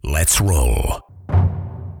Let's roll.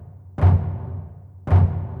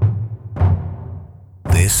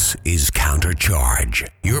 This is Countercharge,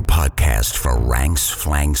 your podcast for ranks,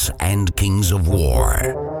 flanks, and kings of war.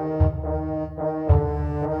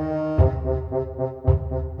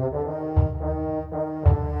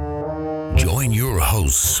 Join your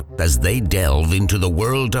hosts as they delve into the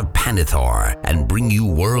world of Panithor and bring you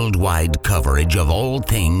worldwide coverage of all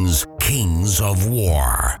things Kings of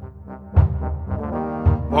War.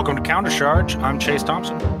 Welcome to Countercharge. I'm Chase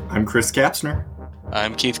Thompson. I'm Kris Kapsner.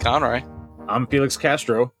 I'm Keith Conroy. I'm Felix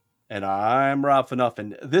Castro. And I'm Rob Phanuff.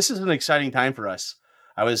 This is an exciting time for us.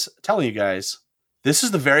 I was telling you guys, this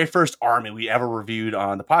is the very first army we ever reviewed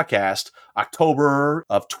on the podcast, October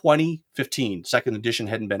of 2015. Second edition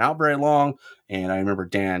hadn't been out very long. And I remember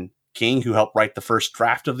Dan King, who helped write the first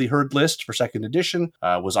draft of the herd list for second edition,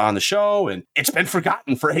 was on the show. And it's been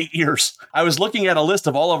forgotten for 8 years. I was looking at a list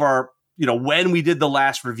of all of our, when we did the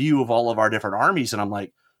last review of all of our different armies. And I'm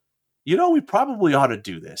like, we probably ought to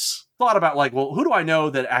do this. Thought about who do I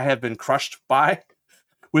know that I have been crushed by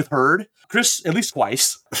with herd? Kris, at least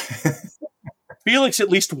twice. Felix,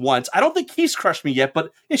 at least once. I don't think he's crushed me yet,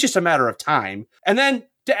 but it's just a matter of time. And then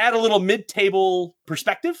to add a little mid-table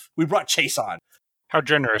perspective, we brought Chase on. How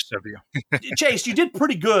generous of you. Chase, you did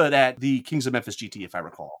pretty good at the Kings of Memphis GT, if I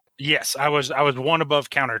recall. Yes, I was one above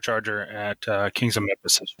Countercharger at Kings of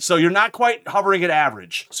Memphis. So you're not quite hovering at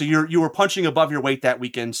average. So you were punching above your weight that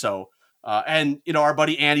weekend. So our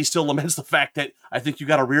buddy Andy still laments the fact that I think you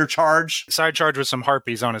got a rear charge. Side charge with some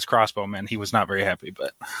harpies on his crossbow, man. He was not very happy,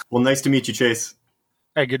 but... Well, nice to meet you, Chase.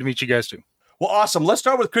 Hey, good to meet you guys, too. Well, awesome. Let's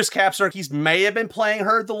start with Kris Kapsner. He may have been playing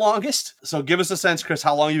herd the longest. So give us a sense, Kris,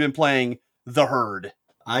 how long you've been playing the herd.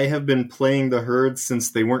 I have been playing the herd since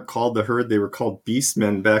they weren't called the herd. They were called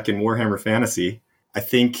Beastmen back in Warhammer Fantasy. I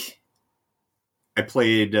think I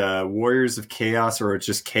played Warriors of Chaos or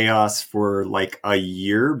just Chaos for like a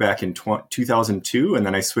year back in 2002. And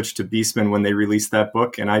then I switched to Beastmen when they released that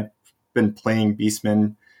book. And I've been playing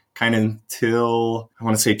Beastmen kind of until, I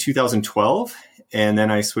want to say 2012. And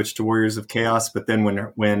then I switched to Warriors of Chaos. But then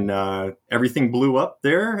when everything blew up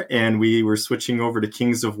there and we were switching over to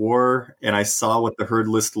Kings of War and I saw what the herd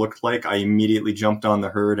list looked like, I immediately jumped on the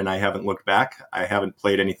herd and I haven't looked back. I haven't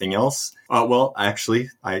played anything else. Well, actually,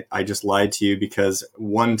 I just lied to you because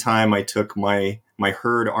one time I took my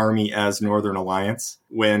herd army as Northern Alliance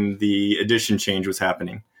when the edition change was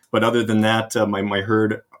happening. But other than that, my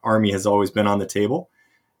herd army has always been on the table.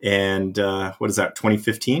 And what is that,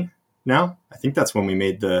 2015? Now, I think that's when we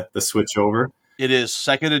made the switch over. It is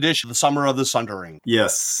second edition, the Summer of the Sundering.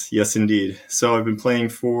 Yes, indeed. So I've been playing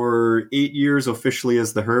for 8 years officially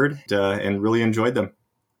as the herd and really enjoyed them.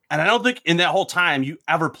 And I don't think in that whole time you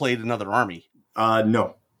ever played another army.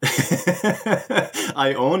 No.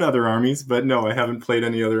 I own other armies, but no, I haven't played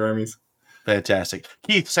any other armies. Fantastic.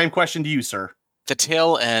 Keith, same question to you, sir. The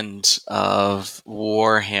tail end of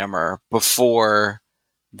Warhammer before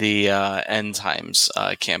the End Times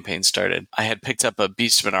campaign started, I had picked up a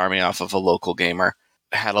Beastman army off of a local gamer.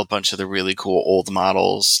 Had a bunch of the really cool old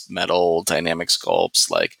models, metal, dynamic sculpts,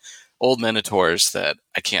 like old Minotaurs that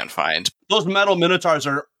I can't find. Those metal Minotaurs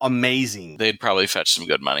are amazing. They'd probably fetch some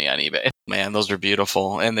good money on eBay. Man, those are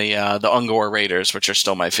beautiful. And the Ungor Raiders, which are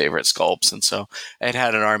still my favorite sculpts. And so I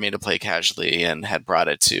had an army to play casually and had brought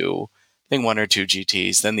it to, I think, 1 or 2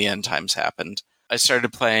 GTs. Then the End Times happened. I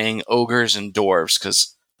started playing ogres and dwarves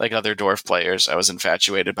because, like other dwarf players, I was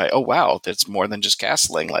infatuated by, oh, wow, that's more than just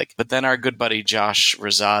castling. But then our good buddy Josh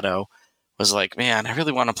Rosado was like, man, I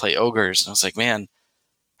really want to play ogres. And I was like, man,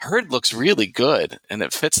 herd looks really good, and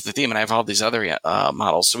it fits the theme, and I have all these other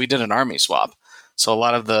models. So we did an army swap. So a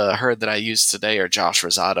lot of the herd that I use today are Josh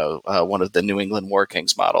Rosado, one of the New England War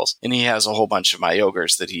Kings models. And he has a whole bunch of my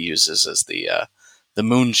ogres that he uses as the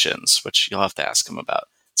Moonshins, which you'll have to ask him about.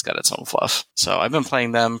 It's got its own fluff. So I've been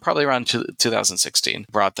playing them probably around 2016.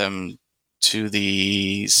 Brought them to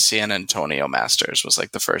the San Antonio Masters, was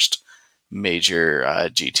like the first major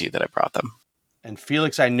GT that I brought them. And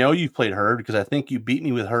Felix, I know you've played herd because I think you beat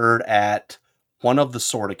me with herd at one of the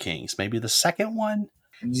Sword of Kings, maybe the second one.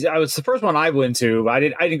 It was the first one I went to. I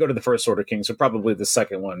didn't go to the first Sword of Kings, so probably the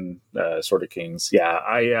second one, Sword of Kings.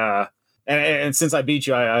 Yeah, and since I beat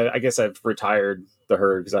you, I guess I've retired the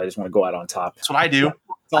herd because I just want to go out on top. That's what I do.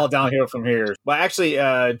 It's all downhill from here. But actually,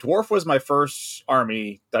 Dwarf was my first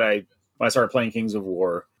army that when I started playing Kings of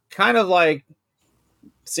War. Kind of like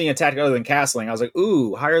seeing a tactic other than castling. I was like,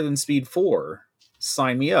 ooh, higher than speed 4.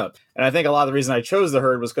 Sign me up. And I think a lot of the reason I chose the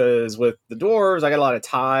herd was because with the dwarves, I got a lot of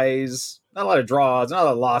ties, not a lot of draws, not a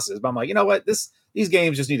lot of losses. But I'm like, you know what? These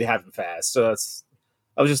games just need to happen fast. So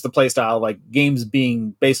that was just the play style, like games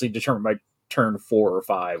being basically determined by turn 4 or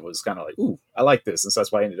 5 was kind of like, ooh, I like this. And so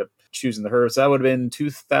that's why I ended up choosing the herd. So that would have been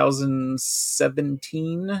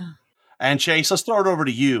 2017. And Chase, let's throw it over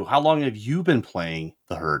to you. How long have you been playing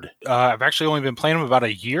the herd? I've actually only been playing them about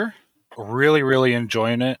a year. Really, really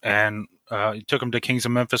enjoying it. And took them to Kings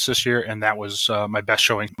of Memphis this year, and that was my best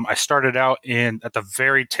showing. I started out at the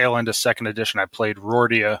very tail end of second edition. I played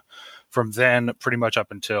Rordia from then pretty much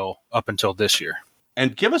up until this year.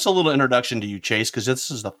 And give us a little introduction to you, Chase, because this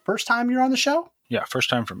is the first time you're on the show? Yeah, first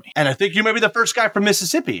time for me. And I think you may be the first guy from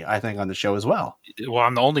Mississippi, I think, on the show as well. Well,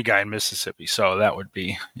 I'm the only guy in Mississippi, so that would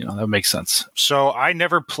be, that makes sense. So I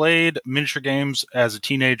never played miniature games as a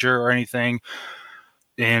teenager or anything.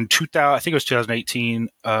 In 2000, I think it was 2018,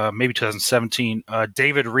 maybe 2017,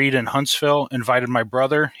 David Reed in Huntsville invited my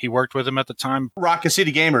brother. He worked with him at the time. Rocket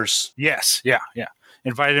City Gamers. Yes, yeah.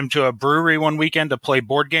 Invited him to a brewery one weekend to play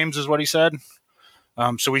board games, is what he said.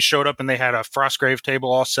 So we showed up, and they had a Frostgrave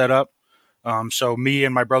table all set up. So me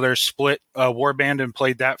and my brother split Warband and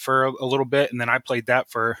played that for a little bit, and then I played that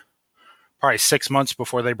for probably 6 months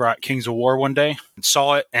before they brought Kings of War one day. And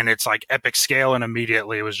saw it, and it's like epic scale, and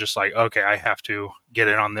immediately it was just like, okay, I have to get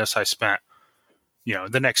in on this. I spent,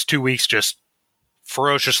 the next 2 weeks just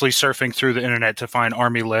ferociously surfing through the internet to find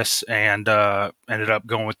army lists, and ended up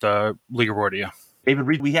going with the League of Rordia. David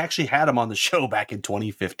Reed, we actually had him on the show back in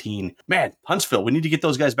 2015. Man, Huntsville, we need to get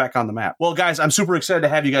those guys back on the map. Well, guys, I'm super excited to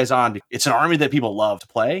have you guys on. It's an army that people love to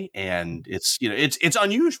play, and it's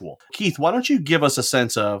unusual. Keith, why don't you give us a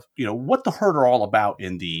sense of, what the herd are all about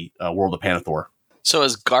in the world of Panathor? So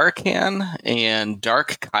as Garkan and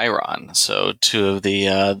Dark Chiron, so two of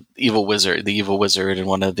the evil wizard and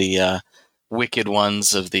one of the wicked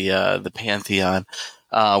ones of the pantheon,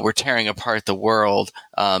 were tearing apart the world.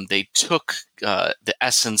 They took the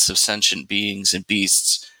essence of sentient beings and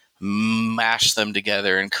beasts, mashed them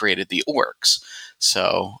together, and created the orcs.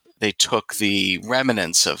 So they took the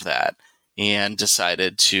remnants of that and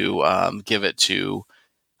decided to give it to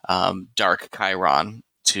Dark Chiron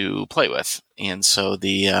to play with. And so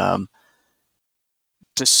the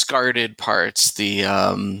discarded parts,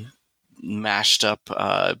 the mashed up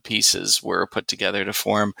pieces were put together to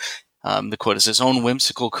form, the quote is, his own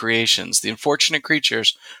whimsical creations. The unfortunate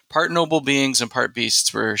creatures, part noble beings and part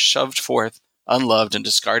beasts, were shoved forth, unloved, and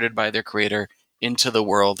discarded by their creator into the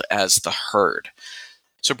world as the herd.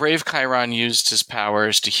 So brave Chiron used his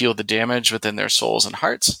powers to heal the damage within their souls and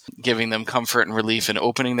hearts, giving them comfort and relief and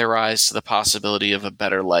opening their eyes to the possibility of a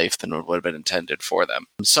better life than would have been intended for them.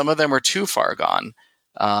 Some of them were too far gone,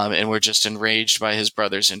 and were just enraged by his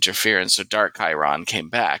brother's interference, so Dark Chiron came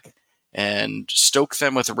back and stoked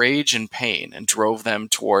them with rage and pain and drove them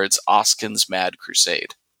towards Oskin's mad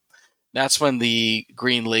crusade. That's when the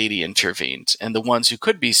Green Lady intervened, and the ones who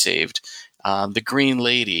could be saved, the Green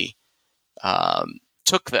Lady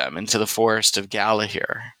took them into the forest of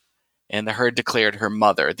Galahir, and the herd declared her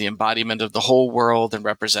mother, the embodiment of the whole world, and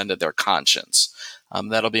represented their conscience.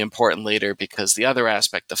 That'll be important later because the other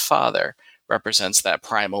aspect, the father, represents that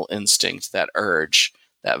primal instinct, that urge,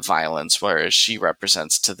 that violence, whereas she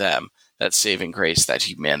represents to them that saving grace, that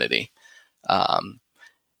humanity. And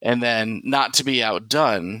then, not to be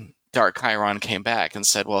outdone, Dark Chiron came back and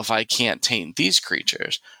said, well, if I can't taint these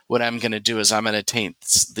creatures, what I'm going to do is I'm going to taint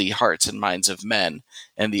the hearts and minds of men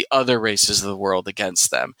and the other races of the world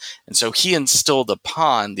against them. And so he instilled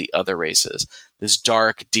upon the other races this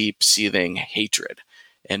dark, deep, seething hatred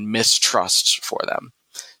and mistrust for them,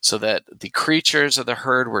 so that the creatures of the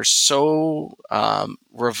herd were so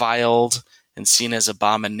reviled and seen as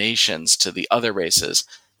abominations to the other races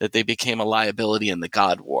that they became a liability in the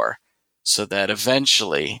God War, so that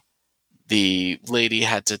eventually the lady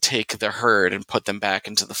had to take the herd and put them back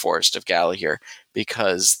into the forest of Galahir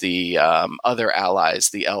because the other allies,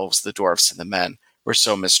 the elves, the dwarfs, and the men, were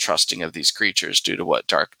so mistrusting of these creatures due to what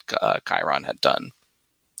Dark Chiron had done.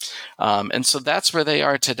 And so that's where they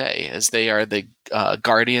are today, as they are the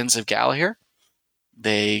guardians of Galahir.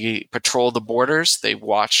 They patrol the borders. They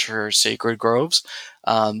watch her sacred groves.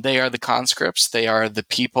 They are the conscripts. They are the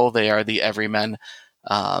people. They are the everymen.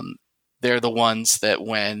 They're the ones that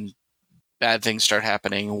when bad things start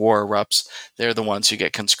happening, war erupts, they're the ones who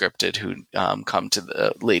get conscripted, who come to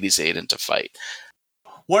the lady's aid and to fight.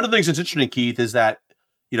 One of the things that's interesting, Keith, is that,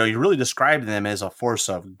 you really described them as a force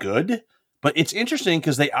of good, but it's interesting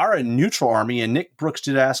because they are a neutral army. And Nick Brooks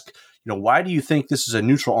did ask, why do you think this is a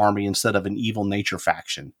neutral army instead of an evil nature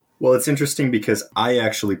faction? Well, it's interesting because I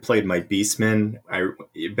actually played my Beastmen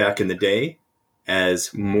back in the day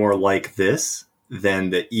as more like this than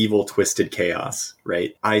the evil, twisted chaos,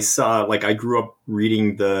 right? I grew up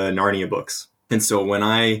reading the Narnia books. And so when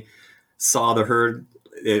I saw the herd,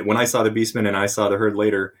 when I saw the Beastmen and I saw the herd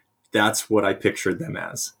later, that's what I pictured them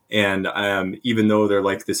as. And even though they're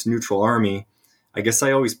like this neutral army, I guess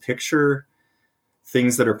I always picture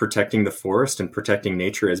things that are protecting the forest and protecting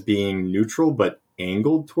nature as being neutral but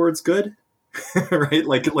angled towards good. Right?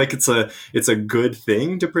 Like it's a good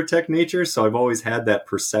thing to protect nature. So I've always had that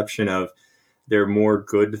perception of they're more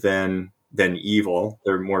good than evil.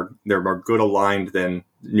 They're more good aligned than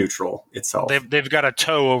neutral itself. They've got a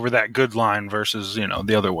toe over that good line versus,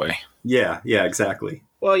 the other way. Yeah, exactly.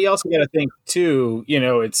 Well, you also got to think too,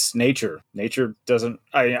 it's nature. Nature doesn't,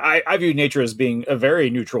 I view nature as being a very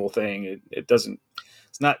neutral thing. It's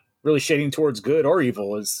not really shading towards good or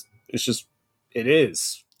evil. It's just, it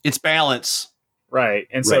is. It's balance. Right.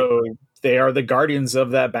 And so they are the guardians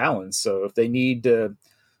of that balance. So if they need to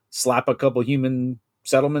slap a couple human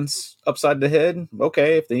settlements upside the head,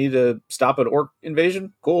 okay. If they need to stop an orc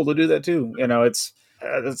invasion, cool, they'll do that too. It's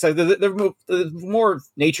like they're more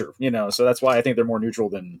nature, so that's why I think they're more neutral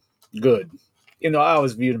than good. I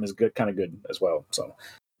always viewed them as good, kind of good as well. So,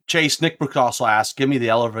 Chase, Nick Brook also asked, give me the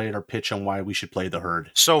elevator pitch on why we should play the Herd.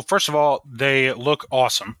 So first of all, they look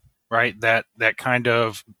awesome, right? That kind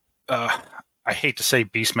of, I hate to say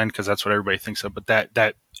beastmen because that's what everybody thinks of, but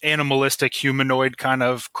that animalistic humanoid kind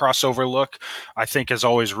of crossover look, I think has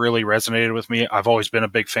always really resonated with me. I've always been a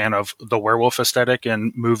big fan of the werewolf aesthetic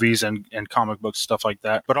in movies and comic books, stuff like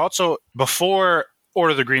that. But also before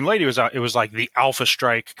Order of the Green Lady was out, it was like the Alpha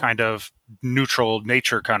Strike kind of neutral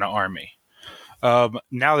nature kind of army.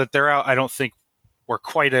 Now that they're out, I don't think we're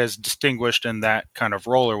quite as distinguished in that kind of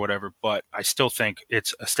role or whatever, but I still think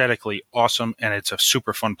it's aesthetically awesome and it's a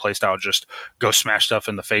super fun playstyle. Just go smash stuff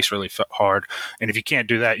in the face really hard. And if you can't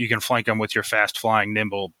do that, you can flank them with your fast flying,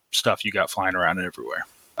 nimble stuff you got flying around everywhere.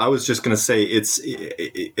 I was just going to say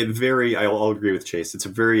I'll agree with Chase. It's a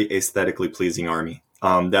very aesthetically pleasing army.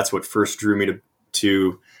 That's what first drew me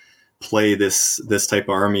to play this type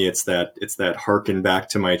of army. It's that harken back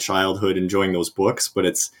to my childhood enjoying those books, but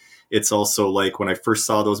it's also like when I first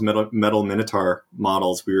saw those metal Minotaur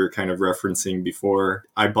models we were kind of referencing before,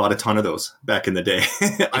 I bought a ton of those back in the day.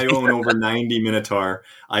 I own over 90 Minotaur.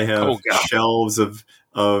 I have shelves of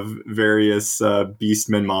various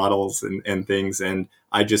Beastmen models and things, and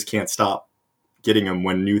I just can't stop getting them.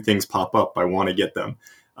 When new things pop up, I want to get them.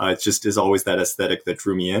 It just is always that aesthetic that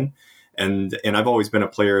drew me in. And I've always been a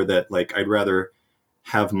player that, like, I'd rather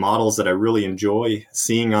have models that I really enjoy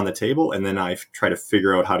seeing on the table, and then I try to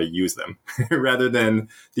figure out how to use them rather than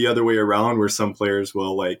the other way around, where some players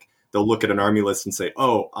will, like, they'll look at an army list and say,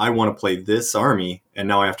 oh, I want to play this army, and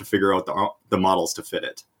now I have to figure out the models to fit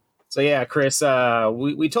it. So yeah, Chris,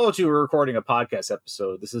 we told you we're recording a podcast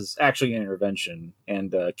episode. This is actually an intervention,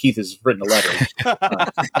 and Keith has written a letter.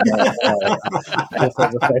 This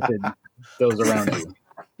has affected those around you.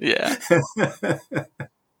 Yeah.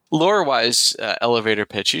 Lore-wise, elevator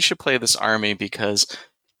pitch, you should play this army because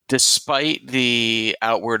despite the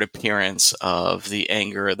outward appearance of the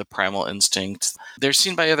anger, the primal instinct, they're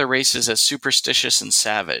seen by other races as superstitious and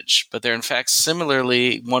savage, but they're in fact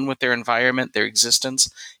similarly one with their environment, their existence,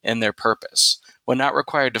 and their purpose. When not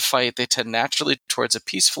required to fight, they tend naturally towards a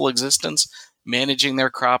peaceful existence, managing their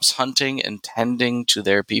crops, hunting, and tending to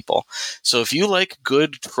their people. So if you like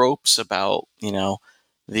good tropes about,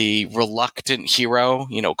 the reluctant hero,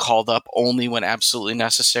 called up only when absolutely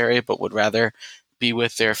necessary, but would rather be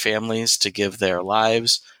with their families to give their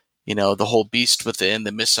lives, the whole beast within,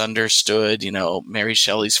 the misunderstood, Mary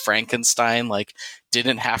Shelley's Frankenstein, like,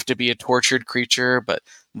 didn't have to be a tortured creature, but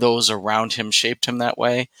those around him shaped him that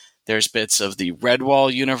way. There's bits of the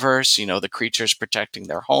Redwall universe, the creatures protecting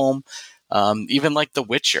their home, even like The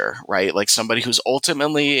Witcher, right? Like somebody who's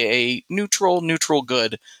ultimately a neutral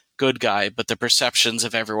good guy, but the perceptions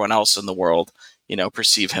of everyone else in the world,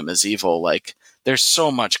 perceive him as evil. Like, there's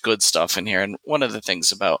so much good stuff in here. And one of the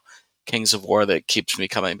things about Kings of War that keeps me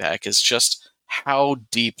coming back is just how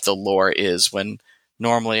deep the lore is, when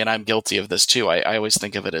normally, and I'm guilty of this too, I always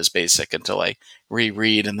think of it as basic until I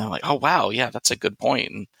reread and they're like, oh wow, yeah, that's a good point.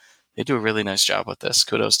 And they do a really nice job with this.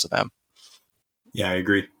 Kudos to them. Yeah, I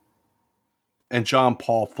agree. And John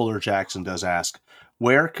Paul Fuller Jackson does ask,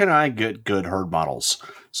 where can I get good herd models?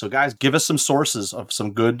 So guys, give us some sources of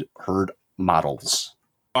some good herd models.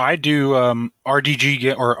 I do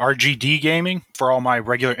RGD gaming for all my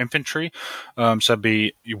regular infantry. So that'd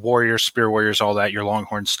be your warriors, spear warriors, all that, your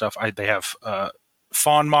longhorn stuff. They have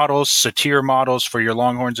fawn models, satyr models for your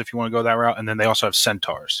longhorns if you want to go that route. And then they also have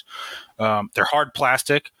centaurs. They're hard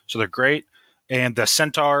plastic, so they're great. And the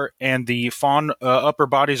centaur and the fawn upper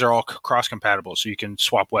bodies are all cross-compatible, so you can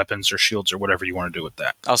swap weapons or shields or whatever you want to do with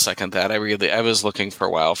that. I'll second that. I was looking for a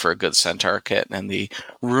while for a good centaur kit, and the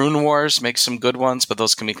Rune Wars make some good ones, but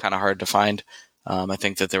those can be kind of hard to find. I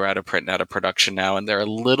think that they're out of print and out of production now, and they're a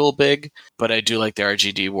little big, but I do like the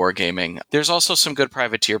RGD Wargaming. There's also some good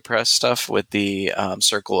Privateer Press stuff with the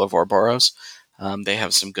Circle of Ouroboros. They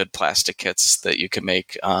have some good plastic kits that you can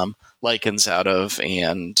make Lycans out of,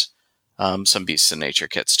 and some Beasts of Nature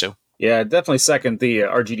kits too. Yeah, definitely second the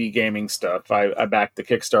RGD gaming stuff. I backed the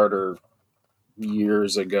Kickstarter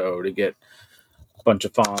years ago to get a bunch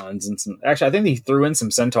of fawns and some. Actually, I think he threw in some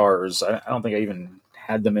centaurs. I don't think I even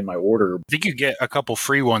had them in my order. I think you get a couple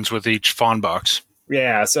free ones with each fawn box.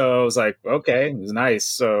 Yeah, so I was like, okay, it was nice.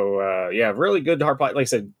 So yeah, really good hard plastic. Like I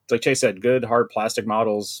said, like Chase said, good hard plastic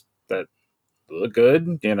models that look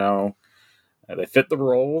good. You know, they fit the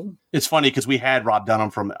role. It's funny because we had Rob Dunham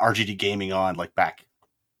from RGD Gaming on like back,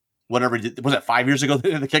 whatever, was that 5 years ago, the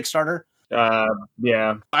Kickstarter?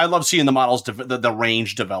 Yeah. I love seeing the models, the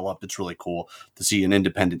range develop. It's really cool to see an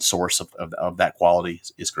independent source of that quality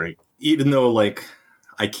is great. Even though like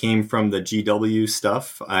I came from the GW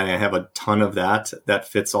stuff, I have a ton of that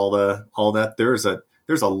fits all that.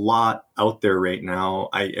 There's a lot out there right now.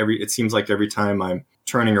 It seems like every time I'm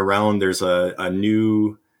turning around, there's a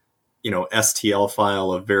new, STL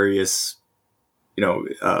file of various,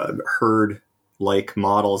 herd like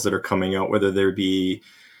models that are coming out, whether there be,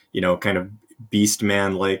 kind of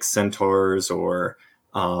Beastman like centaurs or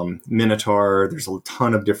Minotaur. There's a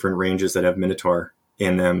ton of different ranges that have Minotaur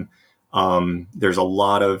in them. There's a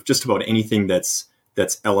lot of just about anything that's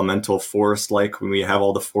elemental forest like. When we have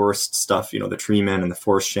all the forest stuff, the tree men and the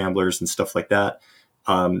forest shamblers and stuff like that.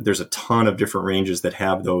 There's a ton of different ranges that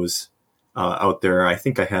have those out there. I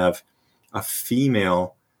think I have a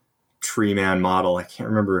female tree man model. I can't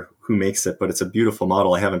remember who makes it, but it's a beautiful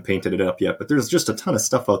model. I haven't painted it up yet, but there's just a ton of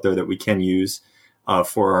stuff out there that we can use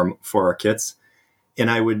for our kits. And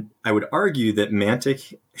I would argue that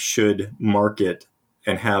Mantic should market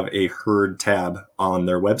and have a herd tab on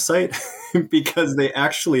their website because they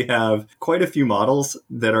actually have quite a few models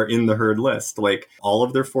that are in the herd list. Like all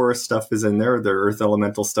of their forest stuff is in there. Their earth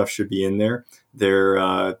elemental stuff should be in there. Their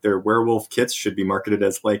werewolf kits should be marketed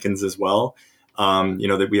as Lycans as well.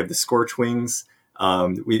 That we have the Scorch Wings.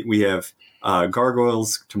 We have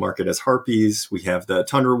gargoyles to market as harpies. We have the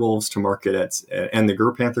Tundra Wolves to market and the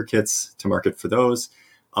Gur Panther kits to market for those.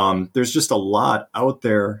 There's just a lot out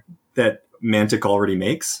there that Mantic already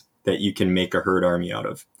makes that you can make a herd army out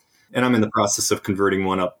of. And I'm in the process of converting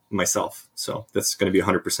one up myself. So that's going to be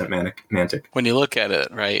 100% Mantic. When you look at it,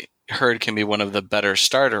 right, herd can be one of the better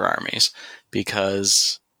starter armies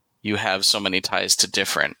because you have so many ties to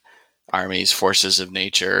different armies, forces of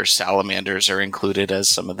nature, salamanders are included as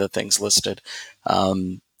some of the things listed.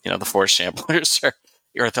 The forest shamblers or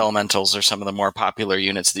earth elementals are some of the more popular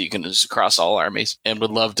units that you can use across all armies, and would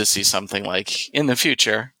love to see something like in the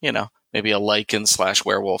future, maybe a Lycan /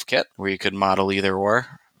 werewolf kit where you could model either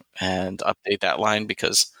or and update that line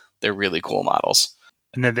because they're really cool models.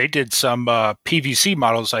 And then they did some PVC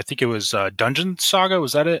models. I think it was Dungeon Saga.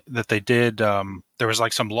 Was that it? That they did. There was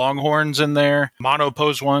like some Longhorns in there,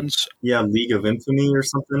 monopose ones. Yeah, League of Infamy or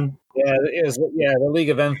something. Yeah, it is. Yeah, the League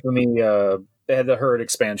of Infamy. They had the herd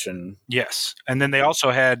expansion. Yes. And then they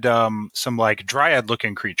also had some like dryad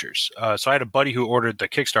looking creatures. So I had a buddy who ordered the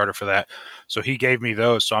Kickstarter for that. So he gave me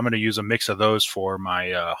those. So I'm going to use a mix of those for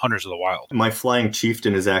my Hunters of the Wild. My Flying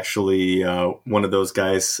Chieftain is actually one of those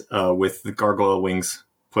guys with the gargoyle wings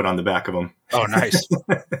put on the back of him. Oh, nice.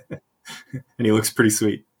 And he looks pretty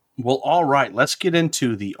sweet. Well, all right. Let's get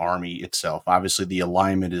into the army itself. Obviously, the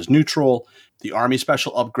alignment is neutral. The army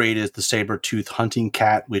special upgrade is the saber-tooth hunting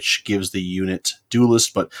cat, which gives the unit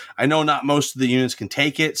duelist, but I know not most of the units can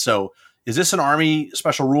take it. So is this an army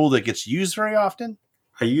special rule that gets used very often?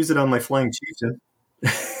 I use it on my Flying Chieftain.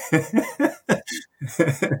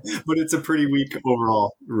 But it's a pretty weak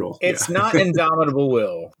overall rule. It's not Indomitable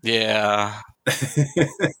Will. Yeah.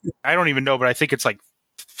 I don't even know, but I think it's like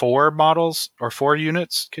 4 models or 4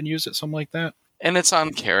 units can use it, something like that. And it's on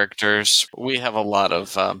characters. We have a lot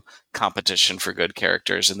of competition for good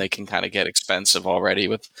characters, and they can kind of get expensive already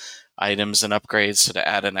with items and upgrades. So to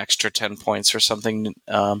add an extra 10 points for something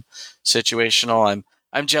situational,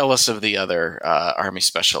 I'm jealous of the other army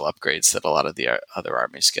special upgrades that a lot of the other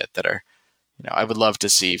armies get that are, I would love to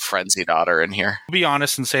see Frenzied Otter in here. I'll be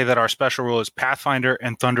honest and say that our special rule is Pathfinder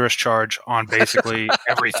and Thunderous Charge on basically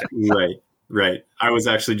everything. Right. I was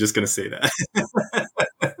actually just going to say that.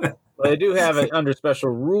 Well, they do have it under special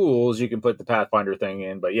rules. You can put the Pathfinder thing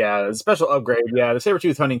in, but yeah, the special upgrade. Yeah, the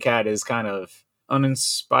saber-tooth hunting cat is kind of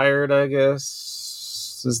uninspired, I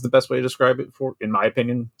guess, is the best way to describe it, in my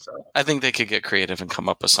opinion. So. I think they could get creative and come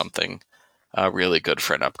up with something really good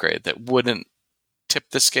for an upgrade that wouldn't tip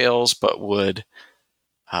the scales, but would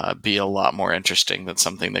be a lot more interesting than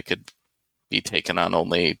something that could be taken on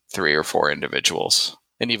only 3 or 4 individuals.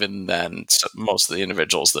 And even then, most of the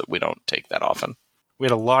individuals that we don't take that often. We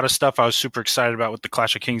had a lot of stuff I was super excited about with the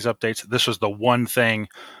Clash of Kings updates. This was the one thing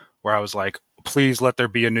where I was like, please let there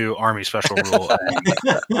be a new army special rule. And,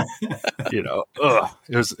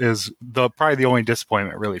 it was probably the only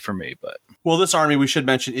disappointment really for me. But well, this army, we should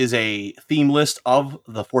mention, is a theme list of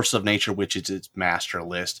the Forces of Nature, which is its master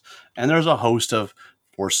list. And there's a host of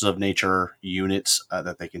Forces of Nature units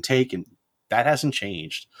that they can take, and that hasn't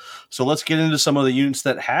changed. So let's get into some of the units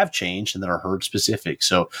that have changed and that are herd specific.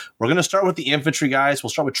 So we're going to start with the infantry guys. We'll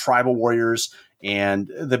start with tribal warriors.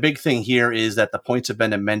 And the big thing here is that the points have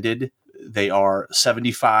been amended. They are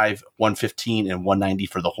 75, 115, and 190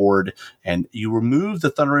 for the horde. And you remove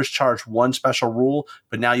the Thunderous Charge 1 special rule,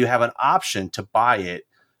 but now you have an option to buy it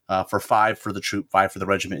for 5 for the troop, 5 for the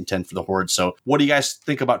regiment, and 10 for the horde. So what do you guys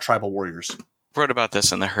think about tribal warriors? Wrote about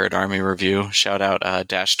this in the Herd Army review. Shout out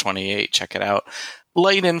Dash 28. Check it out.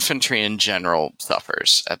 Light infantry in general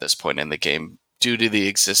suffers at this point in the game due to the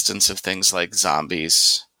existence of things like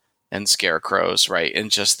zombies and scarecrows, right? And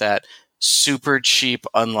just that super cheap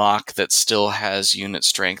unlock that still has unit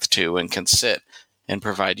strength too and can sit and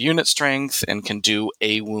provide unit strength and can do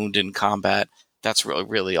a wound in combat. That's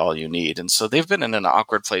really all you need. And so they've been in an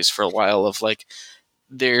awkward place for a while of like,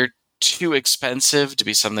 they're too expensive to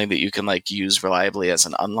be something that you can like use reliably as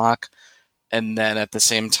an unlock, and then at the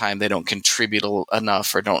same time they don't contribute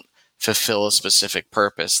enough or don't fulfill a specific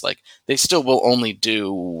purpose. Like they still will only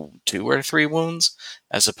do 2 or 3 wounds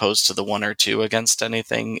as opposed to the 1 or 2 against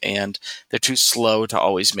anything, and they're too slow to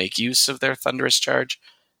always make use of their Thunderous Charge.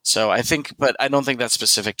 So I think, but I don't think that's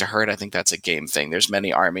specific to Herd. I think that's a game thing. There's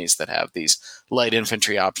many armies that have these light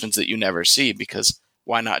infantry options that you never see, because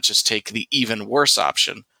why not just take the even worse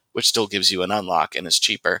option, which still gives you an unlock and is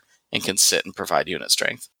cheaper and can sit and provide unit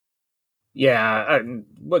strength. Yeah,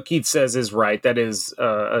 what Keith says is right. That is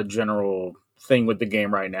a general thing with the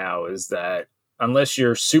game right now, is that unless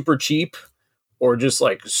you're super cheap or just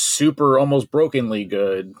like super almost brokenly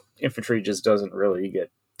good, infantry just doesn't really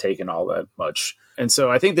get taken all that much. And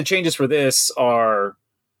so I think the changes for this are,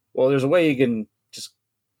 well, there's a way you can just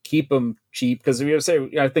keep them cheap, because we have to say,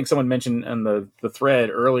 I think someone mentioned in the thread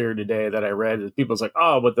earlier today that I read, people's like,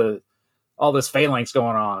 oh, but all this phalanx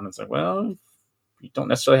going on. It's like, well, you don't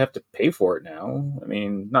necessarily have to pay for it now. I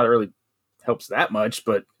mean, not really helps that much,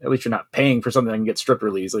 but at least you're not paying for something that can get stripped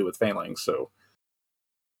really easily with phalanx. So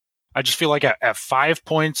I just feel like at 5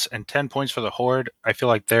 points and 10 points for the horde, I feel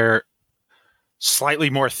like they're slightly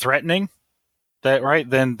more threatening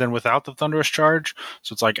than without the Thunderous Charge.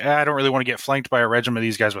 So it's like, I don't really want to get flanked by a regiment of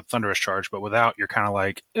these guys with Thunderous Charge, but without, you're kind of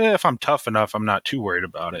like, if I'm tough enough, I'm not too worried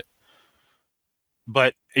about it.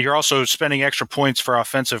 But you're also spending extra points for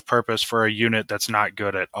offensive purpose for a unit that's not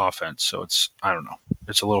good at offense. So it's, I don't know,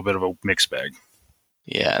 it's a little bit of a mixed bag.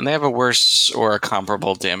 Yeah, and they have a worse or a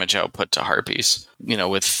comparable damage output to Harpies,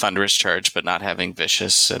 with Thunderous Charge, but not having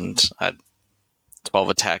Vicious and 12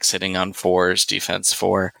 attacks hitting on 4s, defense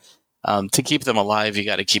 4. To keep them alive, you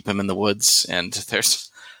got to keep them in the woods, and there's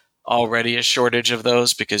already a shortage of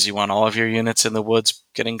those because you want all of your units in the woods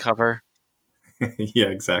getting cover. Yeah,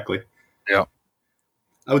 exactly. Yeah.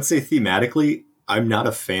 I would say thematically, I'm not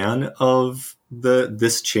a fan of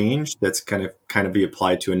this change that's kind of be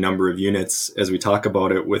applied to a number of units as we talk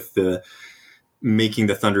about it, with the making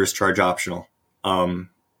the Thunderous Charge optional.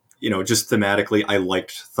 Just thematically, I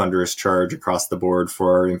liked Thunderous Charge across the board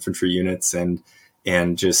for our infantry units, and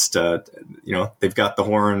just they've got the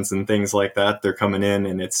horns and things like that. They're coming in,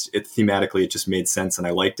 and it thematically it just made sense, and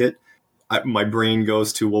I liked it. My brain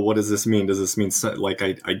goes to, well, what does this mean? Does this mean like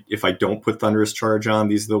I if I don't put Thunderous Charge on,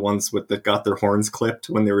 these are the ones that got their horns clipped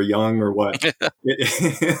when they were young, or what?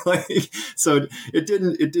 So it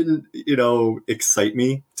didn't excite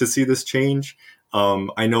me to see this change.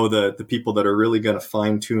 I know the people that are really going to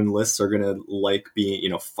fine tune lists are going to like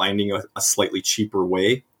being finding a slightly cheaper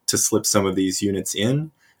way to slip some of these units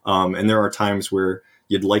in. And there are times where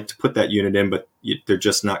you'd like to put that unit in, but they're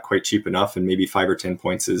just not quite cheap enough, and maybe 5 or 10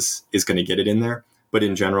 points is going to get it in there. But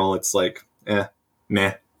in general, it's like,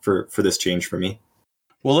 meh for this change for me.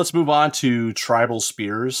 Well, let's move on to tribal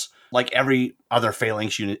spears. Like every other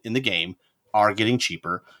phalanx unit in the game, are getting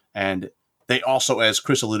cheaper, and they also, as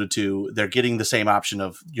Kris alluded to, they're getting the same option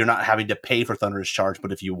of you're not having to pay for Thunderous Charge,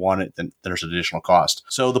 but if you want it, then there's an additional cost.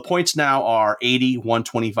 So the points now are 80,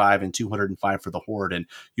 125, and 205 for the horde, and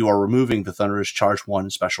you are removing the Thunderous Charge 1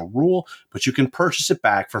 special rule, but you can purchase it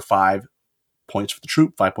back for 5 points for the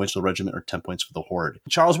troop, 5 points for the regiment, or 10 points for the horde.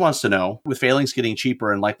 Charles wants to know, with phalanx getting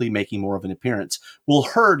cheaper and likely making more of an appearance, will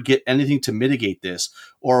herd get anything to mitigate this,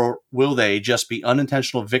 or will they just be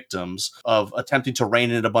unintentional victims of attempting to rein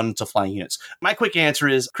in an abundance of flying units? My quick answer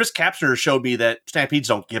is Kris Kapsner showed me that Stampedes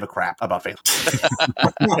don't give a crap about phalanx.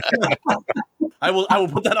 I will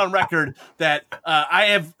put that on record that I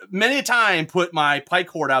have many a time put my pike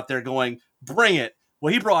horde out there going, bring it.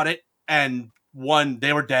 Well, he brought it, and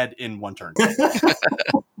they were dead in one turn.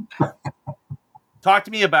 Talk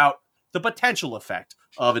to me about the potential effect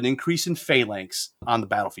of an increase in phalanx on the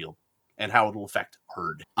battlefield and how it'll affect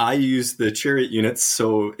herd. I use the chariot units,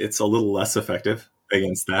 so it's a little less effective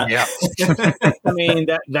against that. Yeah. I mean,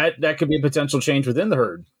 that could be a potential change within the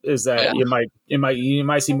herd. Is that you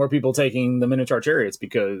might see more people taking the minotaur chariots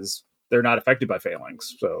because they're not affected by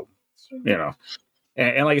phalanx. So,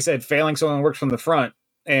 and like I said, phalanx only works from the front,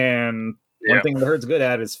 and one thing the herd's good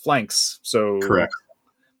at is flanks. So correct.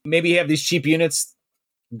 Maybe you have these cheap units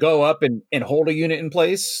go up and hold a unit in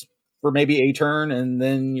place for maybe a turn, and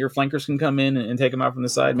then your flankers can come in and take them out from the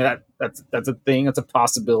side. I mean, that's a thing. That's a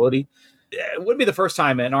possibility. It wouldn't be the first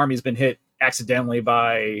time an army's been hit accidentally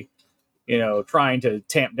by, trying to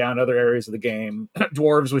tamp down other areas of the game.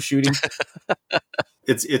 Dwarves with shooting.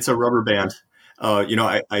 It's a rubber band.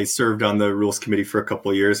 I served on the rules committee for a couple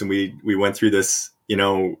of years, and we went through this.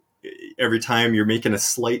 Every time you're making a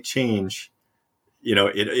slight change,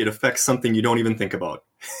 it affects something you don't even think about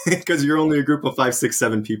because you're only a group of 5, 6,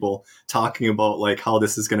 7 people talking about like how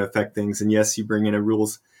this is going to affect things. And yes, you bring in a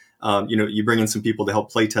rules, you bring in some people to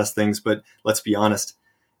help play test things, but let's be honest,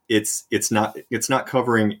 it's not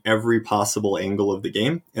covering every possible angle of the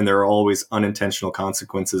game. And there are always unintentional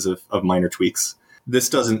consequences of minor tweaks.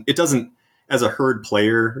 It doesn't, as a herd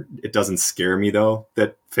player, it doesn't scare me though,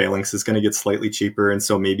 that phalanx is going to get slightly cheaper. And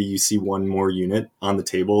so maybe you see one more unit on the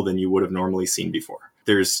table than you would have normally seen before.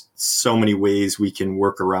 There's so many ways we can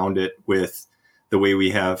work around it with the way we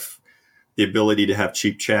have the ability to have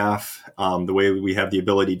cheap chaff, the way we have the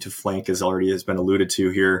ability to flank, as already has been alluded to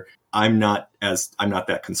here. I'm not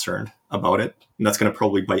that concerned about it. And that's going to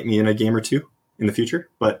probably bite me in a game or two in the future,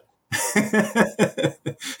 but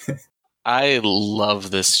I love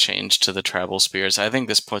this change to the tribal spears. I think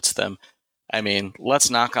this puts them, let's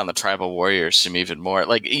knock on the tribal warriors some even more.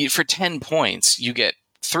 Like for 10 points, you get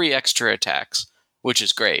 3 extra attacks, which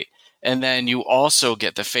is great. And then you also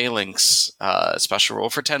get the phalanx special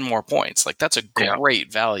roll for 10 more points. Like that's a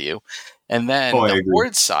great value. And then the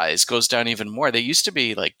horde size goes down even more. They used to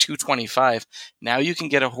be like 225. Now you can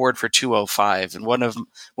get a horde for 205. And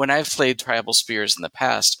when I've played tribal spears in the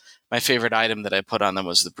past, my favorite item that I put on them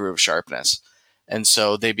was the Brew of Sharpness. And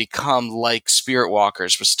so they become like Spirit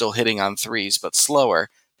Walkers, but still hitting on 3s, but slower.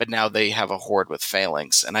 But now they have a horde with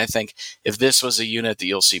phalanx. And I think if this was a unit that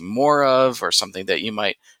you'll see more of, or something that you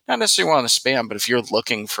might not necessarily want to spam, but if you're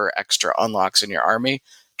looking for extra unlocks in your army,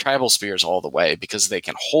 tribal spears all the way, because they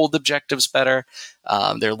can hold objectives better.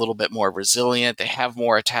 They're a little bit more resilient. They have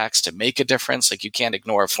more attacks to make a difference. Like you can't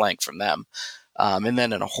ignore a flank from them. And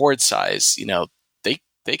then in a horde size,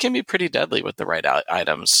 they can be pretty deadly with the right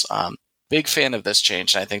items. Big fan of this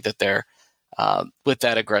change. And I think that they're, with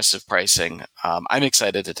that aggressive pricing, I'm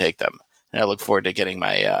excited to take them. And I look forward to getting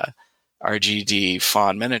my RGD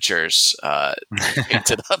Fawn miniatures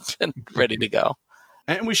painted up and ready to go.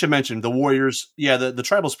 And we should mention the warriors. Yeah, the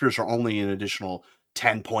tribal spears are only an additional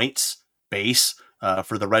 10 points base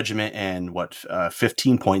for the regiment, and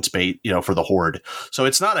 15 points base, for the horde. So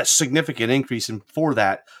it's not a significant increase. And for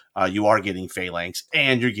that, you are getting phalanx,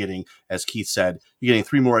 and you're getting, as Keith said, you're getting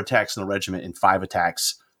 3 more attacks in the regiment and 5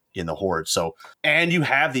 attacks in the horde. So, and you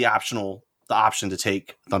have the option to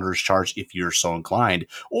take Thunderous Charge if you're so inclined,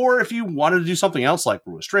 or if you wanted to do something else like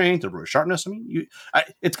Brew of Strength or Brew of Sharpness.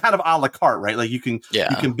 It's kind of a la carte, right? Like you can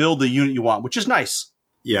build the unit you want, which is nice.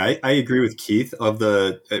 Yeah, I agree with Keith. Of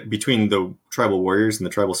the between the tribal warriors and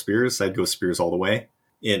the tribal spears, I'd go spears all the way.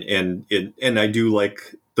 And I do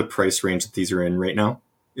like the price range that these are in right now.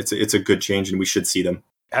 It's a good change, and we should see them.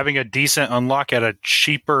 Having a decent unlock at a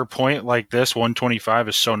cheaper point like this, 125,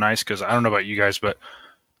 is so nice, because I don't know about you guys, but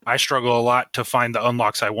I struggle a lot to find the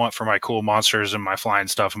unlocks I want for my cool monsters and my flying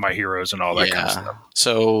stuff and my heroes and all that kind of stuff.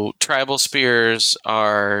 So tribal spears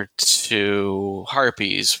are to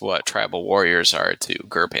harpies what tribal warriors are to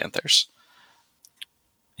Gur Panthers.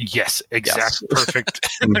 Yes, exactly. Yes. Perfect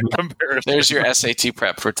comparison. There's your SAT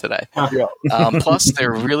prep for today. Plus,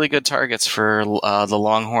 they're really good targets for the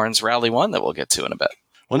Longhorns Rally 1 that we'll get to in a bit.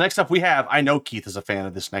 Well, next up we have, I know Keith is a fan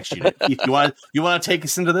of this next unit. Keith, you want to take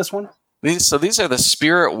us into this one? These are the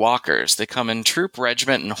Spirit Walkers. They come in troop,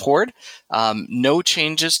 regiment, and horde. No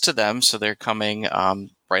changes to them, so they're coming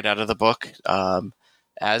right out of the book,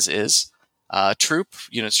 as is. Troop,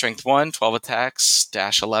 unit strength 1, 12 attacks,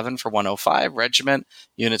 dash 11 for 105. Regiment,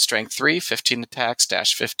 unit strength 3, 15 attacks,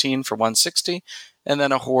 dash 15 for 160. And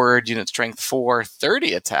then a horde, unit strength 4,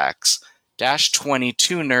 30 attacks, dash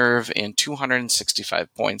 22 nerve, and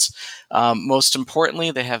 265 points. Most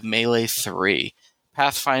importantly, they have melee 3.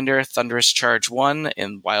 Pathfinder, Thunderous Charge 1,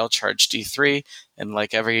 and Wild Charge D3, and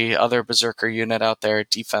like every other Berserker unit out there,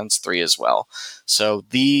 Defense 3 as well. So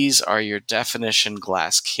these are your definition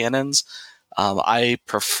glass cannons. I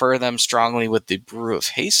prefer them strongly with the Brew of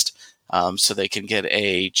Haste, so they can get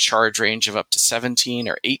a charge range of up to 17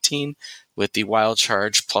 or 18 with the Wild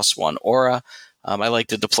Charge +1 aura. I like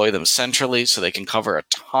to deploy them centrally so they can cover a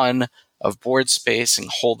ton of board space and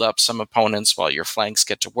hold up some opponents while your flanks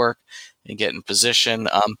get to work and get in position.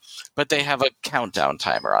 But they have a countdown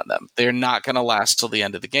timer on them. They're not going to last till the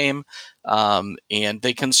end of the game, and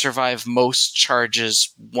they can survive most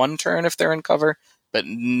charges one turn if they're in cover, but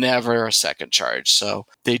never a second charge. So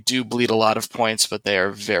they do bleed a lot of points, but they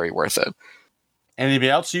are very worth it. Anybody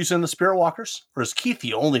else using the Spirit Walkers? Or is Keith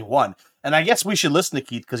the only one? And I guess we should listen to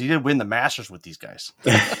Keith because he did win the Masters with these guys.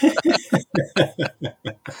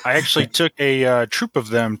 I actually took a troop of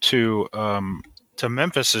them to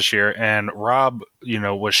Memphis this year, and Rob,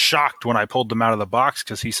 was shocked when I pulled them out of the box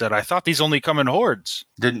because he said, "I thought these only come in hordes."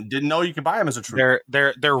 Didn't know you could buy them as a troop.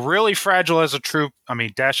 They're really fragile as a troop. I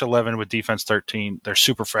mean, dash 11 with defense 13, they're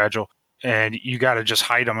super fragile, and you got to just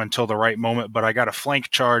hide them until the right moment. But I got a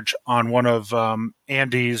flank charge on one of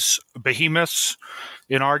Andy's behemoths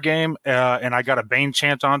in our game, and I got a Bane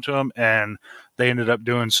chant onto him, and they ended up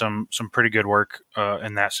doing some pretty good work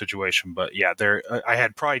in that situation. But yeah, I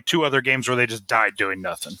had probably 2 other games where they just died doing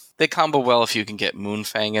nothing. They combo well if you can get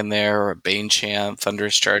Moonfang in there or a Bane Chant,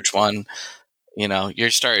 Thunderous Charge 1. You're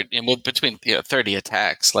starting between 30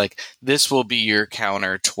 attacks. Like this will be your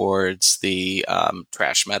counter towards the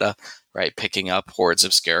trash meta, right? Picking up hordes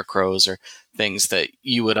of scarecrows or things that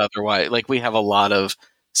you would otherwise like. We have a lot of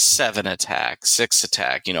 7 attack, 6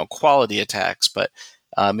 attack, quality attacks, but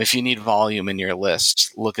if you need volume in your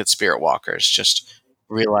list, look at Spirit Walkers. Just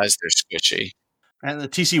realize they're squishy. And the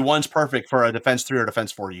TC1's perfect for a defense 3 or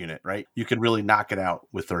defense 4 unit, right? You can really knock it out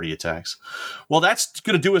with 30 attacks. Well, that's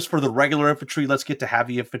going to do us for the regular infantry. Let's get to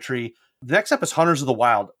heavy infantry. The next up is Hunters of the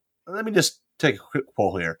Wild. Let me just take a quick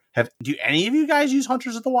poll here. Do any of you guys use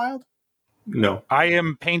Hunters of the Wild? No. I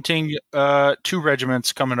am painting 2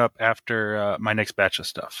 regiments coming up after my next batch of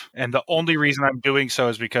stuff. And the only reason I'm doing so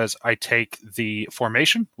is because I take the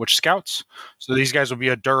formation, which scouts. So these guys will be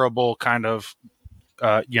a durable kind of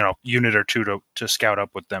unit or 2 to scout up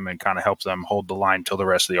with them and kind of help them hold the line till the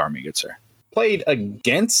rest of the army gets there. Played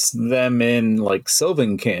against them in like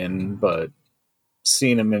Sylvankin, but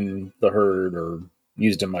seen them in the herd or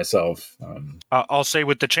used them myself. I'll say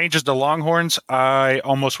with the changes to Longhorns, I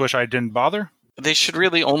almost wish I didn't bother. They should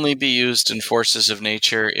really only be used in Forces of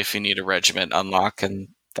Nature if you need a regiment unlock, and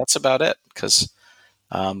that's about it, because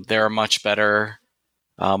there are much better,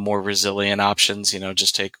 more resilient options.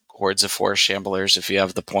 Just take Hordes of Forest Shamblers if you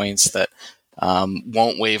have the points that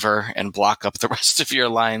won't waver and block up the rest of your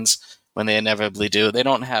lines when they inevitably do. They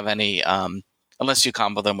don't have any, unless you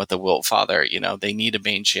combo them with the Wilt Father, they need a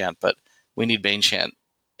Bane Chant, but we need Bane Chant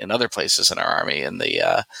in other places in our army, and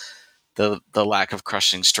the lack of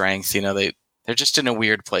crushing strength. They're just in a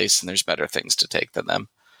weird place, and there's better things to take than them.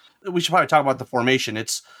 We should probably talk about the formation. How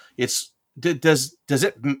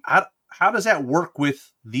does that work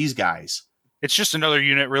with these guys? It's just another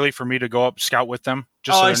unit, really, for me to go up scout with them,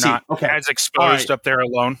 just so they're not as exposed up there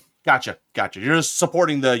alone. Gotcha. You're just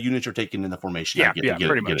supporting the units you're taking in the formation. Yeah,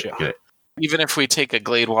 pretty much. Get it. Even if we take a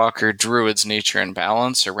Gladewalker, Druid's Nature and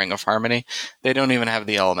Balance, or Ring of Harmony, they don't even have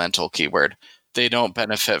the elemental keyword. They don't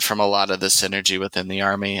benefit from a lot of the synergy within the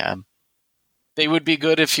army. They would be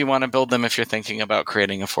good if you want to build them if you're thinking about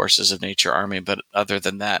creating a Forces of Nature army, but other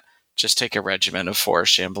than that, just take a regiment of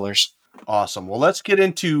Forest Shamblers. Awesome. Well, let's get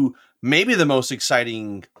into maybe the most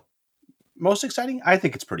exciting, I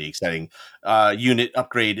think it's pretty exciting, unit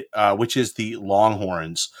upgrade, which is the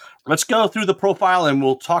Longhorns. Let's go through the profile and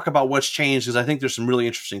we'll talk about what's changed, because I think there's some really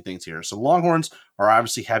interesting things here. So Longhorns are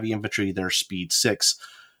obviously heavy infantry. They're speed 6.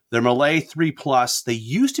 They're melee 3+. They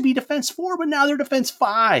used to be defense 4, but now they're defense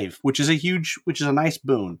 5, which is a nice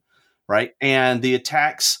boon, right? And the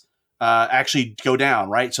attacks actually go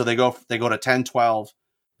down, right? So they go to 10, 12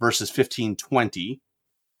 versus 15, 20.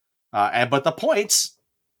 But the points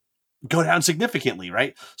go down significantly,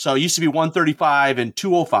 right? So it used to be 135 and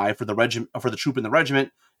 205 for the troop in the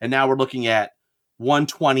regiment, and now we're looking at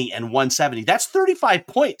 120 and 170. That's 35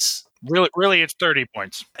 points. Really, it's 30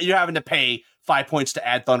 points. You're having to pay 5 points to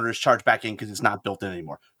add Thunderous Charge back in because it's not built in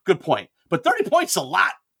anymore. Good point. But 30 points is a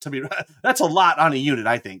lot to me. That's a lot on a unit,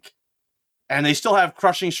 I think. And they still have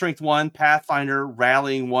Crushing Strength 1, Pathfinder,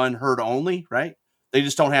 Rallying 1, Herd only, right? They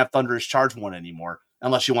just don't have Thunderous Charge 1 anymore,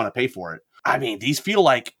 unless you want to pay for it. I mean, these feel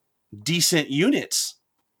like decent units.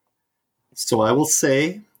 So I will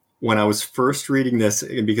say, when I was first reading this,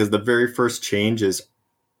 because the very first change is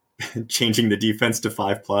changing the defense to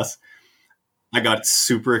 5+, I got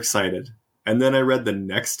super excited. And then I read the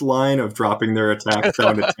next line of dropping their attacks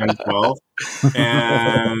down to 10-12,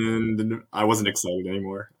 and I wasn't excited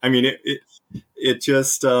anymore. I mean, it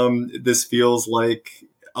just, this feels like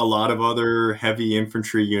a lot of other heavy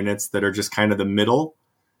infantry units that are just kind of the middle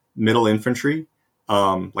infantry,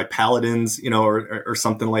 like paladins, or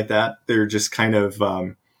something like that. They're just kind of,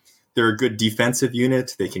 they're a good defensive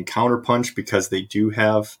unit. They can counterpunch because they do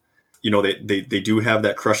have, they do have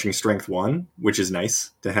that Crushing Strength 1, which is nice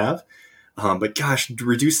to have. But gosh,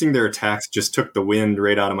 reducing their attacks just took the wind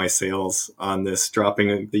right out of my sails on this, dropping,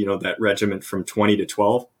 that regiment from 20 to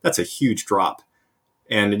 12. That's a huge drop.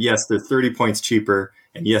 And yes, they're 30 points cheaper.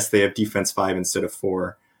 And yes, they have defense 5 instead of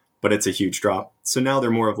 4, but it's a huge drop. So now they're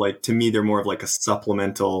more of like a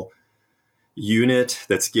supplemental unit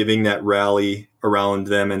that's giving that rally around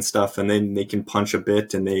them and stuff. And then they can punch a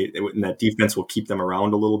bit, and that defense will keep them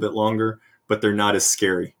around a little bit longer, but they're not as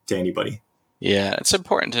scary to anybody. Yeah, it's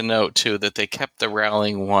important to note, too, that they kept the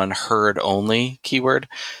Rallying 1 herd only keyword.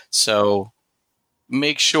 So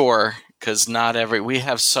make sure, because we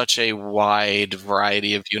have such a wide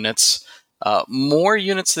variety of units. More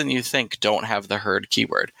units than you think don't have the herd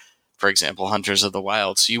keyword. For example, Hunters of the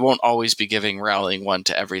Wild. So you won't always be giving Rallying 1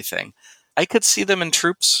 to everything. I could see them in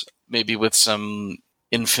troops, maybe with some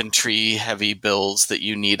infantry heavy builds that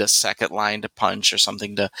you need a second line to punch or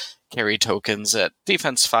something to carry tokens. At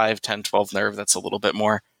defense 5, 10, 12 nerve, that's a little bit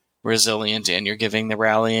more resilient, and you're giving the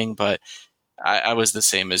rallying. But I was the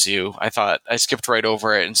same as you. I thought I skipped right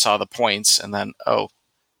over it and saw the points, and then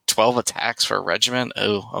 12 attacks for a regiment.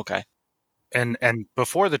 Oh, okay. And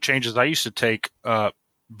before the changes, I used to take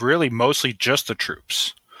really mostly just the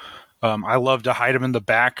troops. I love to hide them in the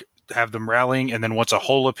back, have them rallying, and then once a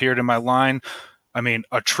hole appeared in my line, I mean,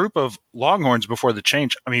 a troop of Longhorns before the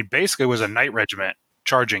change, I mean, basically was a knight regiment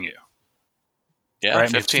charging you. Yeah, right?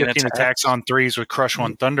 15 attacks on 3s with Crush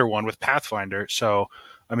 1, Thunder 1 with Pathfinder. So,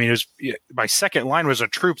 I mean, my second line was a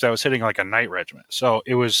troop that was hitting like a knight regiment. So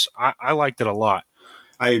it was, I liked it a lot.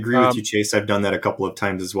 I agree with you, Chase. I've done that a couple of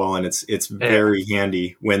times as well, and it's very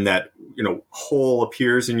handy when that hole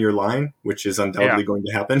appears in your line, which is undoubtedly going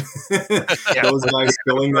to happen. Those guys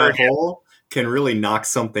filling that hole can really knock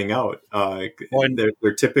something out.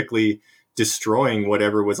 They're typically destroying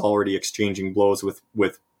whatever was already exchanging blows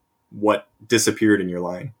with what disappeared in your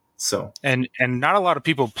line. So and not a lot of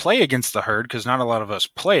people play against the herd because not a lot of us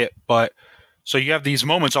play it. But so you have these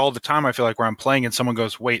moments all the time. I feel like where I'm playing and someone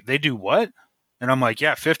goes, "Wait, they do what?" And I'm like,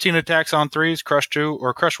 yeah, 15 attacks on 3s, Crush 2,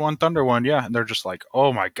 or Crush 1, Thunder 1, yeah. And they're just like,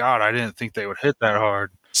 oh my God, I didn't think they would hit that hard.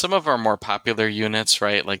 Some of our more popular units,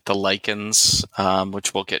 right, like the Lycans,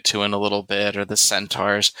 which we'll get to in a little bit, or the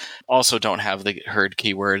Centaurs, also don't have the herd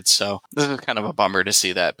keyword. So this is kind of a bummer to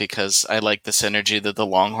see that, because I like the synergy that the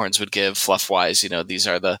Longhorns would give fluff-wise. These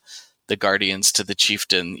are the guardians to the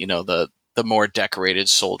chieftain, the more decorated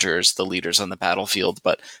soldiers, the leaders on the battlefield,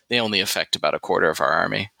 but they only affect about a quarter of our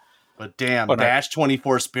army. But damn, Dash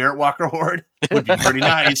 24 Spirit Walker Horde would be pretty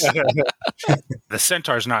nice. The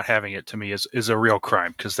Centaurs not having it to me is a real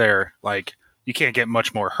crime, because they're like, you can't get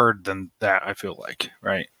much more herd than that, I feel like,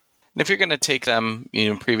 right? And if you're going to take them,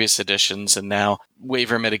 previous editions and now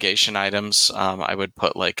waiver mitigation items, I would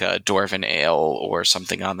put like a Dwarven Ale or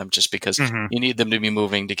something on them, just because you need them to be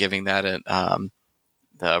moving to giving that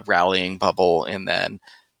the rallying bubble, and then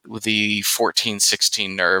the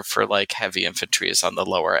 14-16 nerve for like heavy infantry is on the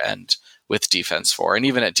lower end with defense 4, and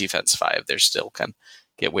even at defense 5 they still can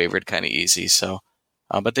get wavered kind of easy. So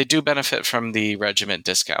but they do benefit from the regiment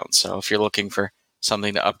discount, so if you're looking for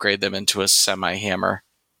something to upgrade them into a semi-hammer,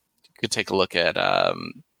 you could take a look at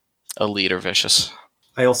Elite or Vicious.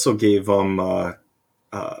 I also gave them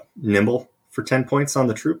Nimble for 10 points on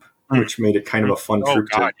the troop, which made it kind of a fun troop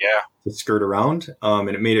to skirt around, and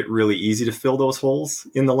it made it really easy to fill those holes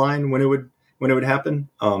in the line when it would happen.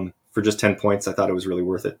 For just 10 points, I thought it was really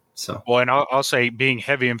worth it. So, well, and I'll say, being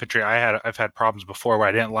heavy infantry, I've had problems before where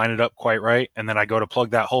I didn't line it up quite right, and then I go to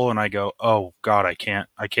plug that hole and I go, oh God, I can't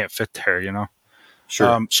fit there,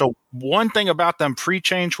 Sure. So one thing about them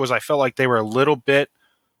pre-change was I felt like they were a little bit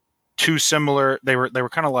too similar. They were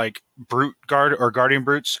kind of like Brute Guard or Guardian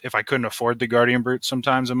Brutes if I couldn't afford the Guardian Brutes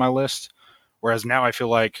sometimes in my list. Whereas now I feel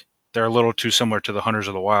like they're a little too similar to the Hunters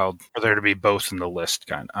of the Wild for there to be both in the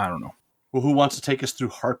list. I don't know. Well, who wants to take us through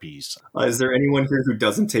harpies? Is there anyone here who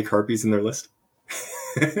doesn't take harpies in their list?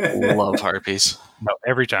 Love harpies. No,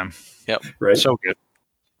 every time. Yep. Right? So good.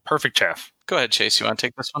 Perfect chaff. Go ahead, Chase. You want to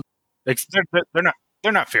take this one?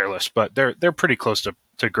 They're not fearless, but they're pretty close to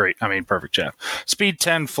great. I mean, perfect chaff. Speed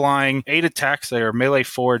 10, flying, 8 attacks. They are melee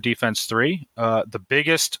 4, defense 3. The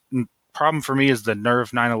biggest problem for me is the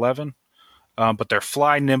Nerve 911. But they're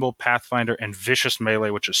fly, nimble, pathfinder, and vicious melee,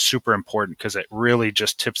 which is super important because it really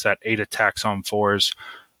just tips that 8 attacks on 4s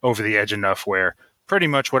over the edge enough where pretty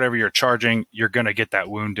much whatever you're charging, you're going to get that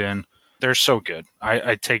wound in. They're so good.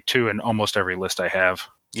 I take 2 in almost every list I have.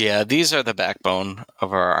 Yeah, these are the backbone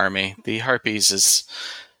of our army. The Harpies is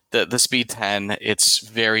the speed 10. It's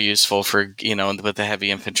very useful for, with the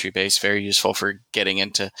heavy infantry base, very useful for getting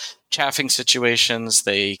into chaffing situations.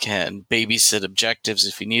 They can babysit objectives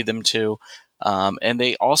if you need them to. And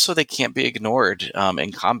they can't be ignored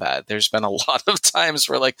in combat. There's been a lot of times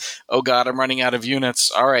where like, oh God, I'm running out of units.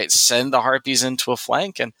 All right, send the Harpies into a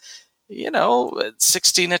flank and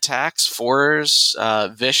 16 attacks,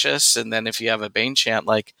 4s, vicious, and then if you have a Bane Chant,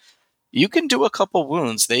 like you can do a couple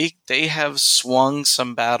wounds. They have swung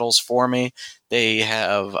some battles for me. They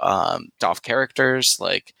have off characters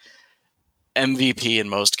like MVP in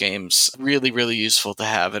most games. Really, really useful to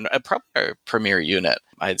have, and probably our premier unit.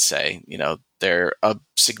 I'd say they're a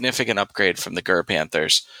significant upgrade from the Gur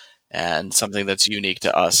Panthers, and something that's unique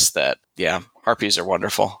to us. That Harpies are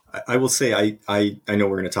wonderful. I will say I know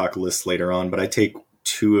we're going to talk lists later on, but I take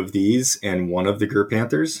 2 of these and 1 of the Gur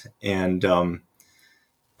Panthers, and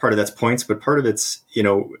part of that's points, but part of it's I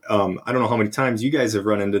don't know how many times you guys have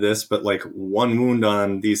run into this, but like 1 wound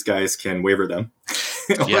on these guys can waver them.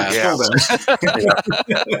 Yeah. To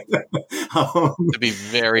be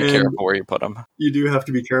very careful where you put them. You do have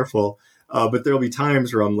to be careful, but there'll be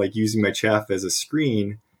times where I'm like using my chaff as a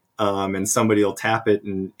screen. And somebody will tap it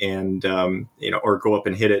and or go up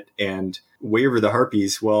and hit it and waver the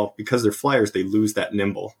Harpies. Well, because they're flyers, they lose that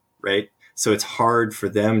nimble, right? So it's hard for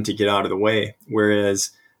them to get out of the way.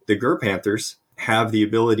 Whereas the Gur Panthers have the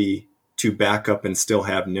ability to back up and still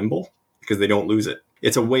have nimble because they don't lose it.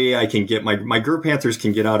 It's a way I can get my Gur Panthers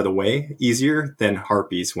can get out of the way easier than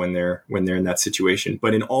Harpies when they're in that situation.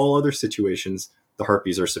 But in all other situations, the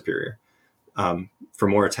Harpies are superior. For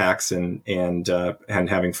more attacks and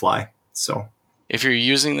having fly. So if you're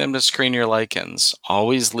using them to screen your Lycans,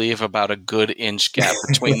 always leave about a good inch gap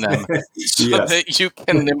between them so that you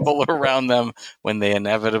can nimble around them when they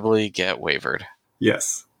inevitably get wavered.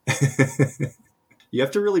 Yes. You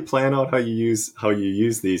have to really plan out how you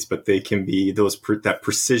use these, but they can be that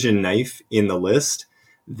precision knife in the list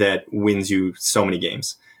that wins you so many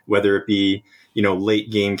games, whether it be late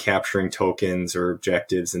game capturing tokens or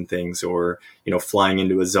objectives and things, or, flying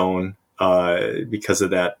into a zone because of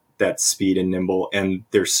that speed and nimble. And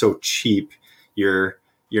they're so cheap. You're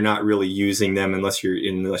not really using them unless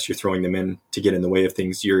you're throwing them in to get in the way of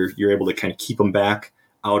things. You're able to kind of keep them back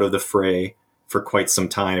out of the fray for quite some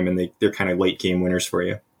time. And they're kind of late game winners for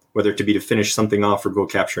you, whether it to be to finish something off or go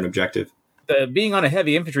capture an objective. Being on a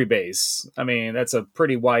heavy infantry base, I mean, that's a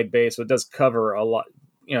pretty wide base, so it does cover a lot,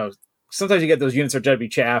 sometimes you get those units that are trying to be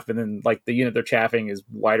chaff, and then like the unit they're chaffing is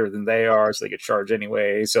wider than they are, so they get charged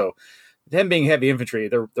anyway. So them being heavy infantry,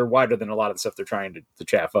 they're wider than a lot of the stuff they're trying to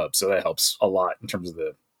chaff up. So that helps a lot in terms of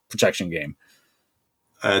the protection game.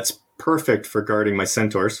 It's perfect for guarding my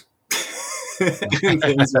centaurs. And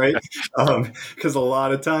things, right? Because a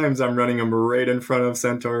lot of times I'm running them right in front of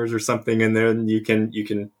centaurs or something, and then you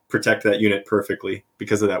can protect that unit perfectly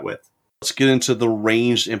because of that width. Let's get into the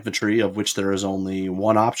ranged infantry, of which there is only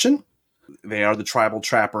 1 option. They are the tribal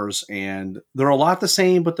trappers, and they're a lot the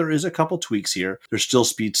same, but there is a couple tweaks here. They're still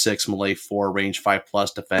speed 6, melee 4, range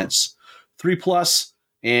 5+, defense 3+,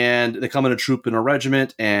 and they come in a troop in a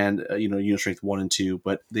regiment, and unit strength 1 and 2.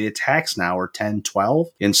 But the attacks now are 10, 12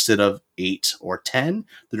 instead of 8 or 10.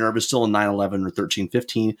 The nerve is still a 9, 11 or 13,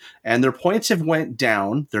 15, and their points have went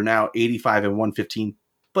down. They're now 85 and 115,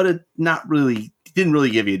 but it didn't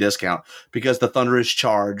really give you a discount because the Thunderous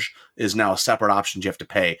Charge is now a separate option you have to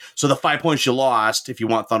pay. So the 5 points you lost, if you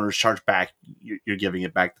want Thunderous Charge back, you're giving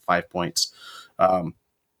it back the 5 points.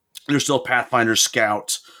 There's still Pathfinder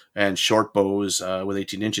Scout and short bows with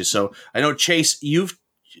 18 inches. So I know, Chase, you've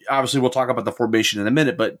obviously, we'll talk about the formation in a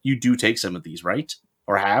minute, but you do take some of these, right?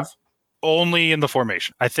 Or have? Only in the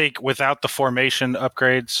formation. I think without the formation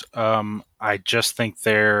upgrades, I just think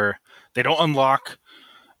they don't unlock.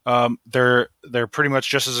 They're pretty much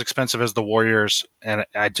just as expensive as the Warriors, and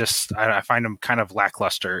I find them kind of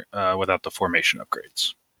lackluster without the formation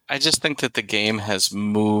upgrades. I just think that the game has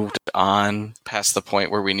moved on past the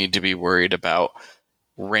point where we need to be worried about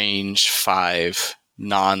range 5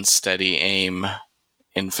 non-steady aim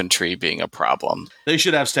infantry being a problem. They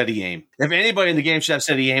should have steady aim. If anybody in the game should have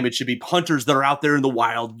steady aim, it should be hunters that are out there in the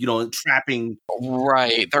wild, trapping.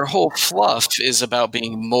 Right. Their whole fluff is about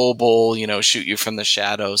being mobile, shoot you from the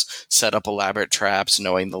shadows, set up elaborate traps,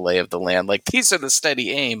 knowing the lay of the land. Like, these are the steady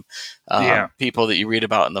aim people that you read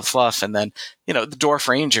about in the fluff. And then, the Dwarf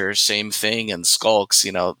Rangers, same thing, and Skulks,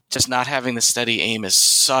 just not having the steady aim is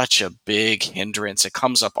such a big hindrance. It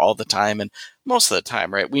comes up all the time. And most of the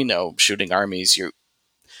time, right, we know shooting armies, your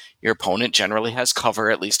opponent generally has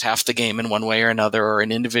cover at least half the game in one way or another, or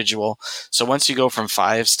an individual. So once you go from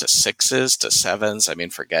 5s to 6s to 7s, I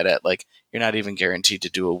mean, forget it. Like, you're not even guaranteed to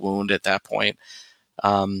do a wound at that point.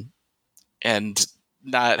 And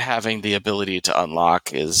not having the ability to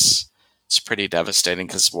unlock is pretty devastating,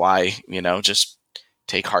 because why? Just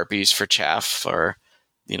take Harpies for chaff, or,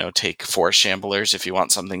 take 4 Shamblers if you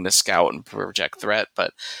want something to scout and project threat.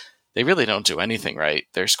 But they really don't do anything right.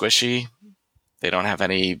 They're squishy. They don't have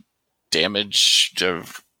any damage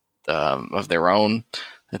of their own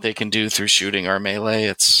that they can do through shooting or melee.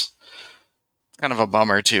 It's kind of a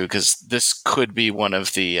bummer too, because this could be one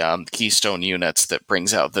of the keystone units that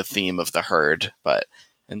brings out the theme of the herd, but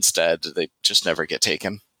instead they just never get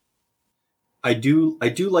taken. I do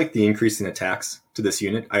like the increase in attacks to this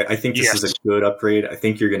unit. I think this is a good upgrade. I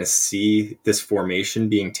think you're going to see this formation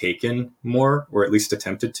being taken more, or at least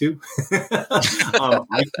attempted to.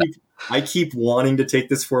 I keep wanting to take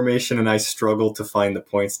this formation, and I struggle to find the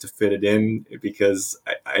points to fit it in, because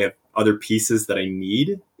I have other pieces that I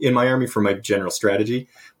need in my army for my general strategy.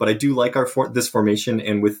 But I do like this formation,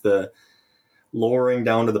 and with the lowering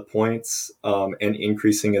down to the points and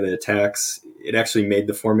increasing of the attacks, it actually made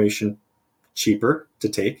the formation cheaper to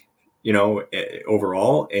take,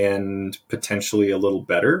 overall, and potentially a little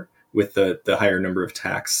better with the higher number of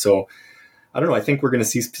attacks. So I don't know. I think we're going to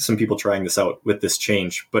see some people trying this out with this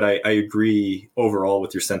change, but I agree overall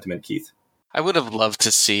with your sentiment, Keith. I would have loved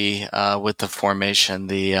to see with the formation,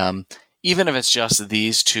 the even if it's just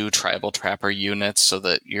these 2 tribal trapper units, so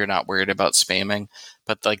that you're not worried about spamming,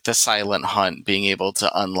 but like the silent hunt being able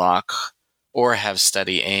to unlock or have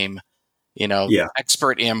steady aim.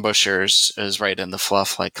 Expert ambushers is right in the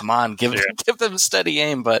fluff. Like, come on, give them steady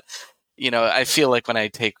aim. But, I feel like when I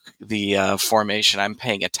take the formation, I'm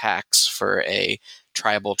paying attacks for a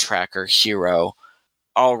tribal tracker hero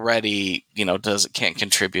already, can't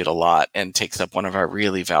contribute a lot and takes up one of our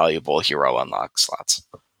really valuable hero unlock slots.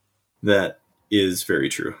 That is very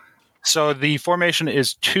true. So the formation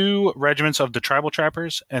is 2 regiments of the tribal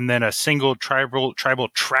trappers, and then a single tribal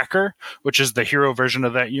tracker, which is the hero version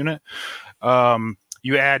of that unit.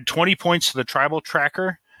 You add 20 points to the tribal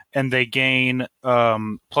tracker, and they gain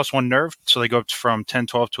 +1 nerve, so they go up from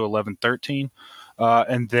 10-12 to 11-13.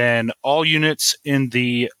 And then all units in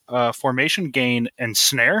the formation gain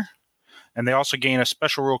ensnare, and they also gain a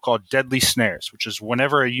special rule called Deadly Snares, which is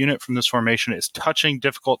whenever a unit from this formation is touching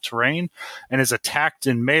difficult terrain and is attacked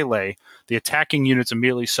in melee, the attacking units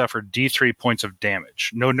immediately suffer D3 points of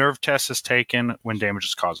damage. No nerve test is taken when damage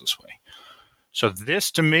is caused this way. So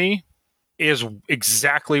this, to me, is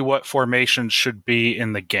exactly what formations should be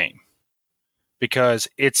in the game, because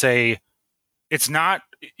it's not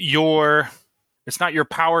your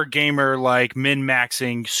power gamer like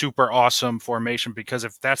min-maxing super awesome formation, because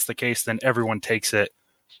if that's the case, then everyone takes it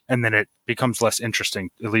and then it becomes less interesting,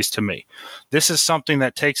 at least to me. This is something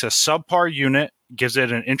that takes a subpar unit, gives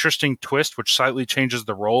it an interesting twist, which slightly changes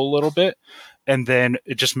the role a little bit, and then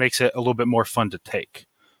it just makes it a little bit more fun to take.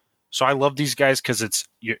 So I love these guys because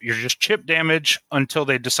you're just chip damage until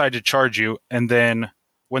they decide to charge you, and then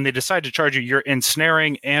when they decide to charge you, you're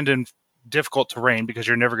ensnaring and in difficult terrain, because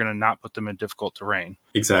you're never going to not put them in difficult terrain.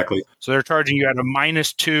 Exactly. So they're charging you at a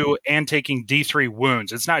 -2 and taking D3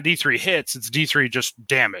 wounds. It's not D3 hits, it's D3 just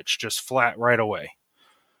damage, just flat right away.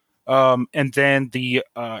 And then the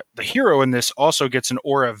hero in this also gets an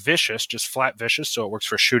aura vicious, just flat vicious, so it works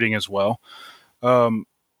for shooting as well.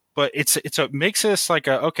 But it makes this like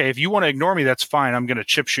okay, if you want to ignore me, that's fine. I'm going to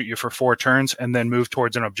chip shoot you for 4 turns and then move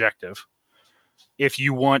towards an objective. If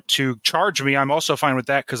you want to charge me, I'm also fine with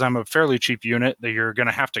that, because I'm a fairly cheap unit that you're going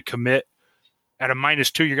to have to commit. At a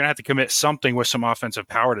 -2, you're going to have to commit something with some offensive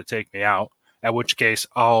power to take me out, at which case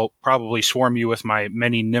I'll probably swarm you with my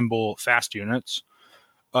many nimble fast units.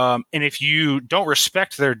 And if you don't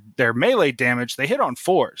respect their melee damage, they hit on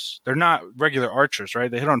 4s. They're not regular archers,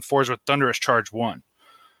 right? They hit on 4s with Thunderous Charge 1.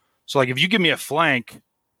 So like if you give me a flank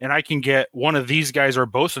and I can get one of these guys or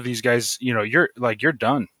both of these guys, you're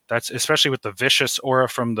done. That's especially with the vicious aura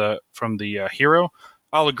from the hero.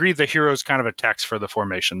 I'll agree the hero's kind of a tax for the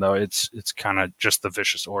formation, though. It's kind of just the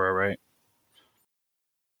vicious aura, right?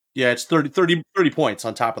 Yeah, it's 30 points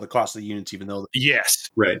on top of the cost of the units, even though Yes.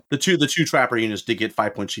 Right. the two trapper units did get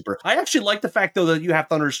 5 points cheaper. I actually like the fact, though, that you have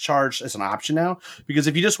Thunder's Charge as an option now, because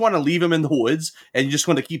if you just want to leave them in the woods and you just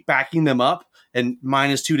want to keep backing them up and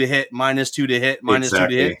 -2 to hit, -2 to hit, -2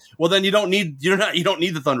 to hit, well, then you don't need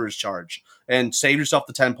the Thunder's Charge and save yourself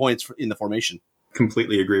the 10 points in the formation.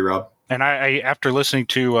 Completely agree, Rob. And I after listening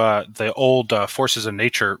to the old Forces of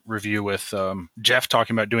Nature review with Jeff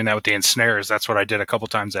talking about doing that with the ensnares, that's what I did a couple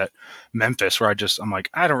times at Memphis, where I'm like,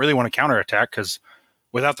 I don't really want to counterattack because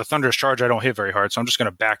without the Thunderous Charge, I don't hit very hard. So I'm just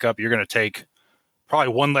going to back up. You're going to take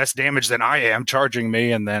probably one less damage than I am charging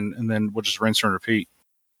me, and then we'll just rinse and repeat.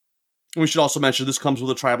 We should also mention this comes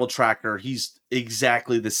with a tribal tracker. He's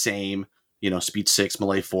exactly the same. Speed 6,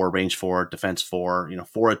 melee 4, range 4, defense 4,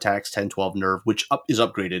 4 attacks, 10, 12 nerve, which is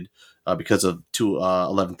upgraded because of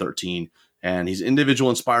 11, 13. And he's individual,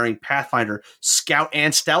 inspiring, pathfinder, scout,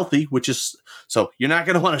 and stealthy, which is, so you're not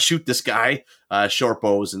going to want to shoot this guy, short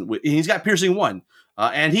bows, and he's got piercing 1.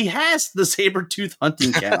 And he has the saber-tooth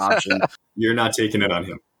hunting cat option. You're not taking it on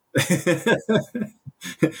him.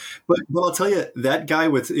 but I'll tell you, that guy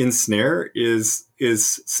with ensnare is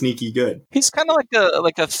sneaky good. He's kind of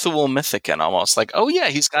like a Thule Mythicin almost. Like, oh yeah,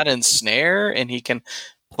 he's got ensnare and he can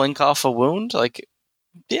plink off a wound. Like,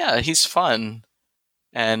 yeah, he's fun.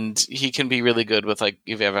 And he can be really good with, like,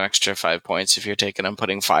 if you have an extra 5 points, if you're taking him,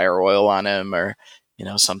 putting fire oil on him or,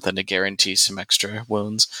 something to guarantee some extra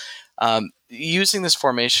wounds. Using this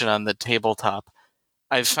formation on the tabletop,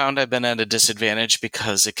 I've found I've been at a disadvantage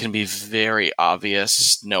because it can be very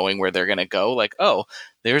obvious knowing where they're going to go. Like, oh,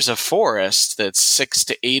 there's a forest that's 6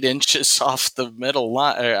 to 8 inches off the middle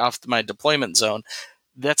line, or off my deployment zone.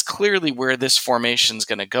 That's clearly where this formation is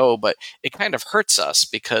going to go, but it kind of hurts us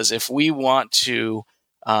because if we want to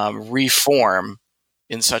reform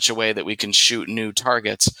in such a way that we can shoot new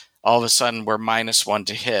targets, all of a sudden we're -1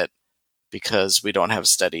 to hit because we don't have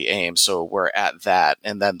steady aim. So we're at that,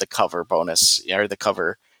 and then the cover bonus or the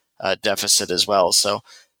cover deficit as well. So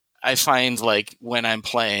I find, like, when I'm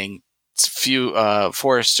playing,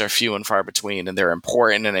 forests are few and far between, and they're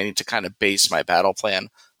important, and I need to kind of base my battle plan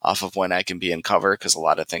off of when I can be in cover because a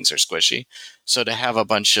lot of things are squishy. So to have a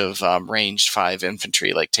bunch of ranged 5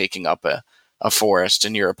 infantry like taking up a forest,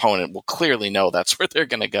 and your opponent will clearly know that's where they're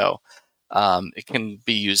going to go, it can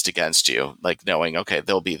be used against you, like knowing, okay,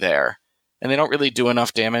 they'll be there. And they don't really do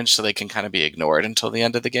enough damage, so they can kind of be ignored until the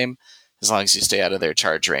end of the game, as long as you stay out of their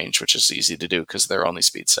charge range, which is easy to do because they're only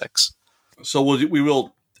speed 6. So we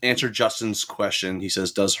will answer Justin's question. He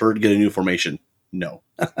says, does Herd get a new formation? No.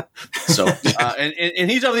 So, and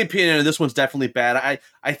he's of the opinion, and this one's definitely bad.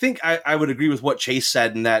 I think I would agree with what Chase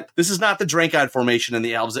said in that this is not the Drankeyed formation and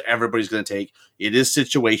the elves that everybody's going to take. It is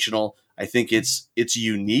situational. I think it's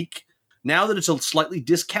unique. Now that it's a slightly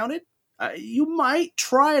discounted, you might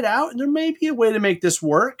try it out, and there may be a way to make this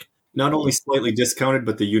work. Not only slightly discounted,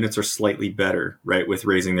 but the units are slightly better, right, with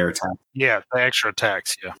raising their attack. Yeah, the extra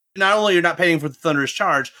attacks, yeah. Not only you're not paying for the Thunderous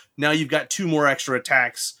Charge, now you've got 2 more extra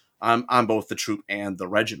attacks on both the troop and the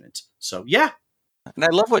regiment. So, yeah. And I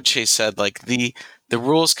love what Chase said, like the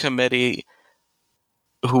rules committee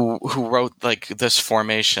who wrote, like, this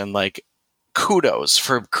formation, like, kudos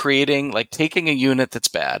for creating, like, taking a unit that's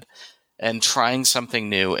bad and trying something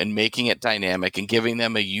new and making it dynamic and giving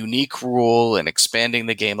them a unique rule and expanding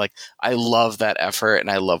the game. Like, I love that effort,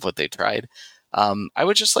 and I love what they tried. I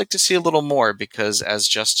would just like to see a little more because, as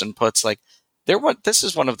Justin puts, like, this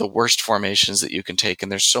is one of the worst formations that you can take,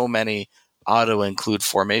 and there's so many auto-include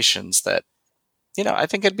formations that, I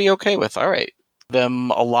think I'd be okay with. All right,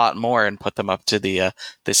 them a lot more and put them up to the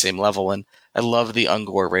same level. And I love the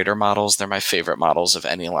Ungor Raider models. They're my favorite models of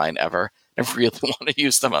any line ever. I really want to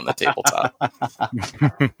use them on the tabletop.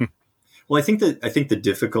 Well, I think the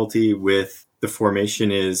difficulty with the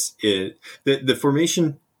formation is the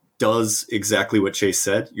formation does exactly what Chase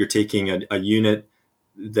said. You're taking a unit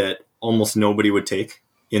that almost nobody would take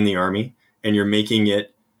in the army, and you're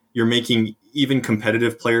making even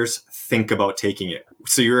competitive players think about taking it.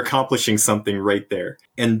 So you're accomplishing something right there.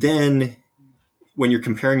 And then when you're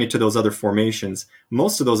comparing it to those other formations,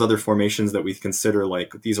 most of those other formations that we consider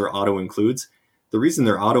like these are auto includes, the reason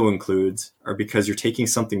they're auto includes are because you're taking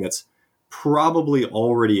something that's probably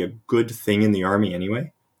already a good thing in the army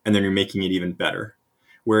anyway, and then you're making it even better.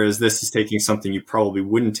 Whereas this is taking something you probably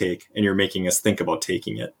wouldn't take, and you're making us think about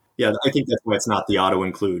taking it. Yeah, I think that's why it's not the auto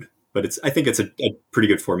include, but I think it's a pretty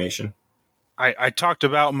good formation. I talked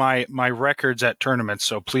about my records at tournaments,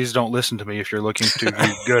 so please don't listen to me if you're looking to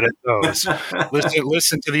be good at those.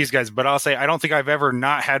 Listen to these guys, but I'll say I don't think I've ever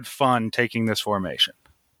not had fun taking this formation.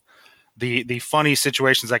 the funny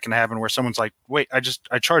situations that can happen where someone's like, wait,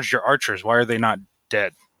 I charged your archers. Why are they not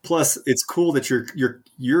dead? Plus, it's cool that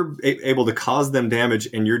you're able to cause them damage,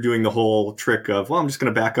 and you're doing the whole trick of, well, I'm just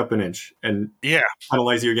going to back up an inch and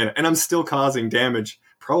penalize you again, and I'm still causing damage,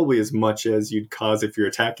 probably as much as you'd cause if you're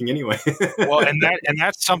attacking anyway. Well, and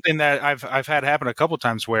that's something that I've had happen a couple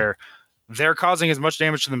times where they're causing as much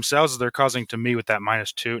damage to themselves as they're causing to me with that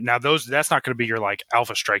 -2. Now that's not going to be your like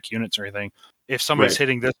alpha strike units or anything. If somebody's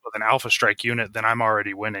hitting this with an alpha strike unit, then I'm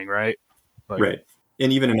already winning, right? Like, right.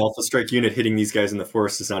 And even an alpha strike unit hitting these guys in the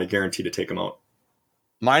forest is not a guarantee to take them out.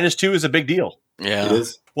 -2 is a big deal. Yeah. It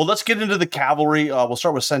is. Well, let's get into the cavalry. We'll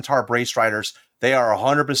start with Centaur Brace Riders. They are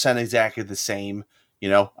 100% exactly the same.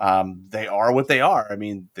 They are what they are. I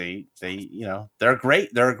mean, they're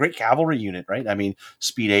great. They're a great cavalry unit, right? I mean,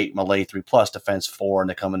 speed 8, melee 3+, defense 4, and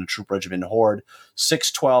they come in a troop regiment horde.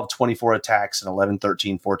 6, 12, 24 attacks, and 11,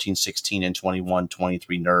 13, 14, 16, and 21,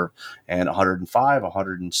 23 nerve, and 105,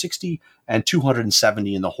 160, and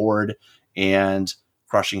 270 in the horde, and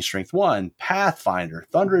crushing strength 1, Pathfinder,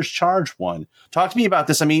 Thunderous Charge 1. Talk to me about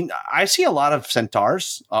this. I mean, I see a lot of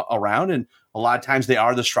centaurs around, and a lot of times they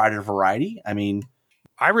are the Strider variety. I mean,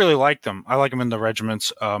 I really like them. I like them in the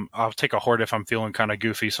regiments. I'll take a horde if I'm feeling kind of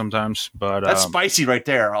goofy sometimes, but that's spicy right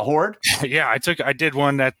there. A horde? Yeah, I did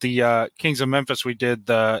one at the Kings of Memphis. We did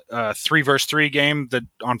the 3-versus-3 game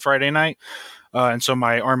on Friday night, and so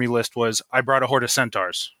my army list was I brought a horde of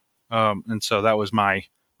centaurs, and so that was my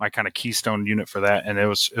kind of keystone unit for that, and it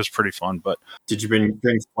was pretty fun. But did you bring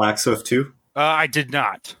Blackswift too? I did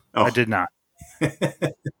not. Oh. I did not.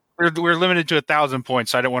 We're limited to 1,000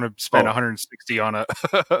 points, so I don't want to spend 160 on a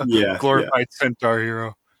glorified centaur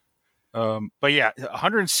hero. But yeah,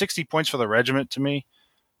 160 points for the regiment to me.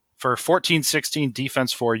 For 14-16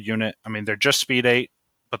 defense 4 unit, I mean, they're just speed 8,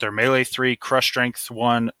 but they're melee 3, crush strength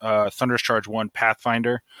 1, thunderous charge 1,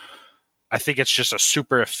 pathfinder. I think it's just a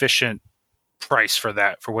super efficient price for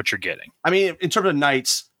what you're getting. I mean, in terms of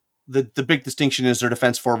knights, the big distinction is their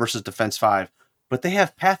defense 4 versus defense 5, but they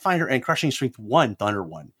have pathfinder and crushing strength 1, thunder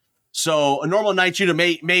 1. So a normal knight unit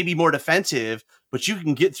may be more defensive, but you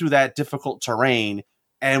can get through that difficult terrain.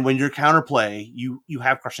 And when you're counterplay, you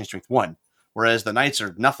have crushing strength 1, whereas the knights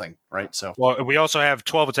are nothing, right? So, well, we also have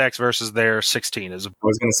 12 attacks versus their 16. I was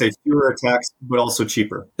going to say fewer attacks, but also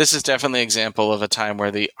cheaper. This is definitely an example of a time where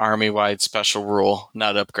the army-wide special rule,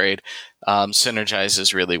 not upgrade,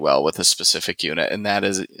 synergizes really well with a specific unit, and that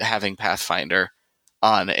is having Pathfinder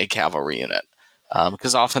on a cavalry unit.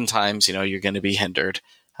 Because oftentimes, you're going to be hindered.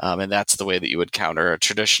 And that's the way that you would counter a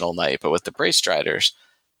traditional knight. But with the Brace Striders,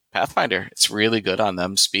 Pathfinder, it's really good on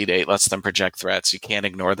them. Speed 8 lets them project threats. You can't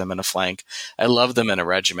ignore them in a flank. I love them in a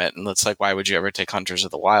regiment. And it's like, why would you ever take Hunters of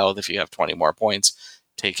the Wild if you have 20 more points?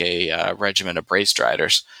 Take a regiment of Brace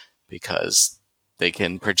Striders because they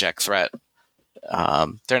can project threat.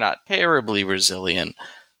 They're not terribly resilient,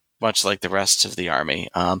 much like the rest of the army.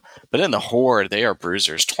 But in the Horde, they are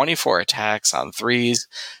bruisers. 24 attacks on 3s.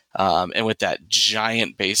 And with that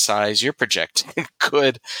giant base size, you're projecting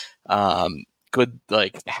good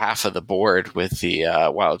like half of the board with the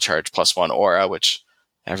Wild Charge +1 aura, which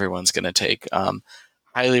everyone's going to take.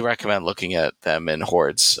 Highly recommend looking at them in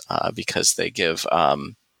hordes because they give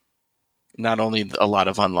not only a lot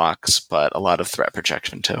of unlocks, but a lot of threat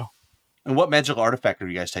projection too. And what magical artifact are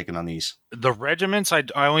you guys taking on these? The regiments, I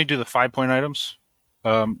only do the 5-point items.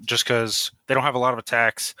 Just because they don't have a lot of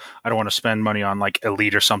attacks. I don't want to spend money on like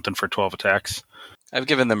elite or something for 12 attacks. I've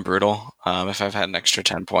given them brutal if I've had an extra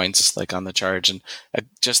 10 points like on the charge, and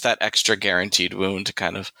just that extra guaranteed wound to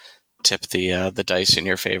kind of tip the dice in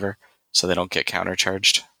your favor so they don't get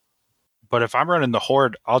countercharged. But if I'm running the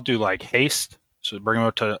horde, I'll do like haste, so bring them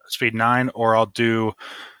up to speed 9, or I'll do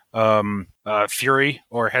fury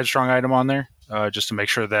or headstrong item on there just to make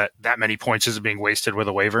sure that many points isn't being wasted with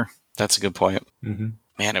a waiver. That's a good point. Mm-hmm.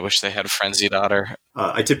 Man, I wish they had Frenzied Otter.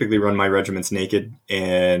 I typically run my regiments naked,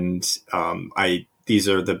 and these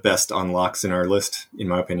are the best unlocks in our list, in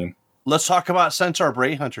my opinion. Let's talk about Centaur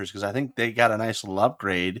Bray Hunters, because I think they got a nice little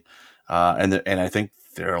upgrade, and I think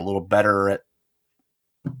they're a little better at.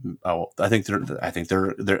 I think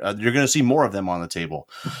they're you're going to see more of them on the table.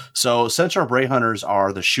 So Centaur Bray Hunters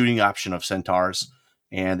are the shooting option of centaurs,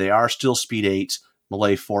 and they are still speed 8,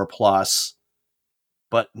 melee 4+.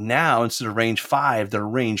 But now, instead of range 5, they're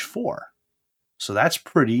range 4. So that's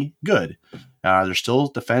pretty good. They're still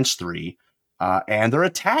defense 3. And their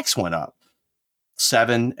attacks went up.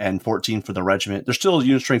 7 and 14 for the regiment. They're still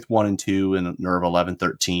unit strength 1 and 2, and nerve 11,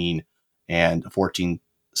 13, and 14,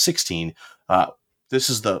 16. This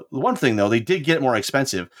is the one thing, though. They did get more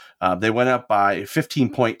expensive. They went up by 15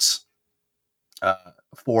 points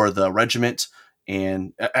for the regiment,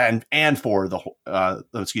 and for the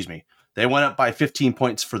excuse me. They went up by 15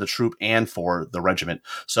 points for the troop and for the regiment.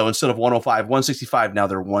 So instead of 105, 165, now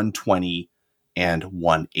they're 120 and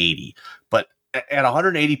 180. But at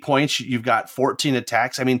 180 points, you've got 14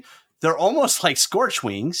 attacks. I mean, they're almost like Scorch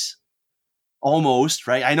Wings. Almost,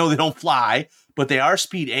 right? I know they don't fly, but they are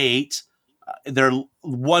speed 8. They're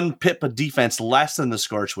 1 pip of defense less than the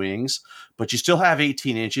Scorch Wings, but you still have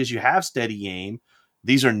 18 inches. You have steady aim.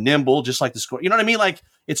 These are nimble, just like the Scorch. You know what I mean? Like,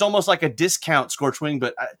 it's almost like a discount Scorch Wing,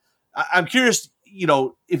 but I'm curious,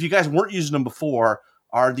 if you guys weren't using them before,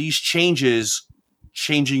 are these changes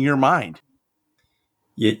changing your mind?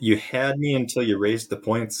 You had me until you raised the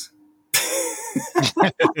points.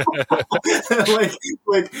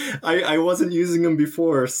 I wasn't using them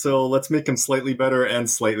before, so let's make them slightly better and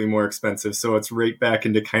slightly more expensive. So it's right back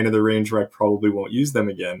into kind of the range where I probably won't use them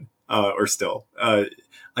again,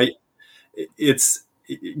 it's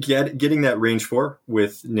getting that range 4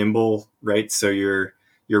 with nimble, right? So you're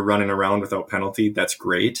running around without penalty. That's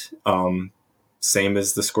great. Same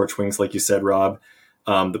as the Scorch Wings, like you said, Rob.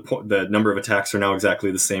 The number of attacks are now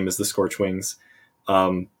exactly the same as the Scorch Wings.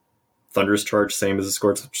 Thunderous Charge, same as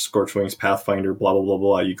the Scorch Wings. Pathfinder, blah blah blah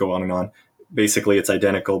blah. You go on and on. Basically, it's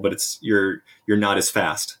identical, but you're not as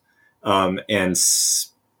fast. And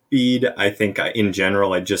speed, I think in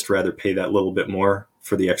general, I'd just rather pay that little bit more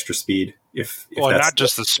for the extra speed. If well, not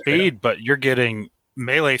just the speed, but you're getting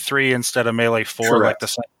melee 3 instead of melee 4, correct, like the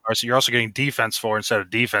same. So you're also getting defense 4 instead of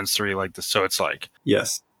defense 3, like this. So it's like,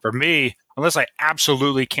 yes, for me, unless I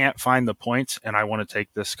absolutely can't find the points and I want to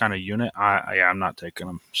take this kind of unit, I'm not taking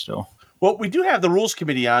them still. Well, we do have the rules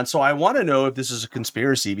committee on, so I want to know if this is a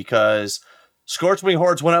conspiracy because Scorchwing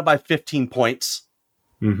Hordes went up by 15 points.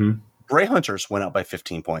 Mm-hmm. Grey Hunters went up by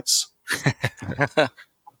 15 points.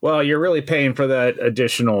 Well, you're really paying for that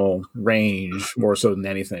additional range more so than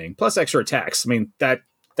anything. Plus extra attacks. I mean,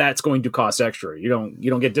 that's going to cost extra. You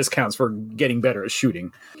don't get discounts for getting better at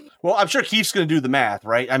shooting. Well, I'm sure Keith's going to do the math,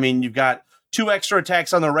 right? I mean, you've got 2 extra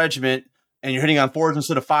attacks on the regiment, and you're hitting on 4s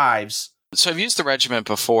instead of 5s. So I've used the regiment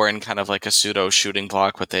before in kind of like a pseudo shooting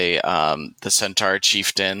block with the Centaur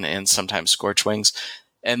Chieftain and sometimes Scorchwings.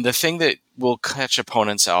 And the thing that will catch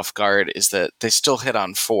opponents off guard is that they still hit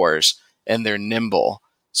on 4s and they're nimble.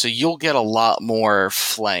 So you'll get a lot more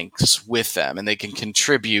flanks with them, and they can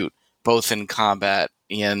contribute both in combat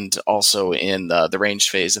and also in the ranged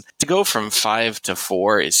phase. And to go from 5 to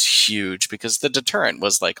 4 is huge because the deterrent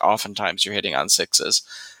was like oftentimes you're hitting on 6s.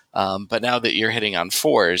 But now that you're hitting on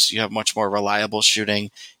 4s, you have much more reliable shooting.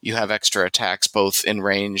 You have extra attacks both in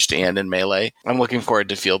ranged and in melee. I'm looking forward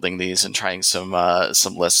to fielding these and trying some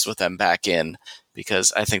lists with them back in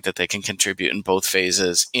because I think that they can contribute in both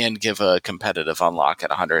phases and give a competitive unlock at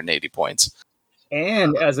 180 points.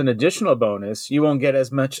 And as an additional bonus, you won't get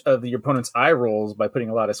as much of your opponent's eye rolls by putting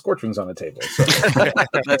a lot of Scorchwings on the table. So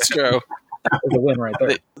that's true. There's a win right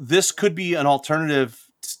there. This could be an alternative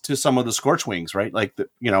to some of the Scorchwings, right? Like,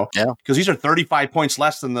 yeah, because these are 35 points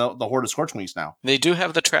less than the Horde of Scorchwings now. They do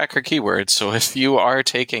have the tracker keyword, so if you are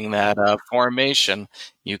taking that formation,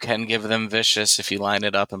 you can give them Vicious if you line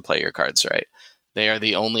it up and play your cards right. They are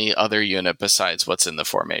the only other unit besides what's in the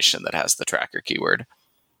formation that has the tracker keyword.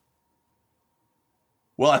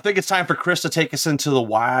 Well, I think it's time for Kris to take us into the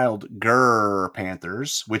Wild Grr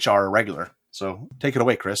Panthers, which are regular. So take it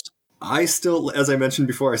away, Kris. I still, as I mentioned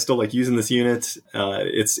before, I still like using this unit.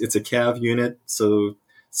 It's a cav unit, so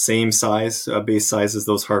same size, base size as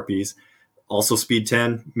those Harpies. Also speed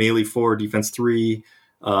 10, melee 4, defense 3.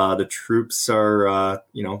 The troops are,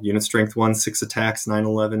 unit strength 1, 6 attacks,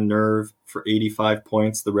 9-11 nerve for 85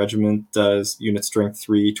 points. The regiment does unit strength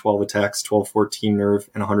 3, 12 attacks, 12-14 nerve,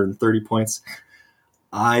 and 130 points.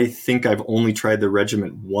 I think I've only tried the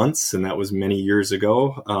regiment once, and that was many years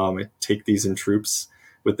ago. I take these in troops.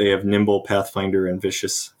 But they have nimble, pathfinder, and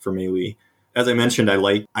vicious for melee. As I mentioned, I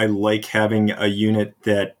like having a unit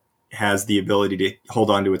that has the ability to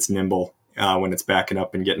hold on to its nimble when it's backing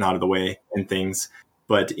up and getting out of the way and things.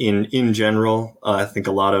 But in general, I think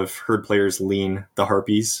a lot of herd players lean the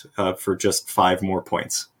Harpies for just 5 more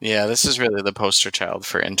points. Yeah, this is really the poster child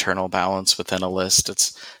for internal balance within a list.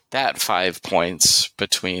 It's that 5 points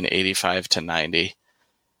between 85 to 90.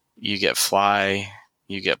 You get fly,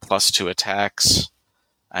 you get +2 attacks.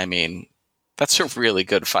 I mean, that's a really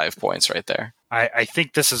good 5 points right there. I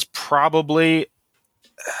think this is probably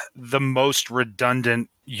the most redundant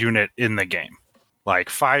unit in the game. Like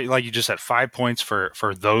you just said, 5 points for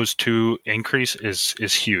those 2 increase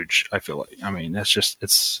is huge. I feel like. I mean,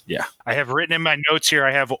 it's. I have written in my notes here.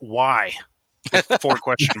 I have why. 4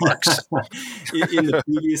 question marks. In the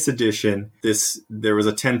previous edition, there was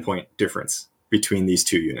a 10-point difference between these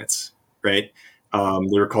 2 units, right?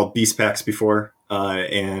 They were called beast packs before,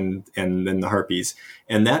 and then the harpies.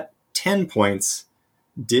 And that 10 points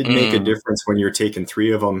did make a difference when you're taking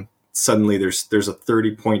 3 of them. Suddenly there's a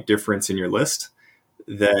 30-point difference in your list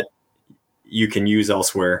that you can use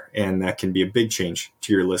elsewhere, and that can be a big change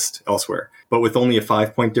to your list elsewhere. But with only a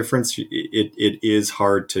 5-point difference, it's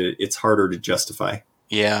harder to justify.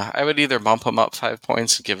 Yeah, I would either bump them up 5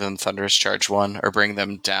 points and give them Thunderous Charge 1, or bring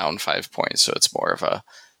them down 5 points, so it's more of a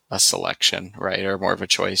selection, right? Or more of a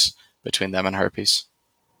choice between them and Harpies.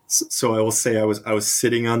 So I will say I was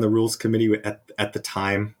sitting on the rules committee at the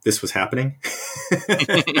time this was happening,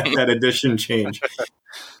 that edition change.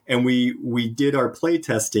 And we did our play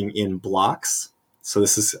testing in blocks. So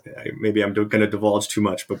this is, maybe I'm going to divulge too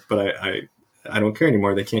much, but I don't care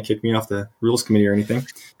anymore. They can't kick me off the rules committee or anything.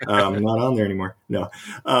 I'm not on there anymore. No.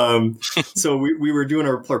 So we were doing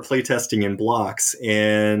our play testing in blocks,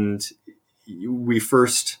 and we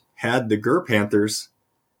first had the Gur Panthers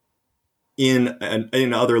in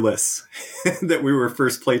other lists that we were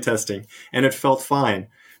first play testing, and it felt fine.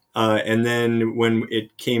 And then when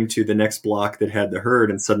it came to the next block that had the herd,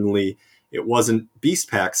 and suddenly it wasn't beast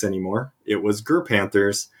packs anymore, it was Gur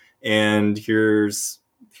Panthers, and here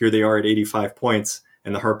they are at 85 points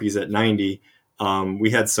and the harpies at 90. We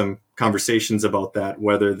had some conversations about that,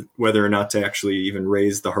 whether or not to actually even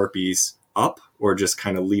raise the harpies up or just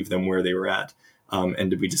kind of leave them where they were at.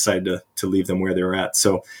 And we decided to leave them where they were at.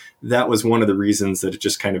 So that was one of the reasons that it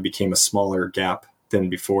just kind of became a smaller gap than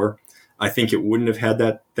before. I think it wouldn't have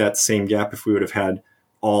had that same gap if we would have had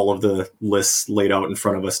all of the lists laid out in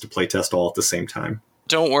front of us to play test all at the same time.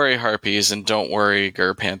 Don't worry, Harpies, and don't worry,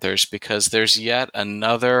 Gur Panthers, because there's yet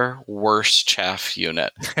another worse chaff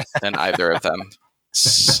unit than either of them.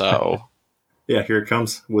 So, yeah, here it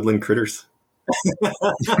comes. Woodland Critters.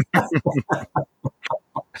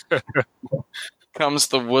 Comes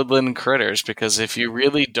the Woodland Critters, because if you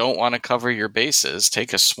really don't want to cover your bases,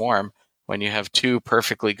 take a swarm when you have 2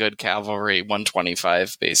 perfectly good cavalry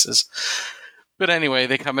 125 bases. But anyway,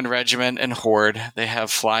 they come in regiment and horde. They have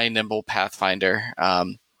fly, nimble, pathfinder.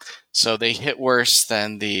 So they hit worse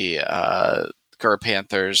than the Gur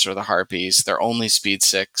Panthers or the Harpies. They're only speed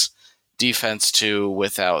 6, defense 2,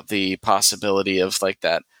 without the possibility of like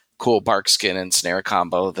that cool bark skin and snare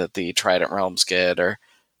combo that the Trident Realms get, or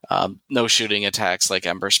no shooting attacks like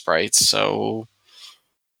Ember Sprites. So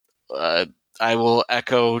I will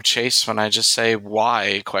echo Chase when I just say,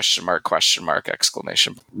 why? ?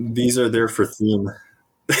 Exclamation. These are there for theme.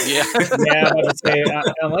 Yeah. Yeah, I would say,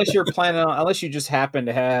 unless you just happen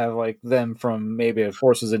to have like them from maybe a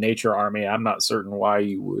Forces of Nature army, I'm not certain why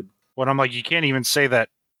you would. Well, I'm like, you can't even say that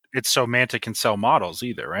it's so Manta can sell models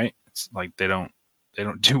either, right? It's like they don't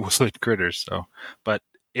do Woodland Critters. So, but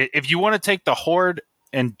if you want to take the horde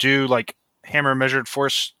and do like hammer measured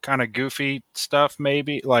force kind of goofy stuff,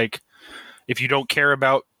 maybe like if you don't care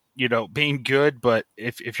about being good, but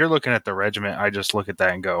if you're looking at the regiment, I just look at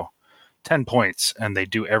that and go 10 points, and they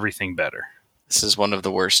do everything better. This is one of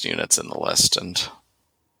the worst units in the list, and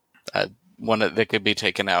one that could be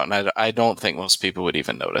taken out, and I don't think most people would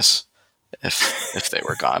even notice if they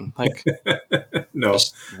were gone. Like, no,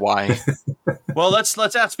 why? Well, let's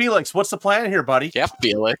ask Felix. What's the plan here, buddy? Yeah,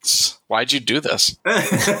 Felix, why'd you do this?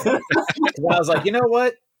 I was like, you know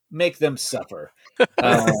what? Make them suffer.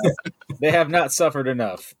 They have not suffered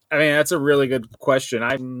enough. I mean, that's a really good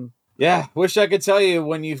question. Wish I could tell you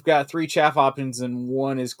when you've got 3 chaff options and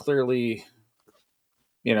one is clearly,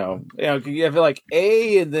 you have like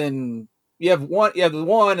A, and then you have one,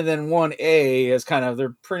 and then 1A is kind of,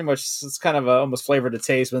 they're pretty much, it's kind of almost flavor to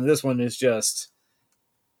taste, but this one is just,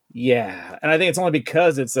 yeah. And I think it's only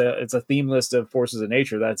because it's a theme list of Forces of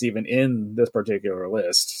Nature that's even in this particular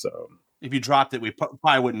list. So if you dropped it, we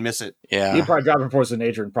probably wouldn't miss it. Yeah, you probably drop in Forces of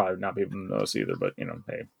Nature and probably not be able to notice either. But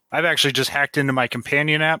hey, I've actually just hacked into my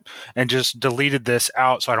companion app and just deleted this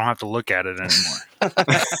out so I don't have to look at it anymore.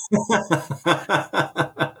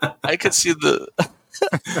 I could see the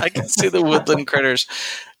Woodland Critters.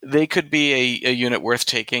 They could be a unit worth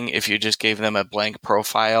taking if you just gave them a blank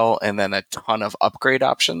profile and then a ton of upgrade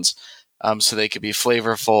options. So they could be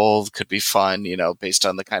flavorful, could be fun, based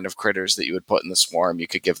on the kind of critters that you would put in the swarm. You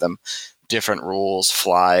could give them different rules,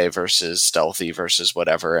 fly versus stealthy versus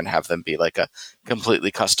whatever, and have them be like a completely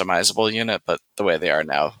customizable unit. But the way they are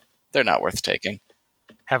now, they're not worth taking.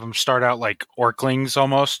 Have them start out like Orklings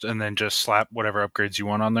almost, and then just slap whatever upgrades you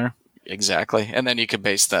want on there. Exactly. And then you could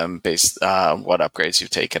base what upgrades you've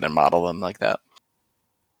taken and model them like that.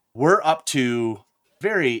 We're up to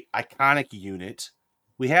very iconic unit.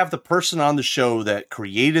 We have the person on the show that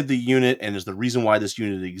created the unit and is the reason why this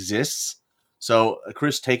unit exists. So,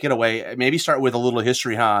 Kris, take it away. Maybe start with a little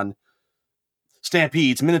history on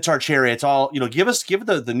Stampedes, Minotaur Chariots, all, give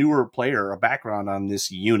the newer player a background on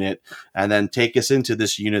this unit, and then take us into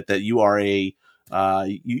this unit that you are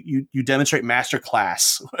you demonstrate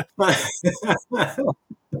masterclass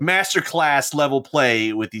level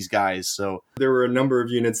play with these guys. So there were a number of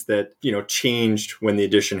units that, changed when the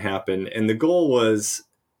edition happened. And the goal was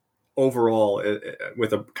overall,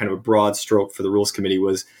 with a kind of a broad stroke for the rules committee,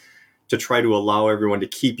 was to try to allow everyone to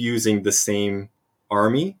keep using the same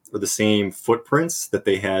army or the same footprints that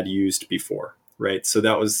they had used before. Right. So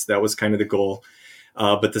that was kind of the goal.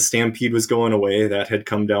 But the Stampede was going away. That had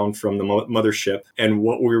come down from the mothership. And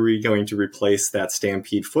what were we going to replace that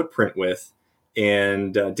Stampede footprint with?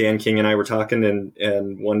 And Dan King and I were talking,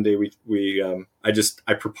 and one day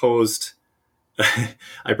I proposed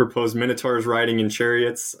I proposed Minotaurs riding in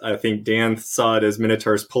chariots. I think Dan saw it as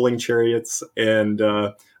Minotaurs pulling chariots, and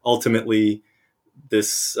ultimately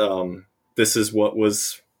this is what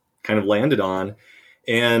was kind of landed on.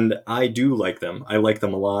 And I do like them. I like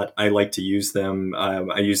them a lot. I like to use them.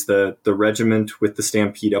 I use the regiment with the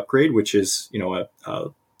Stampede upgrade, which is a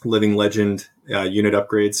living legend unit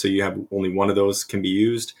upgrade. So you have only one of those can be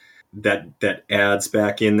used. That adds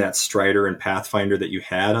back in that Strider and Pathfinder that you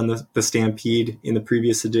had on the Stampede in the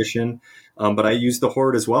previous edition. But I use the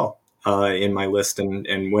Horde as well in my list.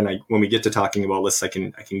 And when we get to talking about lists, I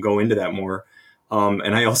can go into that more.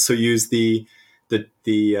 And I also use the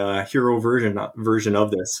hero version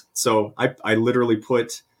of this. So I literally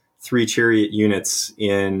put 3 chariot units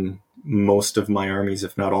in most of my armies,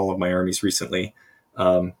 if not all of my armies recently.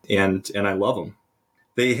 And I love them.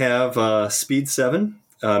 They have speed 7,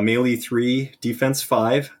 melee 3, defense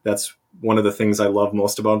 5. That's one of the things I love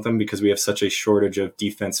most about them, because we have such a shortage of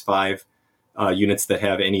defense 5 units that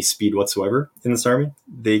have any speed whatsoever in this army.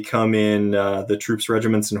 They come in the troops,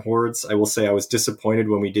 regiments, and hordes. I will say I was disappointed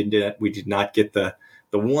when we did not get the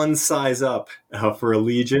one size up for a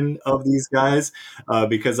legion of these guys,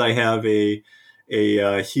 because I have a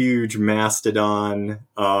huge mastodon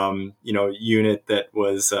unit that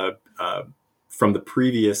was from the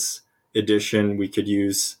previous edition. We could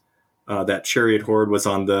use that chariot horde was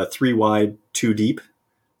on the 3 wide 2 deep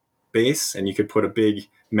base, and you could put a big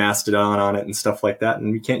mastodon on it and stuff like that,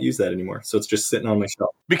 and we can't use that anymore, so it's just sitting on my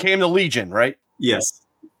shelf. Became the Legion, right? Yes,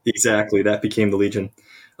 exactly, that became the Legion.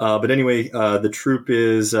 But anyway, the troop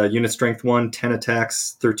is unit strength 1, 10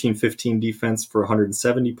 attacks, 13-15 defense for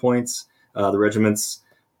 170 points. The regiment's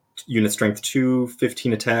unit strength 2,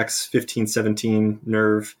 15 attacks, 15-17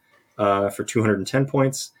 nerve for 210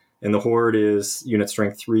 points. And the horde is unit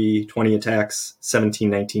strength 3, 20 attacks,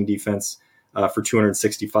 17-19 defense for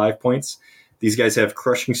 265 points. These guys have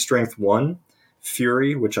crushing strength 1,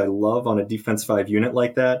 fury, which I love on a defense 5 unit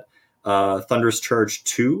like that, thunderous charge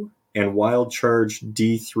 2, and wild charge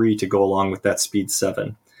D3 to go along with that speed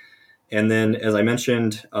 7. And then, as I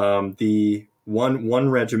mentioned, the one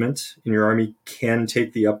regiment in your army can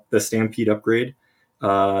take the Stampede upgrade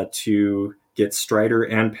to get Strider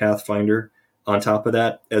and Pathfinder on top of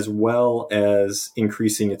that, as well as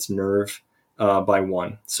increasing its nerve by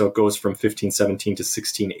 1. So it goes from 15-17 to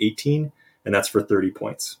 16-18, and that's for 30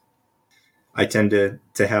 points. I tend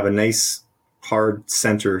to have a nice hard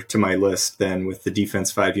center to my list then, with the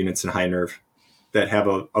defense 5 units and high nerve that have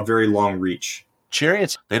a very long reach.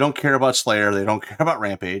 Chariots, they don't care about Slayer. They don't care about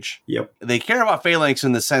Rampage. Yep. They care about Phalanx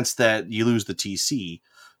in the sense that you lose the TC,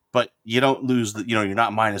 but you don't lose you're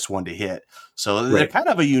not -1 to hit. So they're kind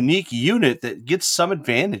of a unique unit that gets some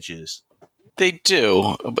advantages. They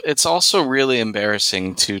do. It's also really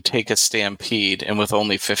embarrassing to take a Stampede and with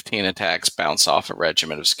only 15 attacks bounce off a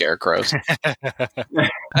regiment of Scarecrows.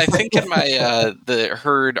 I think in my the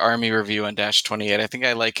Herd Army review on -28, I think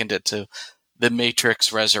I likened it to the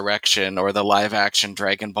Matrix Resurrection or the live-action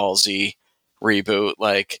Dragon Ball Z reboot.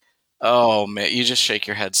 Like, oh man, you just shake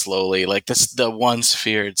your head slowly. Like, this the once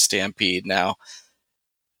feared Stampede now.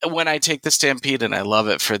 When I take the Stampede, and I love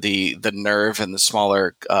it for the nerve and the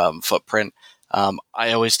smaller footprint,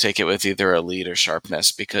 I always take it with either Elite or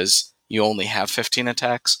Sharpness, because you only have 15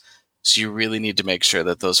 attacks. So you really need to make sure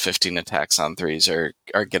that those 15 attacks on 3s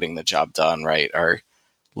are getting the job done, right? Are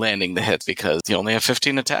landing the hits, because you only have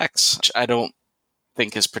 15 attacks, which I don't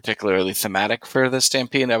think is particularly thematic for the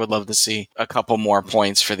Stampede. I would love to see a couple more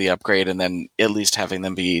points for the upgrade, and then at least having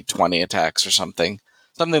them be 20 attacks or something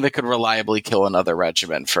that could reliably kill another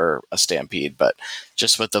regiment for a Stampede. But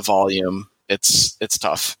just with the volume, it's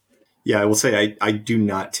tough. Yeah, I will say I do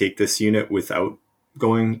not take this unit without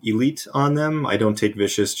going Elite on them. I don't take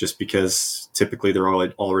Vicious just because typically they're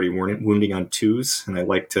already wounding on 2s, and I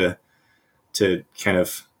like to kind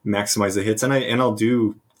of maximize the hits. And I'll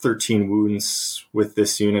do 13 wounds with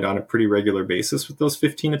this unit on a pretty regular basis with those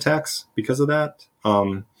 15 attacks because of that.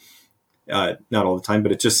 Not all the time,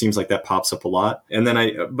 but it just seems like that pops up a lot. And then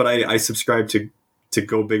I subscribe to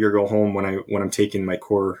go big or go home when I'm taking my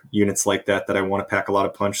core units like that I want to pack a lot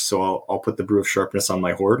of punch. So I'll put the Brew of Sharpness on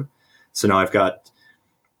my Horde. So now I've got,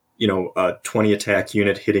 a 20 attack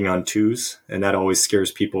unit hitting on 2s, and that always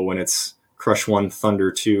scares people when it's Crush 1,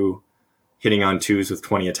 Thunder 2 hitting on 2s with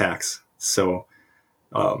 20 attacks. So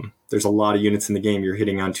there's a lot of units in the game you're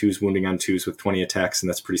hitting on 2s, wounding on 2s with 20 attacks, and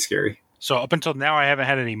that's pretty scary. So up until now, I haven't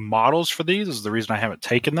had any models for these. This is the reason I haven't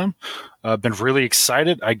taken them. I've been really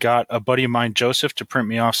excited. I got a buddy of mine, Joseph, to print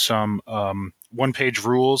me off some one-page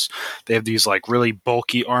rules. They have these like really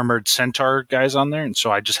bulky armored centaur guys on there, and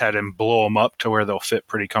so I just had him blow them up to where they'll fit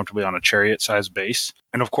pretty comfortably on a chariot-sized base.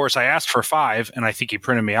 And of course, I asked for 5, and I think he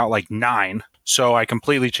printed me out like 9. So I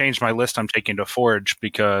completely changed my list I'm taking to Forge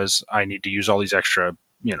because I need to use all these extra,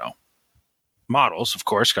 models, of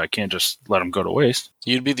course. I can't just let them go to waste.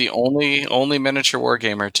 You'd be the only miniature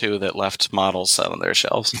wargamer too that left models set on their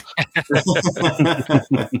shelves.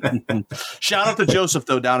 Shout out to Joseph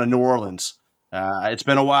though down in New Orleans. It's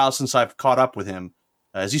been a while since I've caught up with him.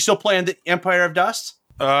 Is he still playing the Empire of Dust?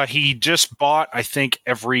 He just bought, I think,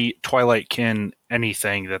 every Twilight Kin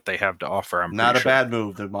anything that they have to offer. I'm not a sure. bad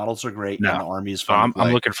move. The models are great. No. And the army is So fun.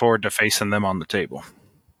 I'm looking forward to facing them on the table.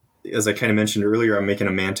 As I kind of mentioned earlier, I'm making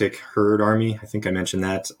a Mantic herd army. I think I mentioned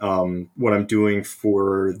that. What I'm doing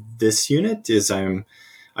for this unit is I'm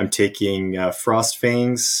taking Frost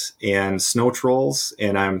Fangs and Snow Trolls,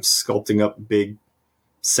 and I'm sculpting up big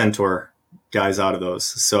Centaur guys out of those.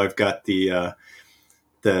 So I've got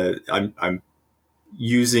I'm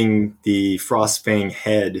using the Frost Fang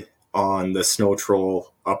head on the Snow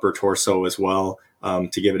Troll upper torso as well,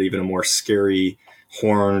 to give it even a more scary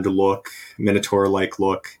horned look, Minotaur-like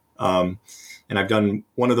look. And I've done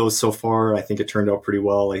one of those so far. I think it turned out pretty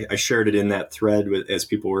well. I shared it in that thread as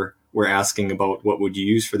people were asking about what would you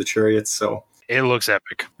use for the chariots. So it looks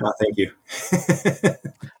epic. Thank you.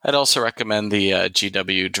 I'd also recommend the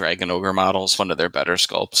GW Dragon Ogre models, one of their better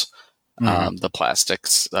sculpts. The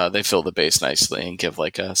plastics, they fill the base nicely and give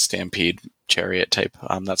like a Stampede chariot type.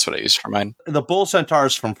 That's what I use for mine. The Bull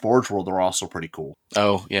Centaurs from Forge World are also pretty cool.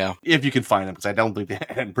 Oh, yeah. If you can find them, because I don't think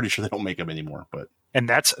I'm pretty sure they don't make them anymore. But And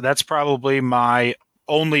that's probably my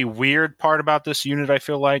only weird part about this unit, I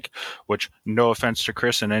feel like, which no offense to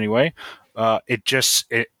Kris in any way.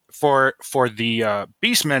 For the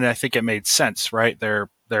Beastmen, I think it made sense, right? They're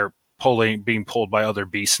being pulled by other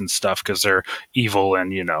beasts and stuff because they're evil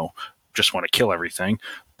and, just want to kill everything.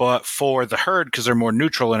 But for the herd, because they're more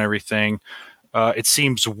neutral and everything, it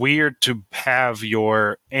seems weird to have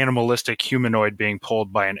your animalistic humanoid being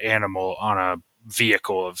pulled by an animal on a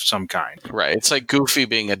vehicle of some kind. Right. It's like Goofy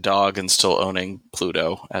being a dog and still owning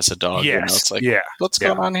Pluto as a dog. Yes. It's like, yeah. What's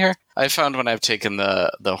going on here? I found when I've taken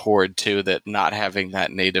the Horde too, that not having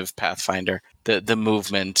that native Pathfinder, the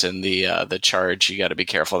movement and the charge, you got to be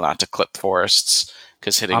careful not to clip forests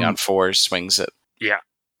because hitting on 4s swings it. Yeah.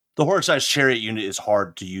 the horde-sized chariot unit is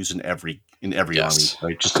hard to use in every Yes.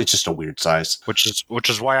 army. Right? It's just a weird size. Which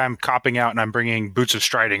is why I'm copping out and I'm bringing Boots of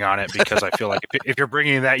Striding on it, because I feel like if you're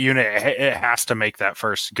bringing that unit, it has to make that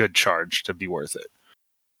first good charge to be worth it.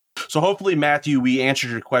 So hopefully, Matthew, we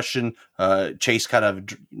answered your question. Chase kind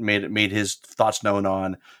of made his thoughts known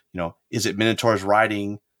on, is it Minotaurs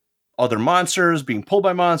riding other monsters, being pulled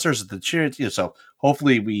by monsters, the chariots? So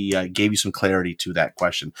hopefully we gave you some clarity to that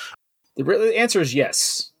question. The answer is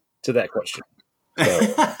yes to that question. So.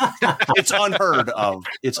 It's unheard of.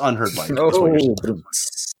 It's unheard like.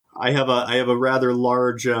 I have a rather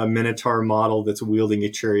large Minotaur model that's wielding a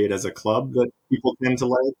chariot as a club that people tend to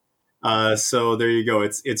like. So there you go.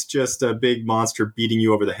 It's just a big monster beating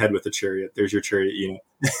you over the head with a chariot. There's your chariot unit.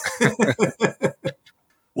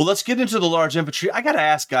 Well, let's get into the large infantry. I got to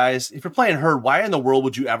ask, guys, if you're playing Herd, why in the world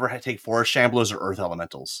would you ever take Forest Shamblers or Earth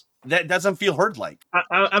Elementals? That doesn't feel Herd-like.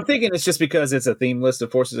 I'm thinking it's just because it's a theme list of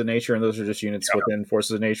Forces of Nature, and those are just units within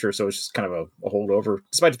Forces of Nature, so it's just kind of a holdover,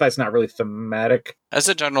 despite the fact it's not really thematic. As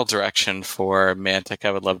a general direction for Mantic,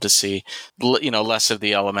 I would love to see, less of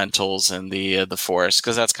the elementals and the forest,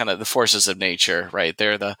 because that's kind of the forces of nature, right?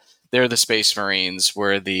 They're the Space Marines,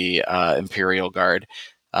 we're the Imperial Guard.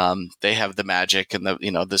 They have the magic and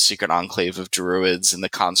the secret enclave of druids and the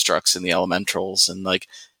constructs and the elementals, and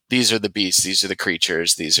these are the beasts, these are the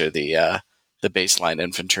creatures, these are the baseline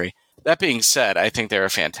infantry. That being said, I think they're a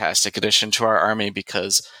fantastic addition to our army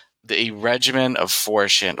because the regiment of 4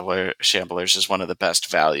 Shamblers is one of the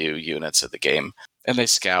best value units of the game, and they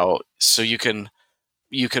scout, so you can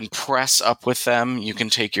press up with them. You can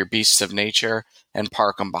take your beasts of nature and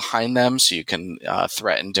park them behind them so you can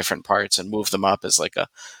threaten different parts and move them up as like a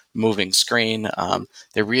moving screen.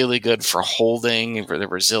 They're really good for holding. They're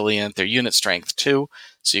resilient. They're unit strength too,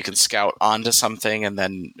 so you can scout onto something and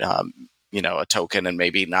then a token and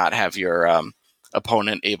maybe not have your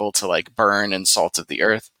opponent able to like burn and salt of the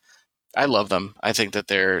earth. I love them. I think that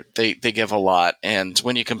they give a lot, and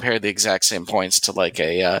when you compare the exact same points to like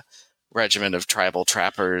a regiment of tribal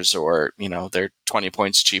trappers, or they're 20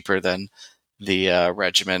 points cheaper than the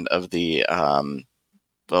regiment of the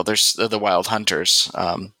there's the wild hunters.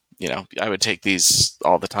 I would take these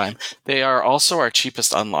all the time. They are also our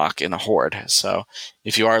cheapest unlock in a horde. So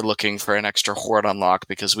if you are looking for an extra horde unlock,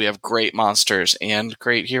 because we have great monsters and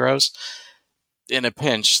great heroes, in a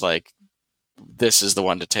pinch, like, this is the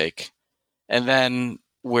one to take. And then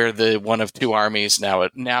we're the one of two armies now,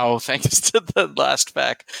 thanks to the last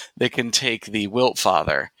pack, they can take the Wilt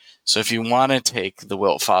Father. So if you want to take the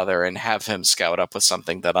Wilt Father and have him scout up with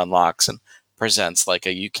something that unlocks and presents like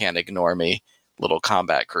a you can't ignore me little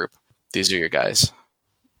combat group, these are your guys.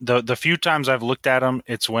 The few times I've looked at them,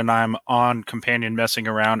 it's when I'm on Companion messing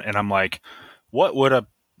around and I'm like, what would a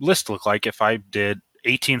list look like if I did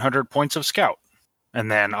 1,800 points of scout? And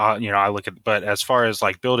then, I look at, but as far as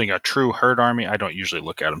like building a true herd army, I don't usually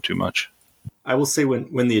look at them too much. I will say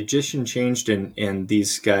when the edition changed and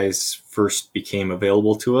these guys first became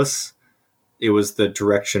available to us, it was the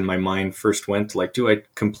direction my mind first went. Like, do I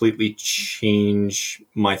completely change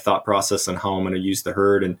my thought process on how I'm going to use the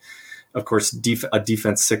herd? And of course, a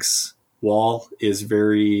defense 6 wall is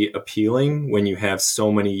very appealing when you have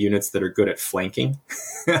so many units that are good at flanking.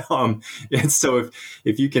 And so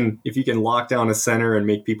if you can lock down a center and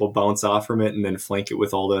make people bounce off from it and then flank it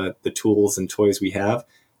with all the tools and toys we have,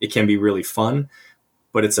 it can be really fun,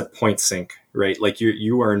 but it's a point sink, right? Like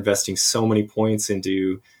you are investing so many points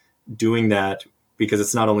into doing that, because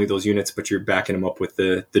it's not only those units, but you're backing them up with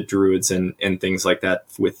the druids and things like that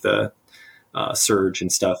with the surge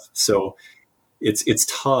and stuff. So it's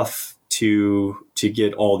tough to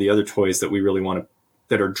get all the other toys that we really want to,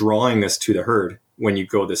 that are drawing us to the herd when you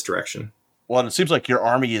go this direction. Well, and it seems like your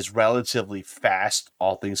army is relatively fast,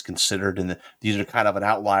 all things considered, and these are kind of an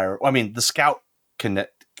outlier. I mean, the scout can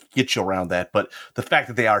get you around that, but the fact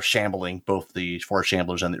that they are shambling, both the forest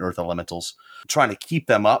shamblers and the earth elementals, trying to keep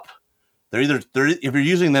them up, they're if you're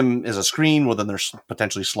using them as a screen, well, then they're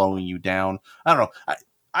potentially slowing you down. I don't know.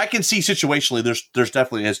 I can see situationally there's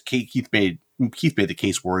definitely, as Keith made the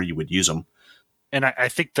case where you would use them. And I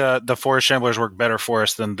think the forest shamblers work better for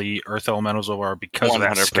us than the earth elementals are, because 100%, of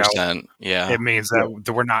that scout. Yeah, it means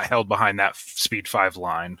that we're not held behind that speed 5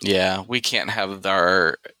 line. Yeah, we can't have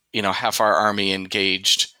our half our army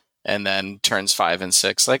engaged and then turns 5 and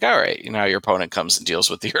 6. Like, all right, your opponent comes and deals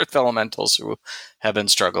with the earth elementals who have been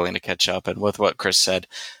struggling to catch up. And with what Chris said,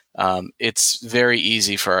 it's very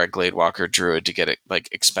easy for our Gladewalker druid to get it like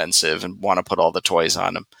expensive and want to put all the toys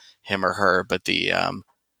on him or her, but the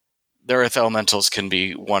earth elementals can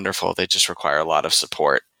be wonderful. They just require a lot of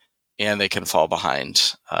support, and they can fall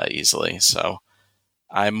behind easily. So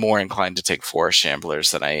I'm more inclined to take forest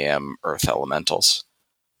shamblers than I am earth elementals.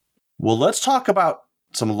 Well, let's talk about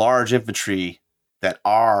some large infantry that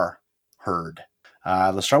are herd.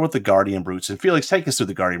 Let's start with the Guardian Brutes. And Felix, take us through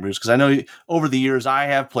the Guardian Brutes, because I know over the years I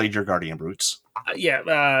have played your Guardian Brutes.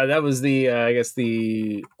 That was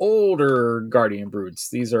the older Guardian Brutes.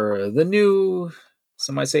 These are the new,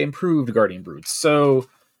 some might say improved Guardian Brutes. So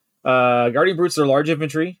Guardian Brutes are large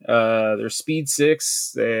infantry. They're speed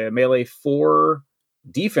 6, melee 4,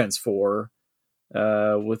 defense 4.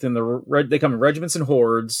 Within they come in regiments and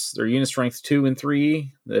hordes. Their unit strength 2 and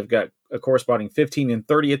 3. They've got a corresponding 15 and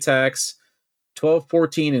 30 attacks, 12,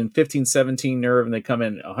 14, and 15, 17 nerve, and they come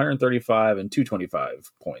in 135 and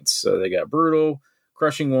 225 points. So they got Brutal,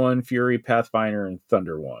 Crushing 1, Fury, Pathfinder, and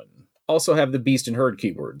Thunder 1. Also have the Beast and Herd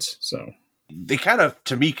keywords. So they kind of,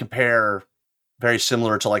 to me, compare very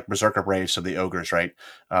similar to like Berserker Braves of the Ogres, right?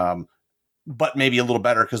 But maybe a little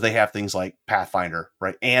better because they have things like Pathfinder,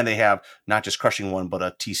 right? And they have not just Crushing 1, but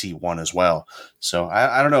a TC 1 as well. So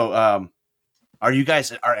I don't know. Are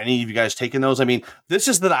any of you guys taking those? I mean, this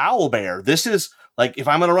is the Owl Bear. This is like, if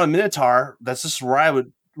I'm going to run Minotaur, that's just where I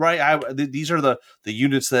would, right? These are the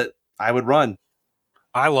units that I would run.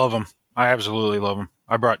 I love them. I absolutely love them.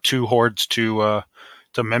 I brought 2 hordes to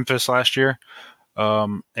Memphis last year.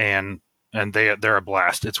 And they're a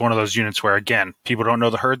blast. It's one of those units where, again, people don't know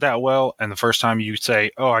the herd that well, and the first time you say,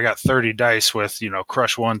 oh, I got 30 dice with,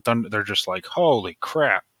 Crush 1, Thunder, they're just like, holy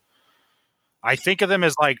crap. I think of them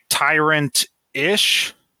as like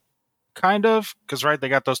Tyrant-ish, kind of, because right, they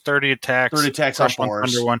got those 30 attacks. 30 attacks on crush one,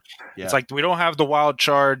 force. thunder one. Yeah. It's like we don't have the wild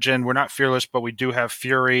charge and we're not fearless, but we do have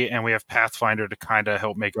fury and we have pathfinder to kind of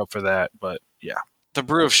help make up for that. But yeah, The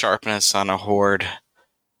brew of sharpness on a horde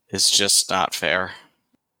is just not fair.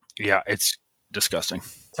 yeah, it's disgusting.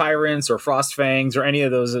 Tyrants or Frostfangs or any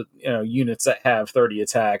of those units that have 30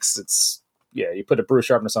 attacks, you put a brew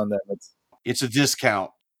sharpness on them. It's a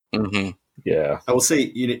discount. Mm-hmm. Yeah. I will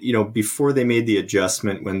say, before they made the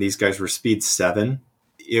adjustment when these guys were speed 7,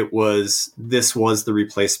 this was the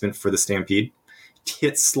replacement for the Stampede. It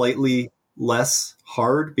hit slightly less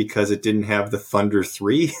hard because it didn't have the Thunder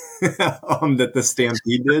 3 that the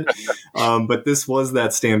Stampede did. But this was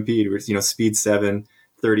that Stampede, where, speed 7,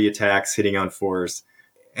 30 attacks, hitting on 4s.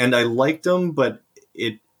 And I liked them, but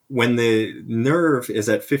when the nerve is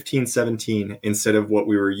at 15-17 instead of what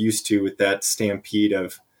we were used to with that Stampede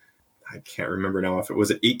of, I can't remember now if it was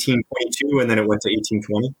at 18-22 and then it went to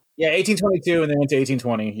 18-20. Yeah, 18-22 and then went to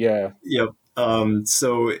 18-20. Yeah. Yep.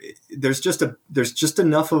 So there's just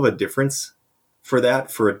enough of a difference for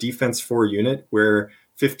a defense 4 unit where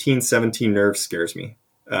 15-17 nerve scares me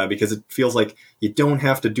because it feels like you don't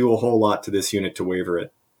have to do a whole lot to this unit to waver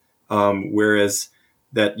it. Whereas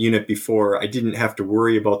that unit before, I didn't have to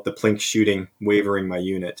worry about the plink shooting wavering my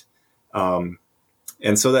unit.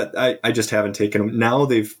 And so that I just haven't taken them. Now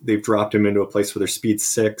they've dropped them into a place where their speed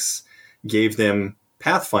 6 gave them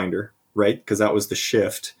Pathfinder, right? Because that was the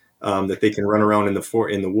shift that they can run around in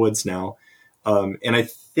the woods now. And I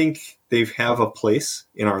think they have a place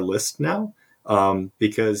in our list now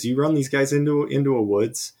because you run these guys into a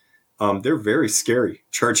woods. They're very scary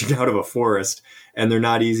charging out of a forest, and they're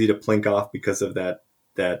not easy to plink off because of that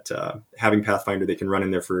having Pathfinder, they can run in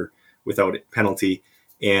there without penalty,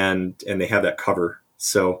 and they have that cover.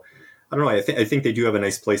 So I don't know. I think they do have a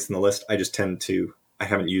nice place in the list. I just I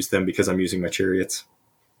haven't used them because I'm using my chariots.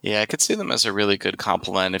 Yeah, I could see them as a really good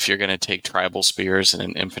complement if you're going to take tribal spears in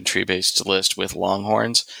an infantry-based list with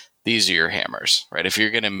longhorns. These are your hammers, right? If you're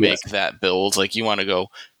going to make that build, like you want to go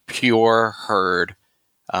pure herd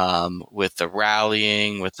with the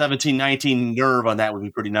rallying, with 17-19 nerve on that would be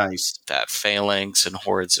pretty nice. that phalanx and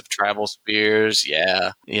hordes of tribal spears.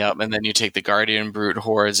 Yeah. Yep. And then you take the guardian brute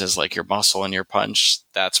hordes as like your muscle and your punch.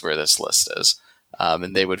 That's where this list is.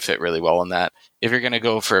 And they would fit really well in that. If you're going to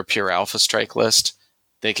go for a pure alpha strike list,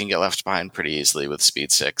 they can get left behind pretty easily with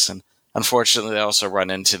speed 6. And unfortunately, they also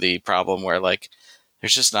run into the problem where like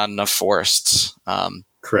there's just not enough forests.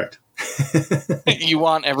 Correct. You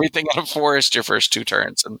want everything out of forest your first 2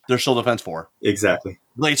 turns. And They're still defense 4. Exactly.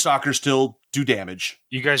 Blade Stalkers still do damage.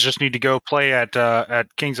 You guys just need to go play at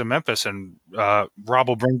Kings of Memphis, and Rob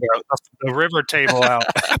will bring the river table out.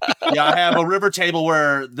 Yeah, I have a river table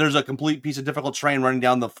where there's a complete piece of difficult terrain running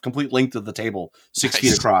down the complete length of the table, 6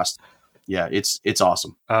 feet across. Yeah, it's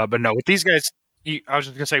awesome. But no, with these guys, I was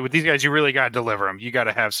just going to say, with these guys, you really got to deliver them. You got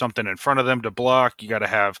to have something in front of them to block. You got to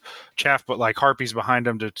have chaff, but like harpies behind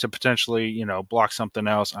them to potentially, block something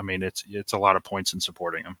else. I mean, it's a lot of points in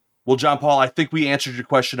supporting them. Well, John Paul, I think we answered your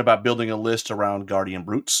question about building a list around Guardian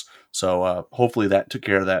Brutes. So hopefully that took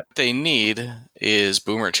care of that. what they need is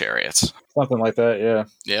boomer chariots. Something like that, yeah.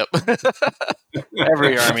 Yep.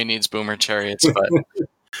 Every army needs boomer chariots, but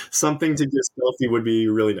Something to get stealthy would be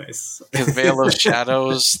really nice. because Veil of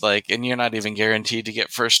Shadows, and you're not even guaranteed to get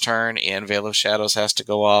first turn, and Veil of Shadows has to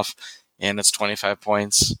go off, and it's 25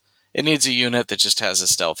 points. It needs a unit that just has a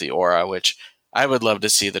stealthy aura, which I would love to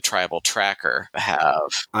see the Tribal Tracker have.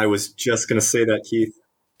 I was just going to say that, Keith.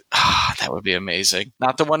 That would be amazing.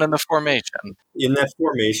 Not the one in the formation. In that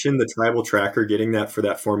formation, the Tribal Tracker, getting that for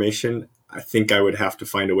that formation, I think I would have to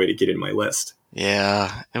find a way to get in my list.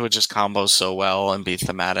 Yeah, it would just combo so well and be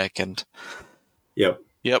thematic. And Yep.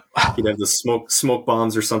 He'd have the smoke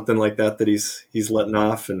bombs or something like that he's letting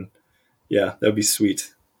off, and yeah, that'd be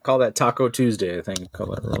sweet. Call that Taco Tuesday, I think.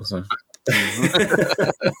 Call that also.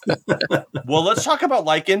 Well, let's talk about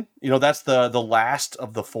Lycan. That's the last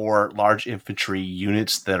of the 4 large infantry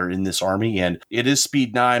units that are in this army, and it is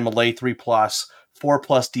speed 9, melee 3+,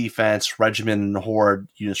 4+ defense, regiment and horde,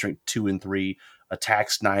 unit strength 2 and 3,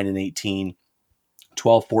 attacks 9 and 18,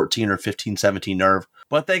 12, 14, or 15, 17 nerve.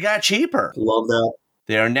 But they got cheaper. Love that.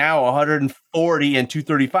 They are now 140 and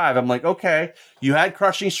 235. I'm like, okay, you had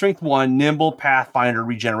crushing strength 1, nimble, pathfinder,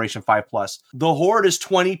 regeneration 5+. The horde is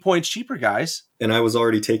 20 points cheaper, guys. And I was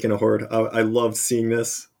already taking a horde. I loved seeing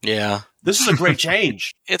this. yeah, This is a great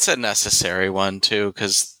change. it's a necessary one too,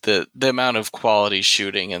 because the amount of quality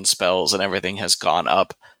shooting and spells and everything has gone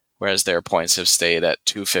up, whereas their points have stayed at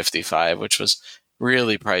 255, which was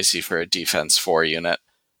really pricey for a defense 4 unit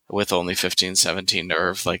with only 15, 17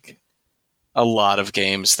 nerve. Like a lot of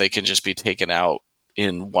games, they can just be taken out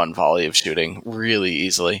in one volley of shooting really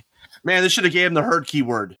easily. Man, they should have gave him the herd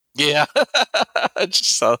keyword. Yeah.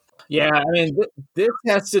 Just so. Yeah, I mean, this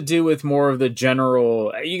has to do with more of the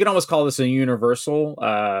general. You can almost call this a universal.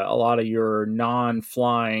 A lot of your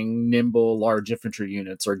non-flying, nimble, large infantry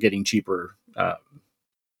units are getting cheaper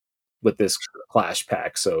with this Clash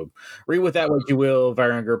pack. So read with that what you will,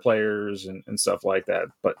 Varangur players and stuff like that,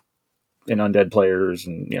 but and undead players,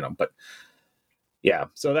 and but yeah.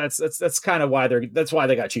 So that's kind of why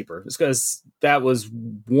they got cheaper. It's because that was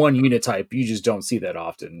one unit type you just don't see that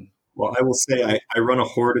often. Well, I will say I run a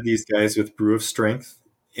horde of these guys with Brew of Strength,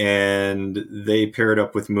 and they paired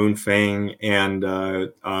up with Moonfang and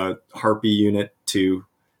a Harpy unit to,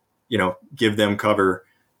 give them cover.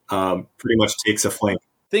 Pretty much takes a flank.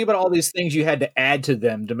 Think about all these things you had to add to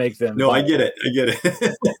them to make them. No, I get it.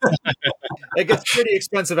 It gets pretty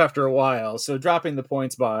expensive after a while. So dropping the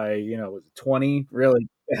points by 20 really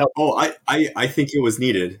helped. Oh, I think it was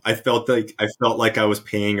needed. I felt like I was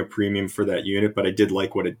paying a premium for that unit, but I did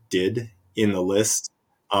like what it did in the list.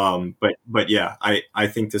 But yeah, I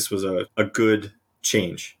think this was a good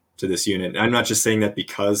change to this unit. I'm not just saying that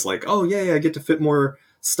because I get to fit more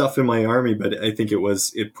stuff in my army, but I think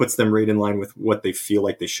it puts them right in line with what they feel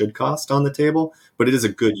like they should cost on the table, but it is a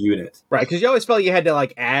good unit. Right, because you always felt you had to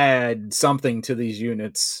add something to these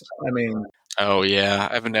units. I mean... Oh, yeah.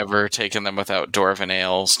 I've never taken them without Dwarven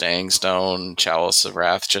Ale, Staying Stone, Chalice of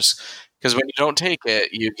Wrath, just because when you don't take it,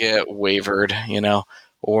 you get wavered,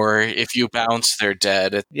 or if you bounce, they're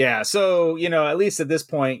dead. Yeah, so, at least at this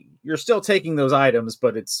point, you're still taking those items,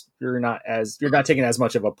 but you're not taking as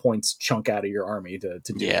much of a points chunk out of your army to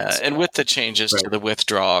do this. Yeah, and with the changes to the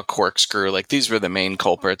withdraw, corkscrew, these were the main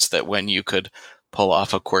culprits that when you could pull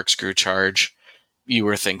off a corkscrew charge, you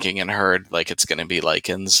were thinking and heard it's going to be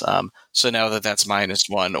Lycans. So now that's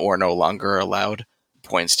 -1 or no longer allowed,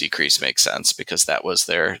 points decrease makes sense because that was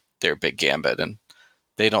their big gambit, and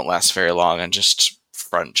they don't last very long on just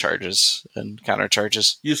front charges and counter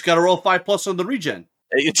charges. You just got to roll 5+ on the regen.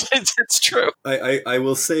 It's true. I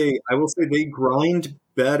will say they grind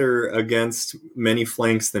better against many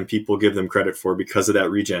flanks than people give them credit for because of that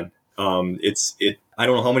regen. I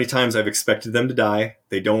don't know how many times I've expected them to die.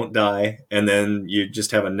 They don't die, and then you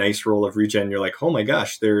just have a nice roll of regen. You're like, oh my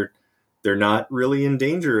gosh, they're not really in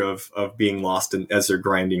danger of being lost as they're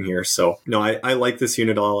grinding here. So no, I like this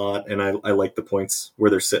unit a lot, and I like the points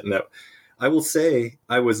where they're sitting at. I will say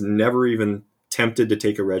I was never even tempted to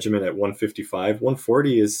take a regiment at 155.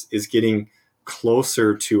 140 is getting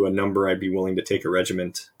closer to a number I'd be willing to take a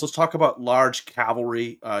regiment. Let's talk about large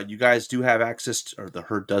cavalry. You guys do have access, or the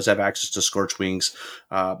herd does have access to Scorchwings.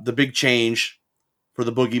 The big change for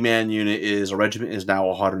the Boogeyman unit is a regiment is now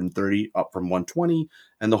 130, up from 120,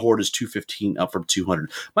 and the horde is 215, up from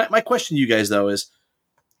 200. My question to you guys, though, is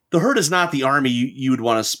the herd is not the army you would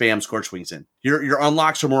want to spam Scorchwings in. Your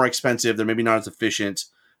unlocks are more expensive. They're maybe not as efficient.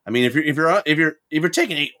 I mean, if you're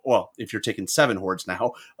taking if you're taking 7 hordes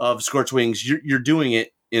now of Scorchwings, you're doing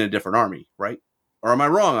it in a different army, right? Or am I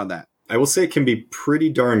wrong on that? I will say it can be pretty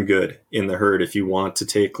darn good in the herd if you want to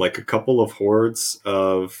take a couple of hordes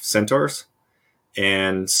of centaurs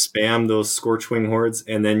and spam those Scorchwing hordes,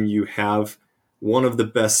 and then you have one of the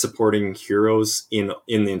best supporting heroes in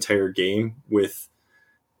the entire game with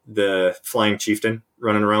the Flying Chieftain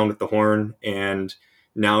running around with the horn, and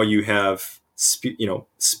now you have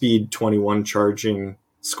speed 21 charging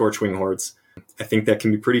Scorchwing hordes. I think that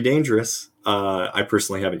can be pretty dangerous. I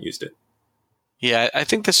personally haven't used it. Yeah, I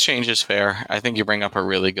think this change is fair. I think you bring up a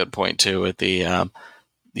really good point too with the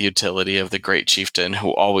utility of the Great Chieftain,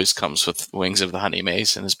 who always comes with Wings of the Honey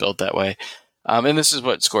Mace and is built that way. And this is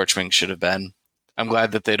what Scorchwing should have been. I'm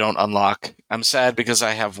glad that they don't unlock. I'm sad because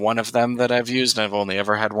I have one of them that I've used, and I've only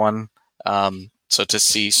ever had one. So to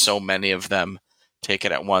see so many of them take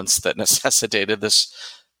it at once that necessitated this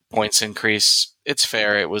points increase, it's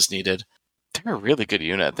fair. It was needed. They're a really good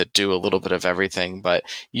unit that do a little bit of everything, but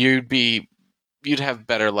you'd have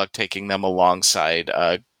better luck taking them alongside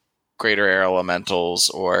greater air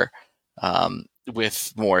elementals or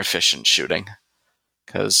with more efficient shooting,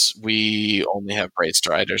 because we only have braced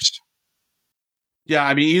riders. Yeah,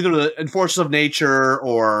 I mean, either the Enforcers of Nature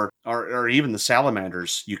or even the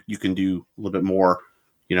Salamanders, you can do a little bit more,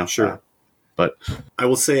 Sure. But I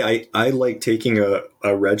will say I like taking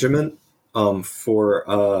a regiment for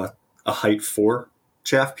a height 4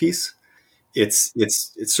 chaff piece. It's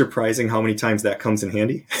surprising how many times that comes in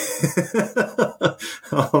handy.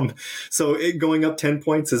 So going up 10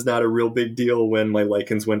 points is not a real big deal when my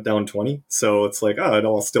Lycans went down 20. So it's like, it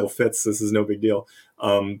all still fits. This is no big deal.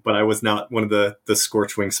 But I was not one of the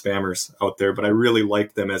Scorchwing spammers out there, but I really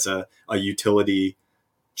liked them as a utility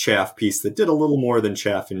chaff piece that did a little more than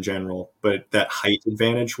chaff in general, but that height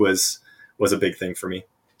advantage was a big thing for me.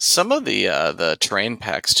 Some of the terrain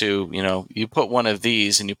packs too, you put one of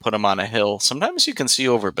these and you put them on a hill. Sometimes you can see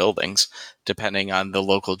over buildings, depending on the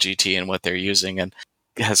local GT and what they're using, and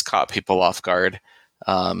has caught people off guard.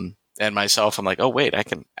 And myself, I'm like, oh wait, I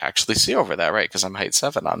can actually see over that, right? Because I'm height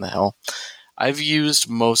 7 on the hill. I've used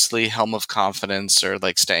mostly Helm of Confidence or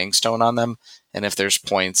like Staying Stone on them, and if there's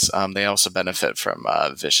points, they also benefit from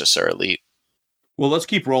Vicious or Elite. Well, let's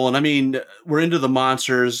keep rolling. I mean, we're into the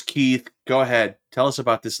monsters. Keith, go ahead. Tell us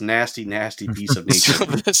about this nasty, nasty beast of nature. So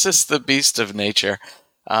this is the Beast of Nature.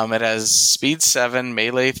 It has speed 7,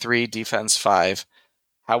 melee 3, defense 5.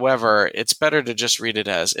 However, it's better to just read it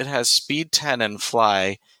as it has speed 10 and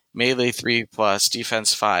fly, melee 3 plus,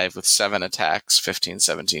 defense 5 with 7 attacks, 15,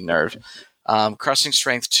 17 nerve. Crushing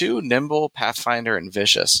strength 2, nimble, pathfinder, and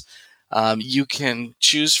vicious. You can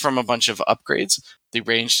choose from a bunch of upgrades. The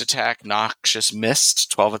ranged attack, Noxious Mist,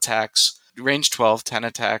 12 attacks. Range 12, 10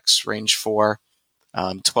 attacks. Range 4,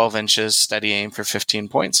 12 inches, steady aim for 15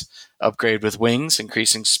 points. Upgrade with wings,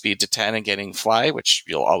 increasing speed to 10 and getting fly, which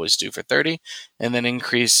you'll always do for 30. And then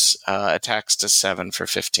increase attacks to 7 for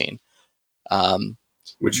 15.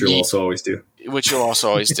 Which you'll also always do. Which you'll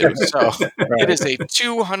also always do. So It is a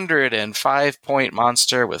 205-point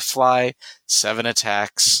monster with fly, 7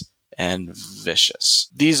 attacks, and vicious.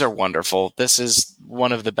 These are wonderful. This is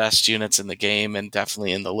one of the best units in the game and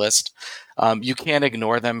definitely in the list. You can't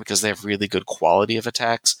ignore them because they have really good quality of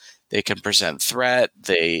attacks. They can present threat.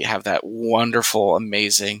 They have that wonderful,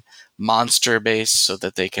 amazing monster base so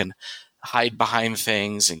that they can hide behind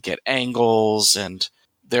things and get angles, and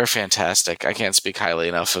they're fantastic. I can't speak highly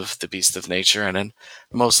enough of the Beast of Nature, and in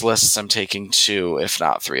most lists I'm taking 2, if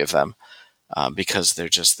not 3 of them. Because they're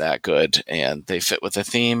just that good and they fit with the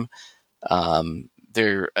theme.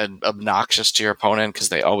 They're obnoxious to your opponent because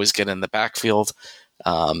they always get in the backfield.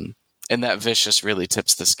 And that vicious really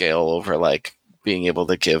tips the scale over like being able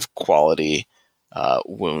to give quality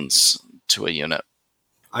wounds to a unit.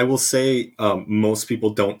 I will say most people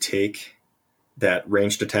don't take that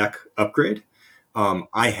ranged attack upgrade.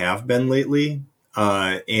 I have been lately.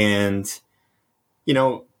 And,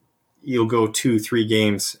 you'll go 2-3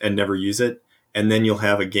 games and never use it. And then you'll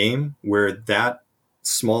have a game where that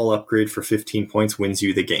small upgrade for 15 points wins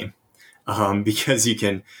you the game. Because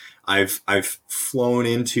I've flown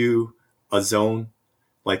into a zone,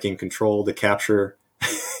 like in Control, to capture,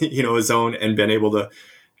 a zone and been able to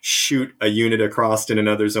shoot a unit across in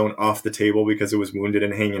another zone off the table because it was wounded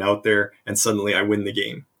and hanging out there. And suddenly I win the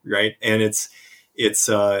game. Right. And it's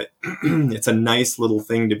a nice little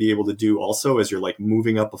thing to be able to do also as you're like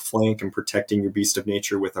moving up a flank and protecting your Beast of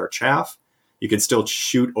Nature with our chaff. You can still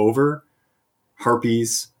shoot over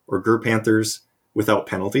harpies or gur panthers without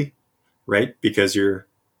penalty, right? Because you're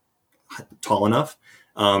tall enough,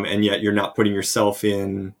 and yet you're not putting yourself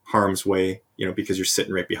in harm's way, because you're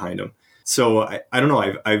sitting right behind them. So I don't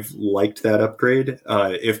know. I've liked that upgrade.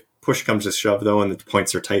 If push comes to shove, though, and the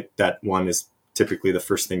points are tight, that one is typically the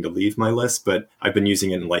first thing to leave my list, but I've been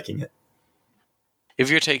using it and liking it. If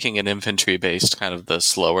you're taking an infantry-based kind of the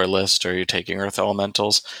slower list, or you're taking Earth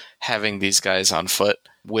Elementals, having these guys on foot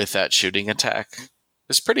with that shooting attack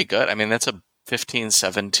is pretty good. I mean, that's a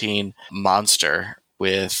 15-17 monster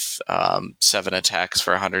with 7 attacks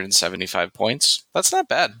for 175 points. That's not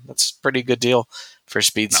bad. That's a pretty good deal for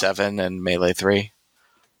speed 7 and melee 3.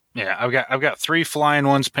 Yeah, I've got 3 flying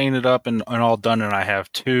ones painted up and all done, and I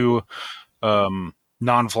have 2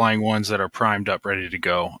 non-flying ones that are primed up, ready to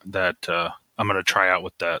go, that I'm going to try out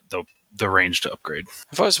with the ranged upgrade.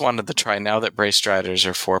 I've always wanted to try, now that Brace Striders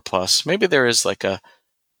are 4+, maybe there is like a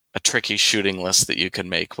tricky shooting list that you can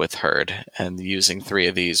make with Herd, and using 3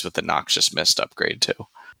 of these with the Noxious Mist upgrade too.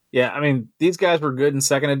 Yeah, I mean, these guys were good in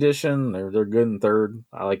 2nd edition. They're good in 3rd.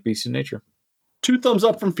 I like Beast of Nature. 2 thumbs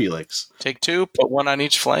up from Felix. Take 2, put 1 on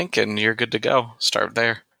each flank, and you're good to go. Start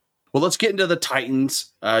there. Well, let's get into the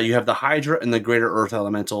Titans. You have the Hydra and the Greater Earth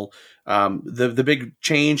Elemental. The big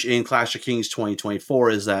change in Clash of Kings 2024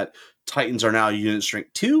 is that Titans are now unit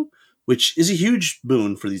strength 2, which is a huge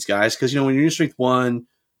boon for these guys because, when you're unit strength 1,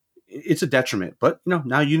 it's a detriment. But,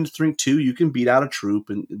 now unit strength 2, you can beat out a troop,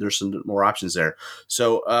 and there's some more options there.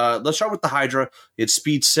 So let's start with the Hydra. It's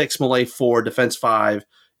speed 6, melee 4, defense 5.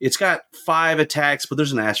 It's got 5 attacks, but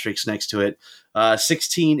there's an asterisk next to it.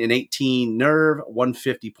 16 and 18 nerve,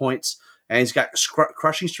 150 points. And he's got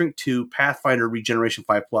crushing strength 2, pathfinder regeneration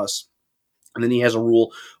 5+. And then he has a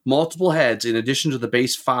rule, multiple heads in addition to the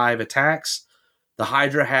base 5 attacks. The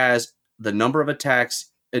Hydra has the number of attacks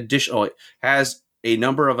has a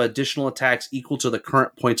number of additional attacks equal to the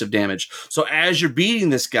current points of damage. So as you're beating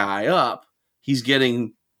this guy up, he's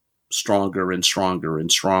getting stronger and stronger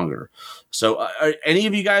and stronger. So are any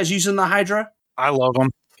of you guys using the Hydra? I love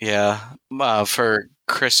them. Yeah. For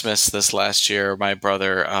Christmas this last year, my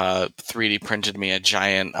brother 3D printed me a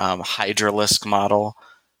giant Hydralisk model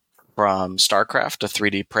from StarCraft, a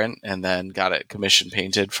 3D print, and then got it commission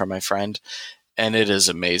painted from my friend. And it is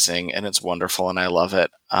amazing, and it's wonderful, and I love it.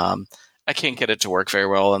 I can't get it to work very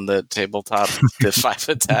well on the tabletop. The 5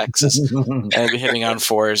 attacks and hitting on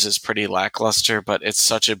 4s is pretty lackluster, but it's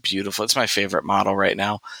such a beautiful. It's my favorite model right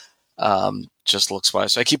now. Just looks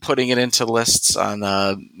wise. So I keep putting it into lists on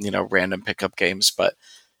random pickup games, but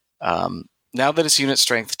now that it's unit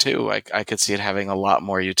strength too, I could see it having a lot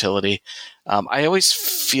more utility. I always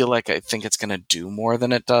feel like I think it's going to do more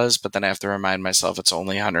than it does, but then I have to remind myself it's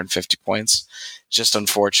only 150 points. Just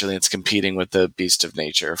unfortunately, it's competing with the Beast of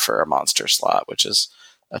Nature for a monster slot, which is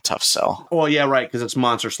a tough sell. Well, yeah, right, because it's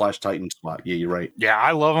monster/Titan slot. Yeah, you're right. Yeah,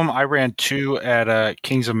 I love them. I ran 2 at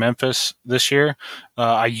Kings of Memphis this year.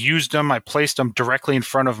 I used them. I placed them directly in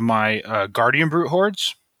front of my Guardian Brute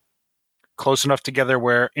hordes, close enough together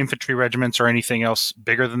where infantry regiments or anything else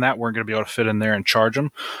bigger than that weren't going to be able to fit in there and charge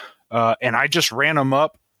them. And I just ran them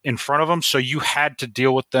up in front of them, so you had to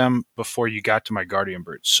deal with them before you got to my Guardian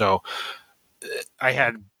Brutes. So I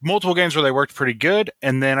had multiple games where they worked pretty good,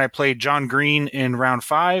 and then I played John Green in round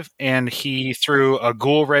 5, and he threw a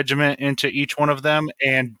ghoul regiment into each one of them,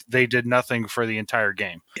 and they did nothing for the entire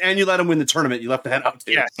game. And you let them win the tournament. You left the head up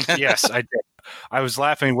too. Yes, I did. I was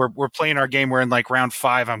laughing. We're playing our game. We're in like round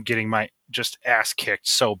 5. I'm getting my just ass kicked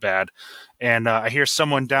so bad, and I hear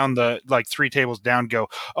someone down the 3 tables down go,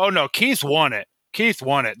 "Oh no, Keith won it. Keith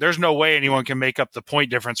won it. There's no way anyone can make up the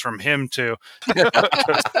point difference from him to."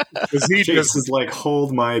 He just is like,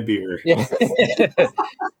 hold my beer. Yeah.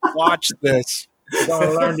 Watch this.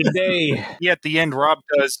 Gonna learn today. Yeah, at the end, Rob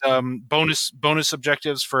does bonus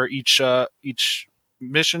objectives for each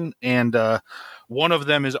mission, and one of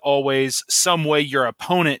them is always some way your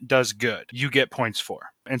opponent does good, you get points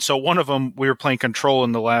for. And so one of them, we were playing control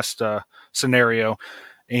in the last scenario,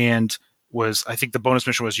 and I think the bonus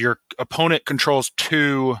mission was your opponent controls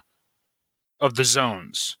 2 of the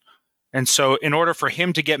zones. And so in order for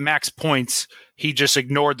him to get max points, he just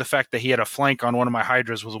ignored the fact that he had a flank on one of my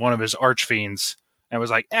Hydras with one of his Archfiends, and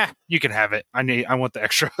was like, you can have it. I want the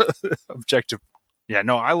extra objective. Yeah,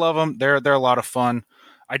 no, I love them. They're a lot of fun.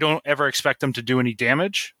 I don't ever expect them to do any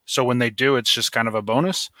damage, so when they do, it's just kind of a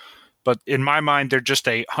bonus. But in my mind, they're just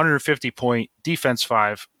a 150-point defense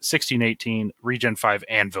 5, 16-18, regen 5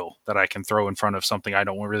 anvil that I can throw in front of something I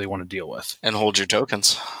don't really want to deal with. And hold your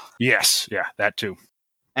tokens. Yes, yeah, that too.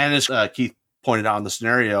 And as Keith pointed out in the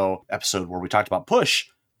scenario episode where we talked about push,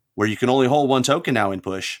 where you can only hold 1 token now in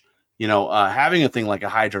push, having a thing like a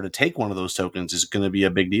Hydra to take one of those tokens is going to be a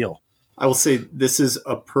big deal. I will say this is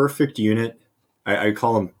a perfect unit. I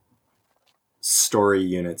call them story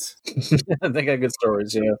units. I think I have good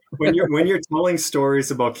stories. Yeah. when you're telling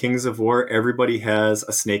stories about Kings of War, everybody has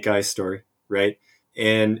a Snake Eyes story, right?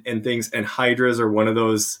 And things, and Hydras are one of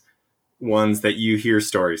those ones that you hear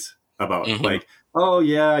stories about. Mm-hmm. Like, oh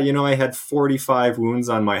yeah, I had 45 wounds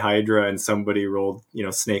on my Hydra, and somebody rolled,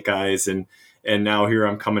 Snake Eyes, and now here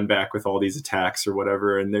I'm coming back with all these attacks or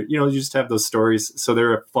whatever. And you just have those stories, so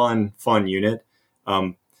they're a fun unit.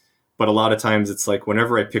 But a lot of times it's like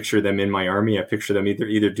whenever I picture them in my army, I picture them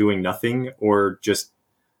either doing nothing or just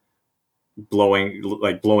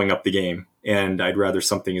blowing up the game. And I'd rather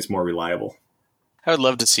something is more reliable. I would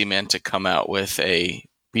love to see Mantic come out with a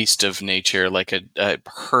Beast of Nature, like a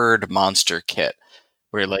herd monster kit,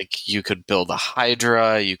 where like you could build a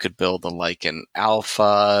Hydra, you could build an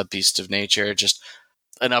Alpha Beast of Nature, just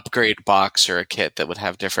an upgrade box or a kit that would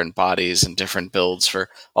have different bodies and different builds for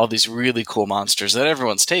all these really cool monsters that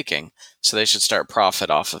everyone's taking. So they should start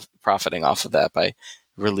profiting off of that by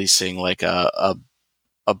releasing like a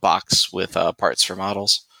box with parts for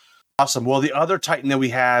models. Awesome. Well, the other Titan that we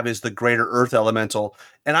have is the Greater Earth Elemental.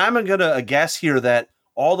 And I'm going to guess here that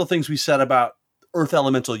all the things we said about Earth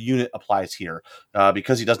Elemental unit applies here.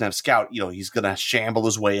 Because he doesn't have Scout, he's going to shamble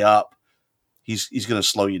his way up. He's going to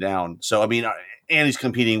slow you down. So, I mean, and he's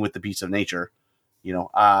competing with the Beast of Nature.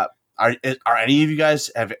 Are any of you guys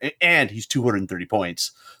and he's 230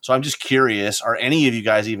 points. So I'm just curious, are any of you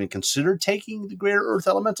guys even considered taking the Greater Earth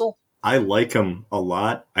Elemental? I like him a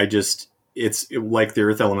lot. It's like the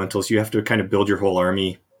Earth Elementals. You have to kind of build your whole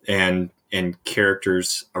army and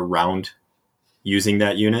characters around using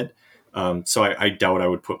that unit. So I doubt I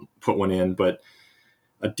would put one in, but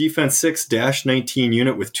a defense 6-19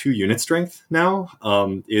 unit with 2 unit strength now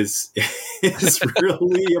is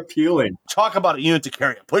really appealing. Talk about a unit to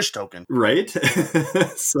carry a push token. Right?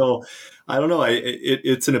 So I don't know.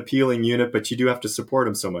 It's an appealing unit, but you do have to support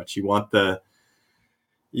him so much. You want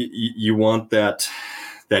you want that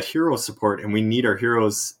hero support, and we need our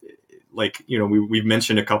heroes. Like, we've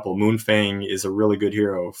mentioned a couple. Moonfang is a really good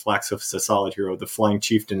hero. Flaxhoof's a solid hero. The Flying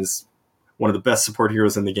Chieftain is one of the best support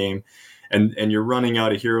heroes in the game. And you're running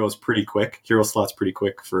out of hero slots pretty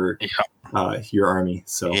quick for your army.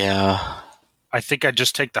 So Yeah. I think I'd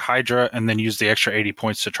just take the Hydra and then use the extra 80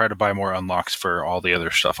 points to try to buy more unlocks for all the other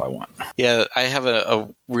stuff I want. Yeah, I have a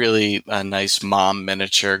really nice mom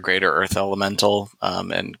miniature Greater Earth Elemental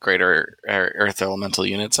and Greater Earth Elemental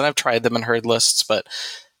units, and I've tried them in herd lists, but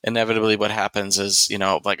inevitably what happens is,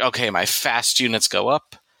 okay, my fast units go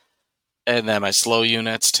up, and then my slow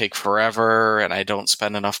units take forever, and I don't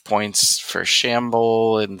spend enough points for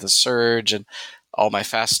Shamble and the Surge, and all my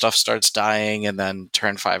fast stuff starts dying, and then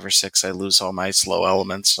turn 5 or 6, I lose all my slow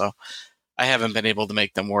elements. So I haven't been able to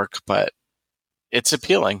make them work, but it's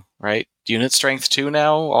appealing, right? Unit strength 2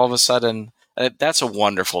 now, all of a sudden. That's a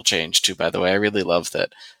wonderful change, too, by the way. I really love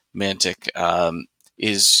that Mantic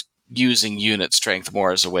is using unit strength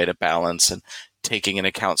more as a way to balance and taking into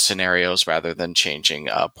account scenarios rather than changing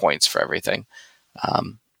points for everything.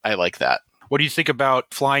 I like that. What do you think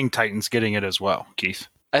about Flying Titans getting it as well, Keith?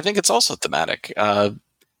 I think it's also thematic. The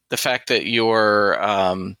fact that your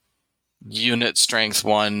unit strength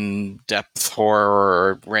 1 depth horror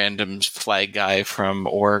or random flag guy from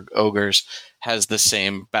Ogres has the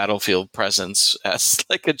same battlefield presence as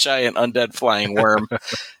like a giant undead flying worm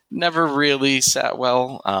never really sat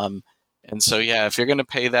well. And so, if you're going to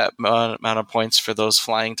pay that amount of points for those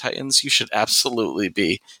Flying Titans, you should absolutely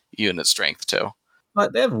be unit strength too.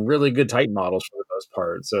 But they have really good Titan models for the most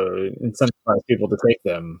part, so it incentivizes people to take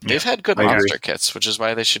them. They've had good I agree. monster kits, which is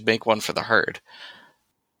why they should make one for the herd.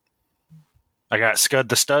 I got Scud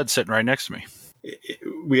the Stud sitting right next to me.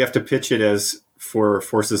 We have to pitch it as for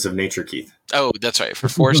Forces of Nature, Keith. Oh, that's right. For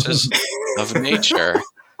Forces of Nature,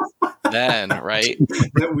 then, right?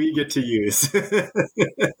 That we get to use.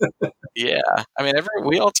 Yeah. I mean,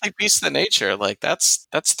 we all take Beasts of Nature. Like, that's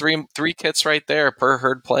three kits right there per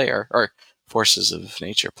herd player, or Forces of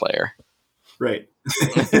Nature player. Right.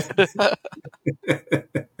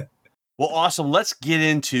 Well, awesome. Let's get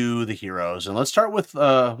into the heroes. And let's start with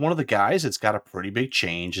one of the guys that's got a pretty big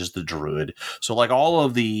change is the Druid. So like all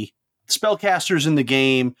of the spellcasters in the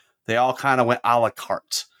game, they all kind of went a la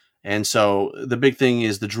carte. And so the big thing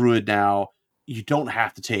is the Druid now, you don't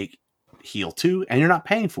have to take heal 2 and you're not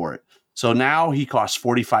paying for it. So now he costs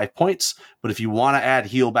 45 points. But if you want to add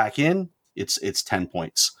heal back in, it's 10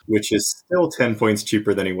 points. Which is still 10 points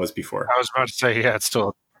cheaper than he was before. I was about to say, it's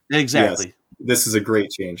still... Exactly. Yes. This is a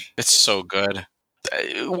great change. It's so good.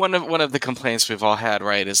 One of the complaints we've all had,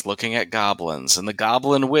 right, is looking at goblins. And the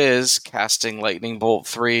Goblin Whiz casting Lightning Bolt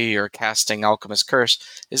 3 or casting Alchemist Curse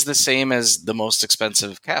is the same as the most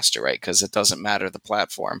expensive caster, right? Because it doesn't matter the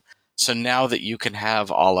platform. So now that you can have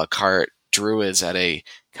a la carte Druids at a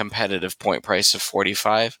competitive point price of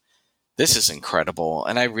 45, this is incredible.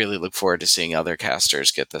 And I really look forward to seeing other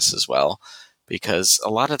casters get this as well. Because a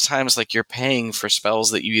lot of times, like, you're paying for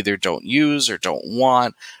spells that you either don't use or don't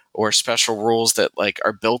want, or special rules that like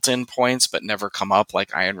are built-in points but never come up,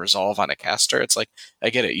 like Iron Resolve on a caster. It's like, I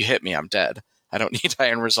get it, you hit me, I'm dead. I don't need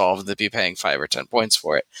Iron Resolve to be paying 5 or 10 points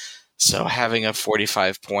for it. So having a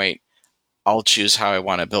 45 point, I'll choose how I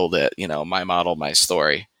want to build it, my model, my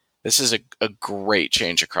story. This is a great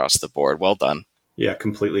change across the board. Well done. Yeah,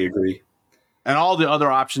 completely agree. And all the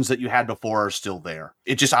other options that you had before are still there.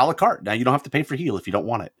 It's just a la carte. Now you don't have to pay for heal if you don't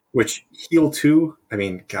want it. Which heal 2, I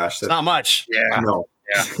mean, gosh, It's not much. Yeah. No.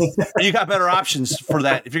 You got better options for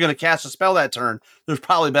that. If you're going to cast a spell that turn, there's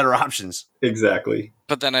probably better options. Exactly.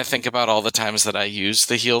 But then I think about all the times that I use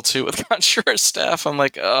the heal 2 with Conjurer's Staff. I'm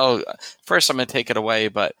like, oh, first I'm going to take it away,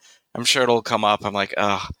 but I'm sure it'll come up. I'm like,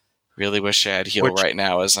 oh, really wish I had heal right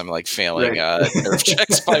now as I'm like failing nerf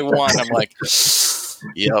checks by 1. I'm like,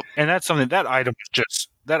 yep. And that's something, that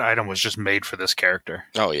item was just made for this character.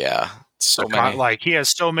 Oh, yeah. So many. Like, he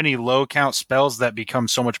has so many low count spells that become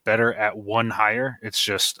so much better at 1 higher. It's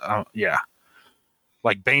just,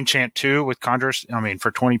 like Bane Chant 2 with Conjurers. I mean,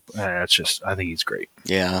 for 20, it's just, I think he's great.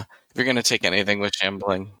 Yeah. If you're going to take anything with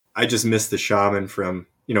Shambling. I just missed the Shaman from,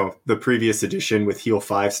 the previous edition with heal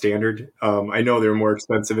 5 standard. I know they're more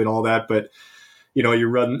expensive and all that, but you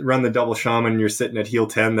run the double Shaman and you're sitting at heal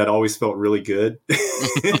 10. That always felt really good.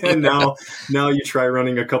 And now you try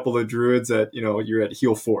running a couple of Druids at, you're at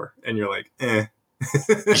heal 4 and you're like, eh.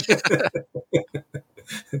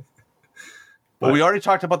 Well, we already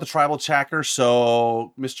talked about the tribal tracker,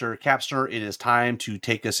 so Mr. Kapsner, it is time to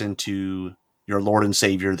take us into your Lord and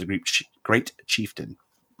Savior, the Great Chieftain.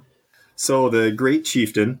 So the Great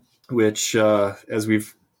Chieftain, which, as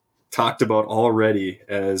we've talked about already,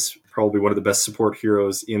 as probably one of the best support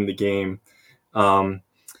heroes in the game,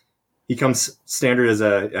 he comes standard as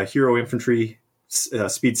a hero infantry,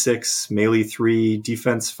 speed 6, melee 3,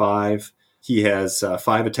 defense 5. He has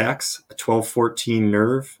 5 attacks, a 12-14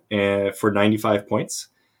 nerve for 95 points.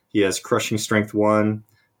 He has crushing strength 1,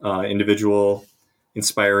 individual,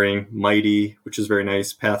 inspiring, mighty, which is very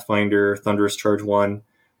nice, pathfinder, thunderous charge 1.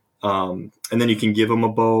 And then you can give him a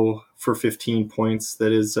bow for 15 points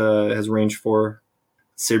that is has range 4,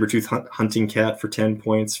 saber-tooth hunting cat for 10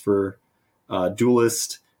 points for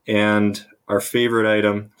duelist, and our favorite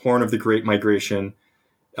item, Horn of the Great Migration.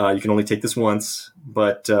 You can only take this once,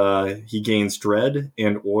 but he gains Dread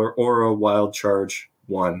and Aura Wild Charge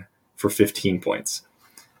 1 for 15 points.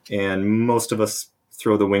 And most of us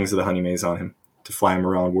throw the wings of the Honey Maze on him to fly him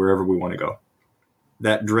around wherever we want to go.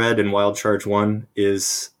 That Dread and Wild Charge 1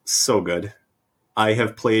 is so good. I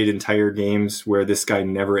have played entire games where this guy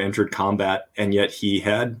never entered combat, and yet he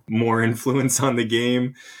had more influence on the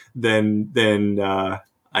game than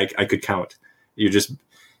I could count. You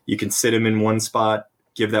can sit him in one spot,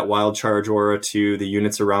 give that wild charge aura to the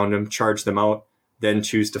units around him, charge them out, then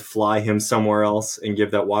choose to fly him somewhere else and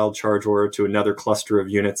give that wild charge aura to another cluster of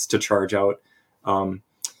units to charge out.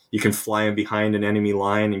 You can fly him behind an enemy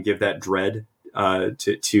line and give that dread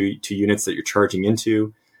to units that you're charging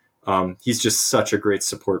into. He's just such a great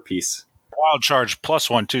support piece. Wild charge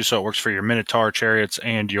 +1 too, so it works for your Minotaur chariots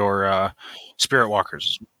and your Spirit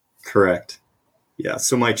Walkers. Correct. Yeah.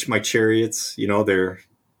 So my chariots, they're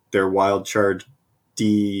wild charge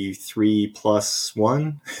D3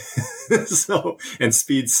 +1. So, and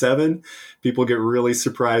speed 7. People get really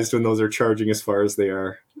surprised when those are charging as far as they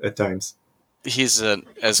are at times. He's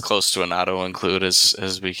as close to an auto include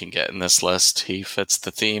as we can get in this list. He fits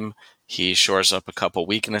the theme. He shores up a couple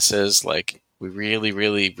weaknesses, like we really,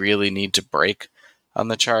 really, really need to break on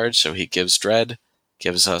the charge. So he gives Dread,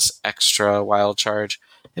 gives us extra wild charge,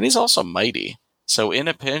 and he's also mighty. So in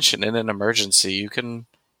a pinch and in an emergency, you can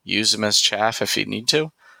use him as chaff if you need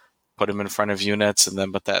to. Put him in front of units, and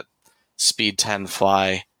then with that speed 10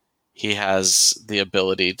 fly, he has the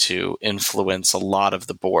ability to influence a lot of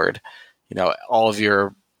the board. All of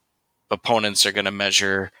your opponents are going to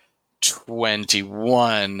measure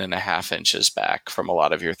 21.5 inches back from a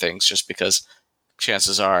lot of your things, just because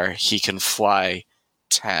chances are he can fly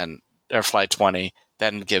 10 or fly 20,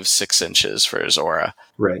 then give 6 inches for his aura.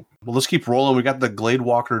 Right. Well, let's keep rolling. We got the Glade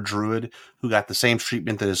Walker Druid, who got the same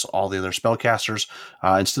treatment as all the other spellcasters.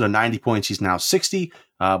 Instead of 90 points, he's now 60,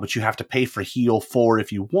 but you have to pay for Heal 4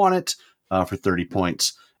 if you want it for 30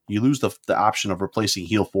 points. You lose the option of replacing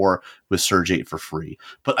Heal 4 with Surge 8 for free.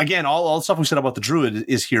 But again, all the stuff we said about the Druid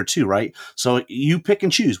is here too, right? So you pick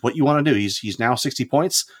and choose what you want to do. He's now 60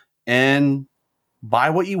 points, and buy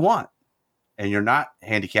what you want. And you're not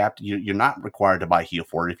handicapped. You're not required to buy Heal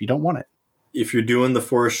 4 if you don't want it. If you're doing the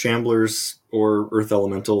Forest Shamblers or Earth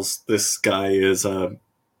Elementals, this guy is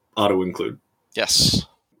auto include. Yes.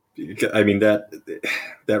 I mean, that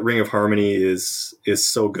Ring of Harmony is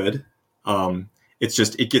so good. It's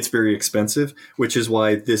just, it gets very expensive, which is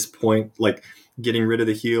why at this point, like getting rid of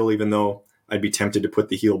the heal, even though I'd be tempted to put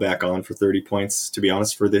the heal back on for 30 points, to be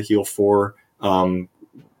honest, for the Heal 4 to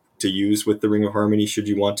use with the Ring of Harmony, should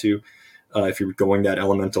you want to, if you're going that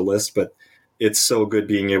elemental list. But it's so good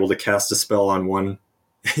being able to cast a spell on one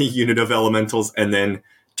unit of elementals and then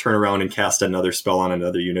turn around and cast another spell on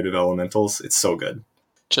another unit of elementals. It's so good.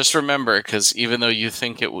 Just remember, because even though you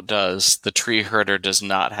think it does, the Tree Herder does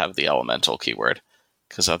not have the elemental keyword,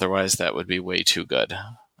 because otherwise that would be way too good.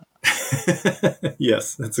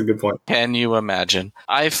 Yes, that's a good point. Can you imagine?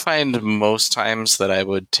 I find most times that I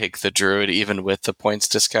would take the Druid even with the points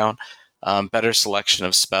discount. Better selection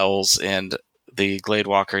of spells, and the Glade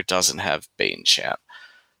Walker doesn't have Bane Chant.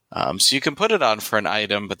 So you can put it on for an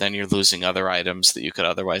item, but then you're losing other items that you could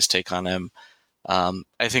otherwise take on him.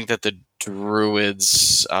 I think that the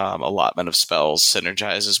Druid's allotment of spells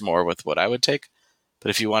synergizes more with what I would take. But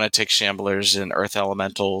if you want to take Shamblers and Earth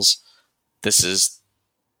Elementals, this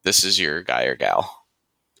is your guy or gal.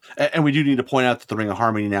 And we do need to point out that the Ring of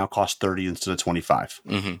Harmony now costs 30 instead of 25.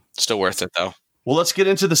 Mm-hmm. Still worth it, though. Well, let's get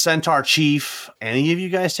into the Centaur Chief. Any of you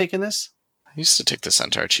guys taking this? I used to take the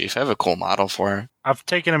Centaur Chief. I have a cool model for her. I've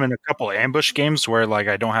taken him in a couple of ambush games where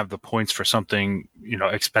I don't have the points for something,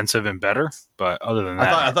 expensive and better. But other than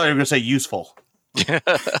that, I thought you were going to say useful.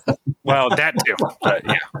 Well, that too. But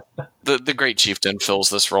yeah. The Great Chieftain fills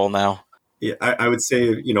this role now. Yeah, I would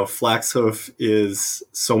say, Flaxhoof is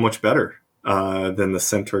so much better than the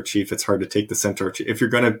Centaur Chief. It's hard to take the Centaur Chief. If you're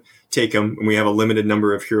going to take him, and we have a limited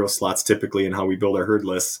number of hero slots typically in how we build our herd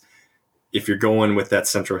lists, if you're going with that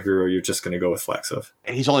Central hero, you're just going to go with Flaxhoof.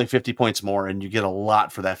 He's only 50 points more, and you get a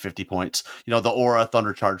lot for that 50 points. The Aura,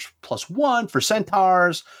 Thunder Charge +1 for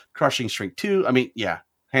Centaurs, Crushing Strength 2. I mean, yeah,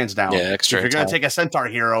 hands down. Yeah, extra if you're going attack. to take a Centaur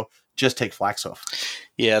hero, just take Flaxhoof.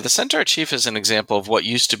 Yeah, the Centaur Chief is an example of what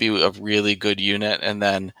used to be a really good unit, and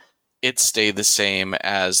then it stayed the same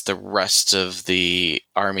as the rest of the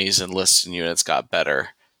armies and lists and units got better.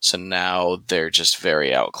 So now they're just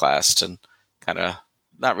very outclassed and kind of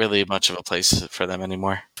not really much of a place for them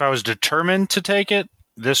anymore. If I was determined to take it,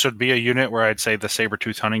 this would be a unit where I'd say the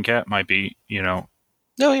Saber-Tooth Hunting Cat might be, Oh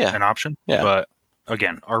yeah, an option. Yeah. But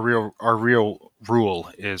again, our real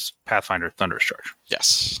rule is Pathfinder Thundercharge.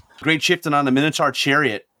 yes. Great shifting on the Minotaur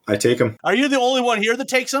Chariot. I take him. Are you the only one here that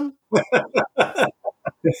takes him?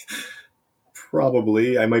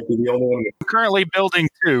 Probably. I might be the only one. I'm currently building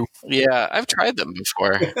 2. Yeah, I've tried them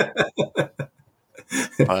before,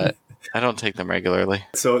 but I don't take them regularly.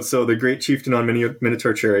 So the Great Chieftain on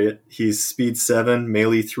Minotaur Chariot, he's speed 7,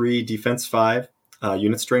 melee 3, defense 5,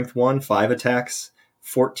 unit strength 1, 5 attacks,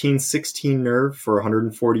 14-16 nerve for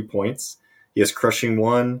 140 points. He has crushing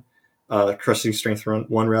 1, crushing strength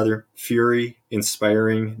 1 rather, fury,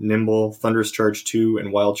 inspiring, nimble, thunderous charge 2,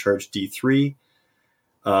 and wild charge D3.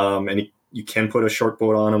 And you can put a short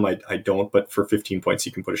bow on him. I don't, but for 15 points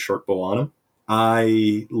you can put a short bow on him.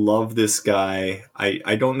 I love this guy.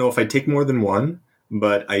 I don't know if I'd take more than one,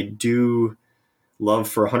 but I do love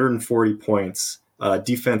for 140 points.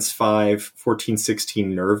 Defense 5, 14-16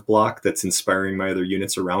 nerve block that's inspiring my other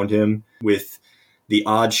units around him. With the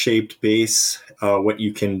odd-shaped base, what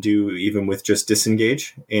you can do even with just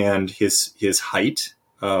disengage, and his height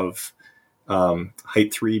of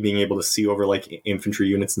height 3, being able to see over like infantry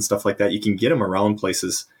units and stuff like that. You can get him around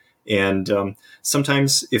places. And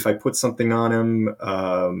sometimes if I put something on him,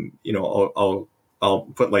 I'll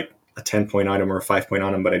put like a 10-point item or a 5-point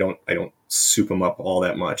on him, but I don't soup him up all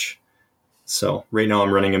that much. So right now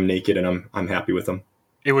I'm running him naked, and I'm happy with him.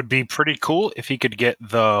 It would be pretty cool if he could get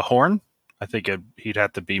the horn. I think he'd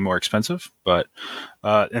have to be more expensive. But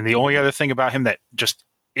and the only other thing about him that just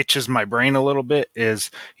itches my brain a little bit is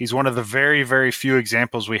he's one of the very, very few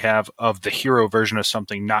examples we have of the hero version of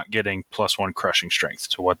something not getting +1 crushing strength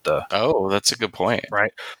to what the... Oh, that's a good point.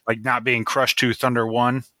 Right? Like not being Crush 2 Thunder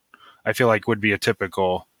 1, I feel like would be a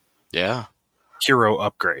typical hero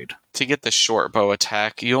upgrade. To get the short bow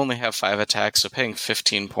attack, you only have 5 attacks, so paying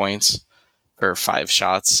 15 points for 5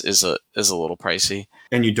 shots is a little pricey.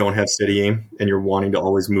 And you don't have steady aim, and you're wanting to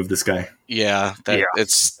always move this guy. Yeah,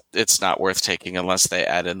 it's not worth taking unless they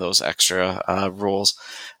add in those extra rules.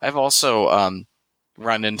 I've also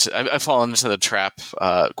I've fallen into the trap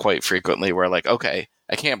quite frequently where like, okay,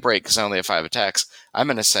 I can't break because I only have 5 attacks. I'm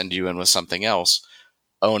going to send you in with something else.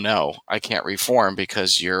 Oh no, I can't reform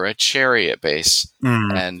because you're a chariot base.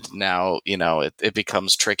 And now, it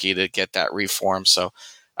becomes tricky to get that reform. So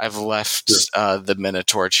I've left the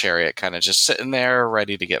Minotaur Chariot kind of just sitting there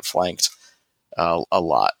ready to get flanked a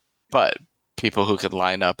lot. But people who can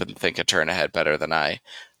line up and think a turn ahead better than I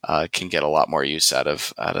can get a lot more use out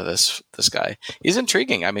of this guy. He's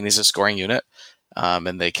intriguing. I mean, he's a scoring unit,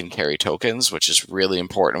 and they can carry tokens, which is really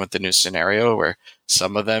important with the new scenario where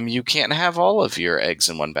some of them you can't have all of your eggs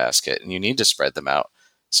in one basket, and you need to spread them out.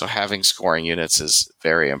 So having scoring units is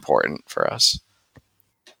very important for us.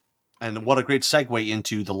 And what a great segue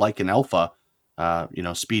into the Lycan Alpha.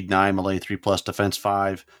 Speed 9, melee 3+, defense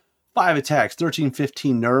 5, 5 attacks,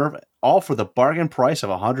 13-15 nerve, all for the bargain price of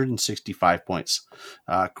 165 points.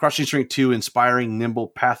 Crushing Strength 2, inspiring, nimble,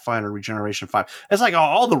 Pathfinder, regeneration 5. It's like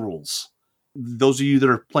all the rules. Those of you that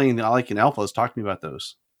are playing the Lycan Alpha, let's talk to me about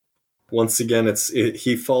those. Once again,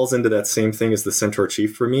 he falls into that same thing as the Centaur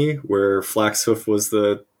Chief for me, where Flaxhoof was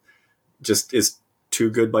is too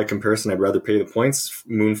good by comparison. I'd rather pay the points.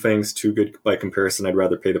 Moonfang's too good by comparison. I'd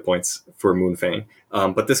rather pay the points for Moonfang.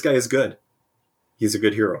 But this guy is good. He's a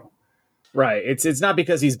good hero. Right. It's not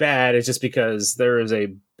because he's bad. It's just because there is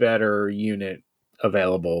a better unit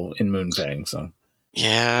available in Moonfang. So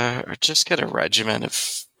yeah, or just get a regiment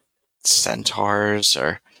of centaurs,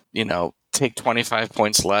 or take 25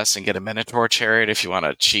 points less and get a Minotaur Chariot if you want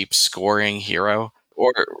a cheap scoring hero.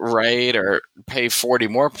 Or pay 40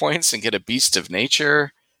 more points and get a Beast of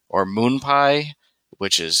Nature or Moon Pie,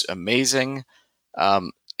 which is amazing.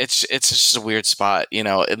 It's just a weird spot,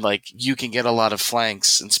 and like you can get a lot of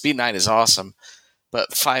flanks, and Speed 9 is awesome,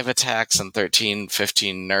 but 5 attacks and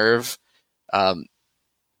 13-15 nerve,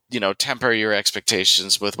 temper your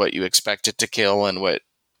expectations with what you expect it to kill and what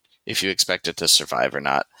if you expect it to survive or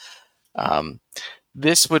not.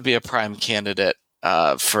 This would be a prime candidate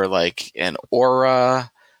for like an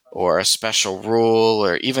aura or a special rule,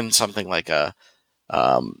 or even something like a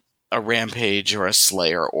rampage or a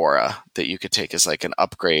slayer aura that you could take as like an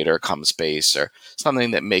upgrade or comes base or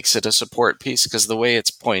something that makes it a support piece. Because the way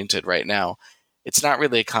it's pointed right now, it's not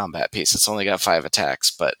really a combat piece. It's only got 5 attacks,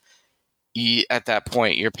 but at that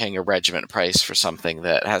point, you're paying a regiment price for something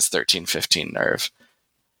that has 13, 15 nerve.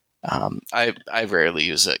 I rarely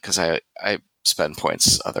use it because I spend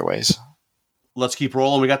points other ways. Let's keep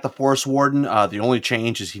rolling. We got the Force Warden. The only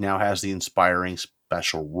change is he now has the Inspiring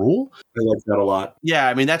special rule. I like that a lot. Yeah,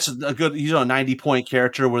 I mean, that's a good, he's a 90-point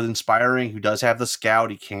character with Inspiring who does have the Scout.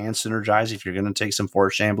 He can synergize if you're going to take some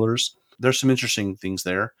Force Shamblers. There's some interesting things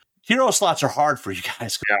there. Hero slots are hard for you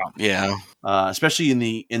guys. Yeah. Especially in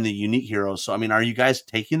the unique heroes. So, I mean, are you guys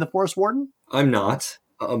taking the Force Warden? I'm not,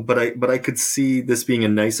 but I could see this being a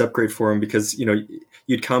nice upgrade for him because, you know,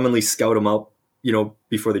 you'd commonly scout him out, you know,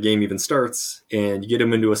 before the game even starts, and you get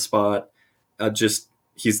him into a spot.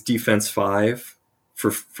 He's defense 5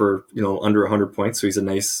 for you know, under 100 points, so he's a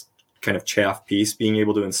nice kind of chaff piece. Being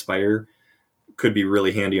able to inspire could be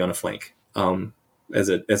really handy on a flank. As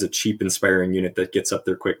a cheap inspiring unit that gets up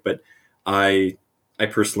there quick, but I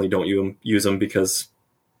personally don't use them because,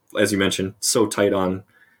 as you mentioned, so tight on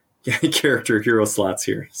character hero slots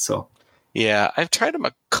here. So yeah, I've tried them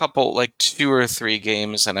a couple, like 2 or 3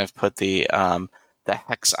 games, and I've put the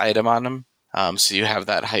hex item on them. So you have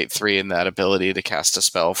that height 3 and that ability to cast a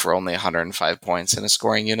spell for only 105 points in a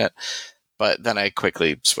scoring unit. But then I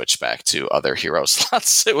quickly switched back to other hero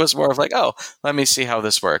slots. It was more of like, oh, let me see how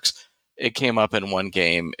this works. It came up in one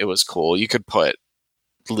game. It was cool. You could put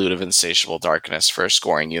Loot of Insatiable Darkness for a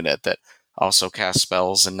scoring unit that also casts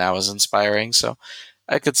spells and now is inspiring. So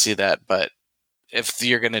I could see that. But if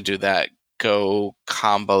you're going to do that, go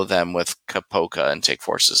combo them with Kapoka and take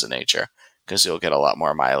Forces of Nature, because you'll get a lot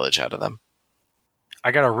more mileage out of them.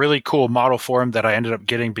 I got a really cool model for him that I ended up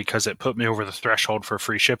getting because it put me over the threshold for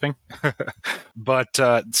free shipping. But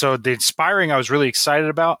so the Inspiring I was really excited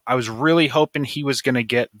about. I was really hoping he was going to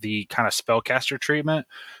get the kind of spellcaster treatment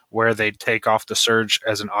where they'd take off the Surge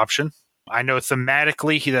as an option. I know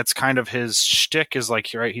thematically that's kind of his shtick, is like,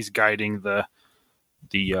 right, he's guiding the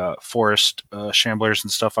forest shamblers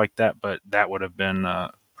and stuff like that, but that would have been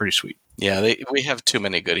pretty sweet. Yeah, we have too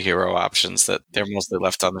many good hero options that they're mostly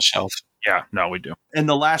left on the shelf. Yeah, no, we do. And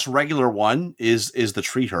the last regular one is the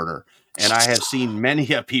Tree Herder. And I have seen many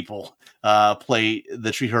people play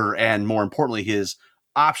the Tree Herder, and more importantly, his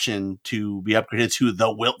option to be upgraded to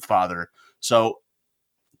the Wilt Father. So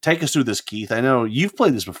take us through this, Keith. I know you've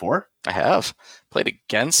played this before. I have played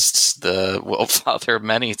against the Wilt Father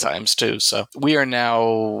many times too. So we are now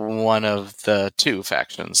one of the 2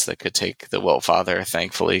 factions that could take the Wilt Father,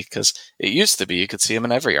 thankfully, because it used to be you could see him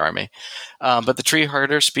in every army. But the Tree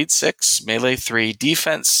Herder, speed 6, melee 3,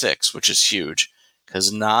 defense 6, which is huge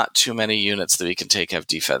because not too many units that we can take have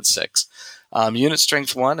defense 6. Unit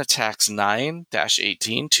strength 1, attacks 9, dash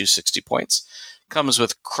 18, 260 points. Comes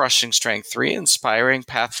with Crushing Strength 3, Inspiring,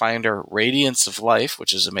 Pathfinder, Radiance of Life,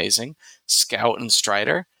 which is amazing, Scout and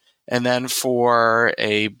Strider. And then for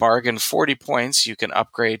a bargain 40 points, you can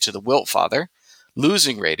upgrade to the Wilt Father,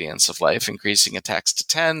 losing Radiance of Life, increasing attacks to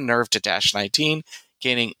 10, nerve to dash 19,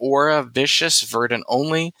 gaining Aura, Vicious, Verdant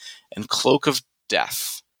only, and Cloak of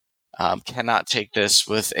Death. Cannot take this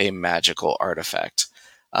with a magical artifact.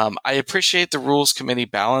 I appreciate the rules committee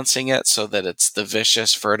balancing it so that it's the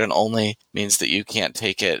vicious verdant only, means that you can't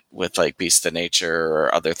take it with like Beast of Nature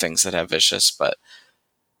or other things that have vicious. But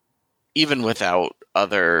even without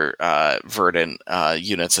other verdant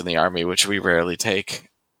units in the army, which we rarely take,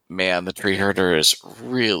 man, the Tree Herder is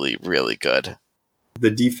really, really good.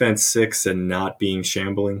 The defense 6 and not being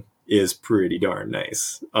shambling is pretty darn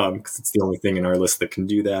nice, because it's the only thing in our list that can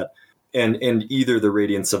do that. And either the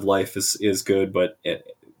Radiance of Life is good, but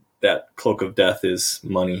that Cloak of Death is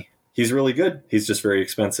money. He's really good. He's just very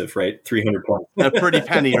expensive, right? 300 points. A pretty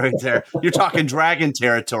penny right there. You're talking dragon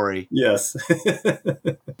territory. Yes.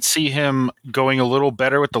 See him going a little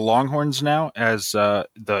better with the Longhorns now as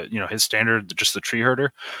his standard, just the Tree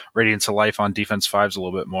Herder. Radiance of Life on defense 5 is a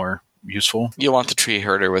little bit more useful. You want the Tree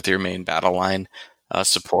Herder with your main battle line,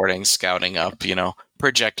 supporting, scouting up,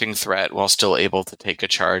 projecting threat while still able to take a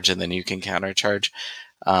charge, and then you can countercharge.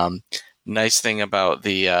 Nice thing about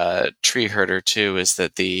the Tree Herder too is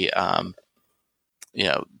that the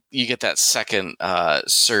you get that second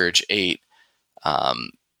Surge 8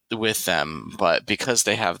 with them, but because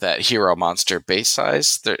they have that hero monster base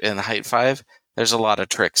size, they're in height 5, there's a lot of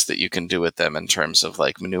tricks that you can do with them in terms of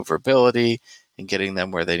like maneuverability and getting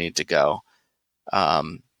them where they need to go.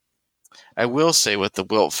 I will say with the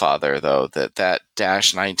Wilt Father, though, that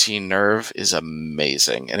dash 19 nerve is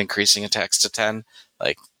amazing. And increasing attacks to 10,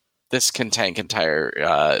 like, this can tank entire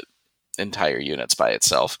units by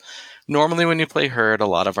itself. Normally when you play Herd, a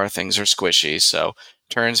lot of our things are squishy, so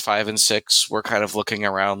turns 5 and 6, we're kind of looking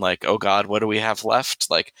around like, oh god, what do we have left?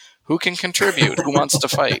 Like, who can contribute? Who wants to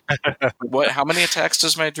fight? How many attacks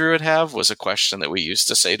does my druid have? Was a question that we used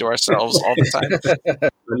to say to ourselves all the time.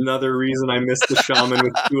 Another reason I missed the shaman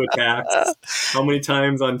with 2 attacks. How many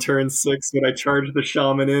times on turn 6 would I charge the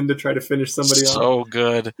shaman in to try to finish somebody off? So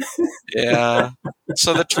good. Yeah.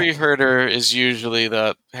 So the tree herder is usually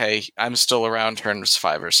hey, I'm still around turns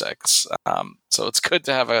 5 or 6. So it's good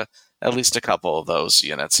to have at least a couple of those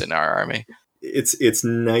units in our army. It's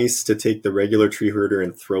nice to take the regular tree herder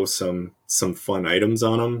and throw some fun items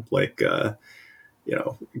on them, like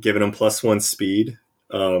giving them +1 speed,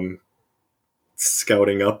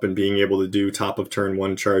 scouting up and being able to do top of turn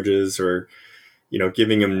 1 charges, or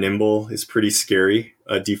giving him nimble is pretty scary.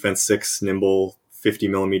 Defense 6 nimble 50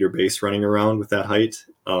 millimeter base running around with that height.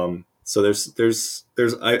 So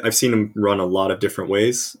I've seen him run a lot of different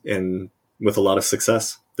ways and with a lot of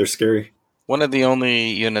success. They're scary. One of the only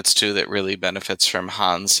units, too, that really benefits from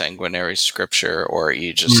Han's Sanguinary Scripture or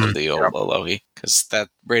Aegis of the old Alohi, because that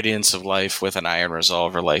Radiance of Life with an Iron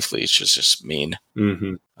Resolve or Life Leech is just mean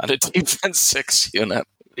on a Defense 6 unit.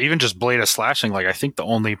 Even just Blade of Slashing, like, I think the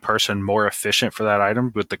only person more efficient for that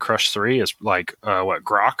item with the Crush 3 is, like,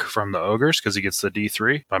 Grok from the Ogres, because he gets the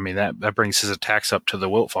D3. I mean, that brings his attacks up to the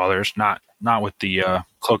Wilt Fathers, not with the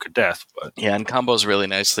Cloak of Death. But yeah, and combos really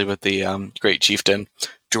nicely with the Great Chieftain,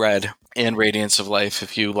 Dread, and Radiance of Life.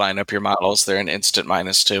 If you line up your models, they're an instant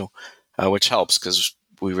 -2, which helps, because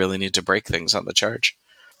we really need to break things on the charge.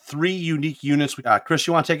 3 unique units. Kris,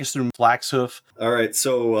 you want to take us through Flaxhoof? All right,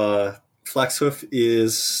 so Flaxhoof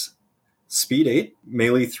is speed 8,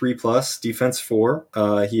 melee 3+, defense 4.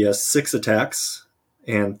 He has 6 attacks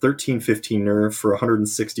and 13-15 nerve for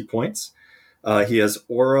 160 points. He has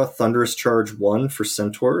Aura, Thunderous Charge 1 for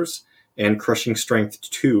Centaurs, and Crushing Strength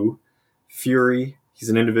 2. Fury, he's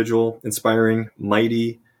an individual, Inspiring,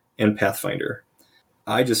 Mighty, and Pathfinder.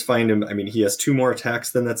 I just find him, he has 2 more attacks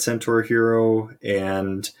than that Centaur hero,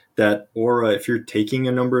 and that Aura, if you're taking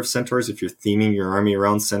a number of Centaurs, if you're theming your army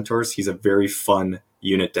around Centaurs, he's a very fun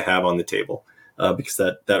unit to have on the table, because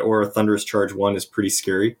that Aura Thunderous Charge 1 is pretty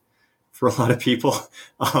scary for a lot of people.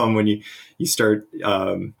 When you start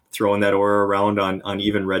throwing that Aura around on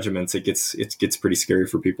even regiments, it gets pretty scary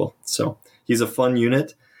for people. So he's a fun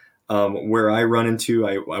unit. Where I run into,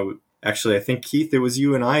 I think, Keith, it was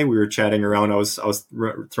you and we were chatting around. I was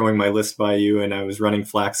throwing my list by you, and I was running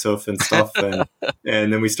Flaxhoof and stuff.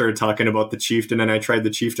 And then we started talking about the Chieftain, and I tried the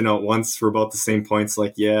Chieftain out once for about the same points.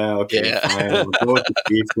 Like, fine, I'll go with the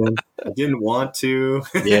Chieftain. I didn't want to.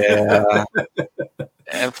 Yeah.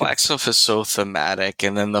 And Flaxhoof is so thematic,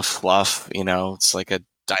 and then the fluff, it's like a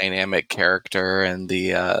dynamic character, and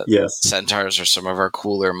the Centaurs are some of our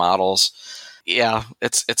cooler models. Yeah,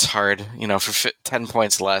 it's hard. For 10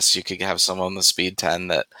 points less, you could have someone on the speed 10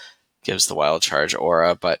 that gives the wild charge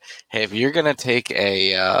aura. But hey, if you're going to take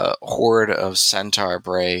a horde of Centaur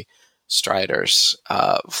Bray Striders,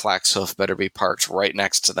 Flaxhoof better be parked right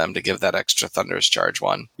next to them to give that extra Thunderous Charge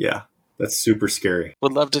 1. Yeah, that's super scary.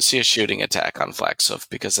 Would love to see a shooting attack on Flaxhoof,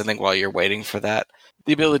 because I think while you're waiting for that,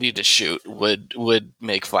 the ability to shoot would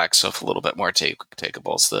make Flaxhoof a little bit more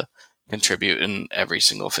takeable to contribute in every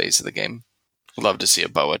single phase of the game. Love to see a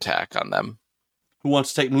bow attack on them. Who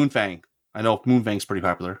wants to take Moonfang? I know Moonfang's pretty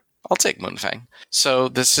popular. I'll take Moonfang. So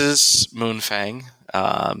this is Moonfang.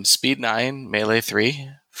 Speed 9, melee 3,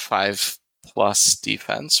 5+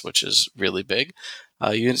 defense, which is really big.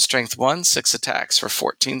 Unit strength 1, 6 attacks for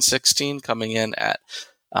 14-16, coming in at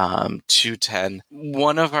 210.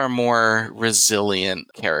 One of our more resilient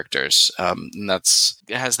characters. And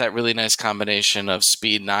has that really nice combination of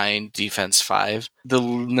speed 9, defense 5. The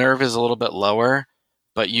nerve is a little bit lower,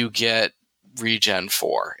 but you get regen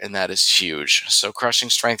 4, and that is huge. So crushing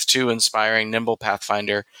strength 2, inspiring, nimble,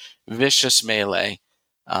 pathfinder, vicious melee,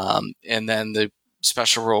 and then the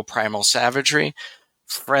special rule primal savagery.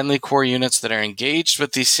 Friendly core units that are engaged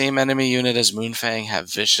with the same enemy unit as Moonfang have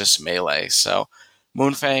vicious melee. So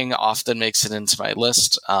Moonfang often makes it into my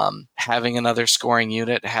list. Having another scoring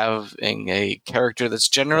unit, having a character that's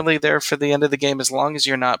generally there for the end of the game, as long as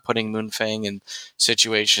you're not putting Moonfang in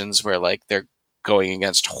situations where like they're going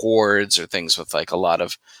against hordes or things with like a lot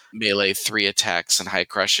of melee 3 attacks and high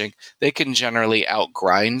crushing, they can generally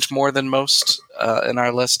outgrind more than most in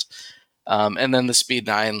our list. And then the Speed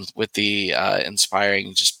 9 with the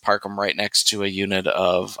Inspiring, just park them right next to a unit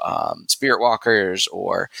of Spirit Walkers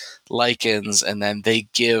or Lycans, and then they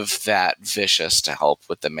give that Vicious to help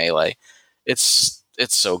with the melee. It's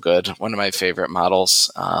so good. One of my favorite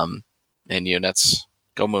models in units.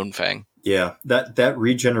 Go Moonfang. Yeah, that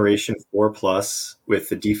regeneration 4+ with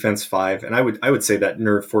the defense 5, and I would say that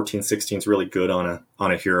nerf 14/16 is really good on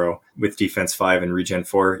a hero with defense 5 and regen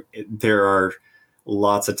 4. There are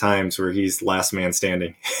lots of times where he's last man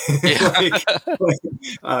standing. Yeah.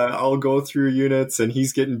 I'll go through units and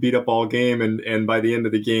he's getting beat up all game, and by the end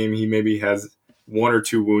of the game he maybe has 1 or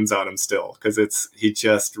 2 wounds on him still, because he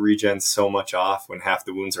just regens so much off when half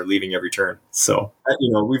the wounds are leaving every turn. So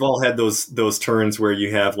we've all had those turns where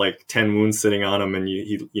you have like 10 wounds sitting on him, and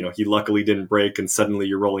he luckily didn't break, and suddenly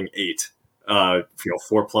you're rolling 8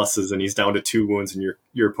 4+, and he's down to 2 wounds, and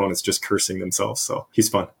your opponent's just cursing themselves. So he's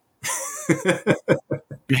fun.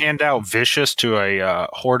 You hand out Vicious to a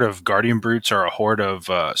horde of Guardian Brutes or a horde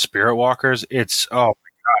of Spirit Walkers. It's, oh my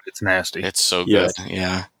god, it's nasty. It's so good. Yes.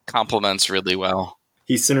 Yeah. Complements really well.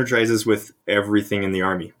 He synergizes with everything in the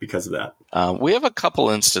army because of that. We have a couple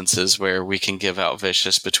instances where we can give out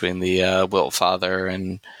Vicious between the Wilt Father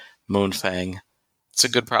and Moonfang. It's a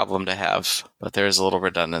good problem to have, but there's a little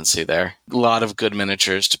redundancy there. A lot of good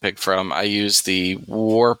miniatures to pick from. I use the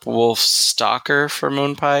Warp Wolf Stalker for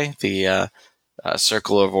Moonpie, the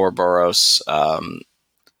Circle of Ouroboros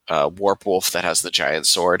Warp Wolf that has the giant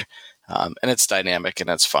sword. And it's dynamic and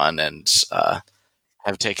it's fun, and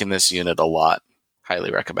I've taken this unit a lot. Highly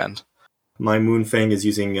recommend. My Moonfang is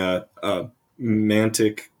using a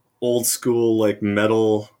Mantic old school like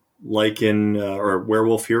metal Lycan or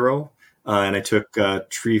werewolf hero. And I took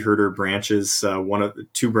tree herder branches,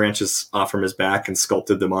 2 branches off from his back, and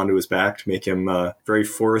sculpted them onto his back to make him very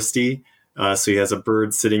foresty. So he has a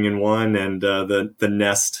bird sitting in one and the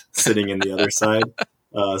nest sitting in the other side.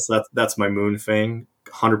 So that's my Moonfang,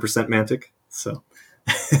 100% Mantic. So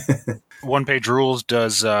One Page Rules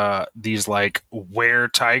does these like were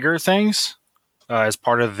tiger things as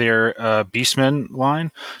part of their Beastmen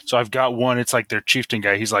line. So I've got one, it's like their chieftain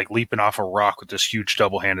guy. He's like leaping off a rock with this huge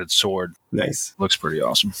double-handed sword. Nice. Looks pretty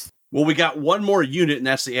awesome. Well, we got one more unit, and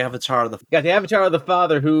that's the Avatar of the... Got the Avatar of the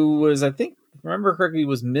Father, who was, I think, if I remember correctly,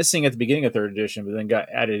 was missing at the beginning of 3rd edition, but then got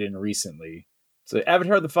added in recently. So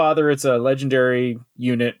Avatar of the Father, it's a legendary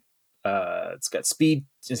unit. It's got speed,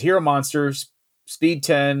 it's hero monsters, speed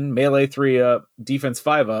 10, melee 3 up, defense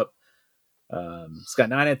 5 up. It's got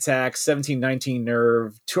 9 attacks, 17-19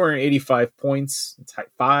 nerve, 285 points. It's height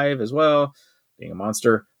 5 as well, being a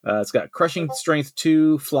monster. It's got crushing strength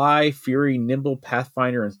 2, fly, fury, nimble,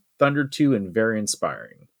 pathfinder, and thunder 2, and very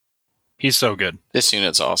inspiring. He's so good. This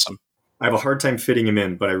unit's awesome. I have a hard time fitting him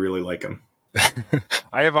in, but I really like him.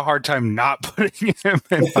 I have a hard time not putting him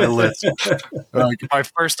in my list. Like my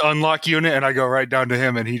first unlock unit, and I go right down to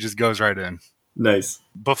him, and he just goes right in. Nice.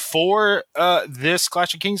 Before this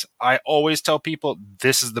Clash of Kings, I always tell people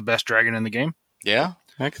this is the best dragon in the game. Yeah,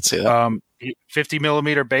 I could see that. 50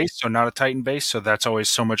 millimeter base, so not a Titan base, so that's always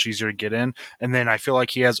so much easier to get in. And then I feel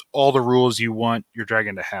like he has all the rules you want your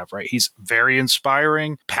dragon to have, right? He's very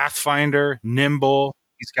inspiring, Pathfinder, nimble.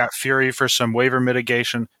 He's got Fury for some waiver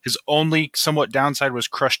mitigation. His only somewhat downside was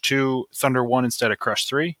Crush 2, Thunder 1 instead of Crush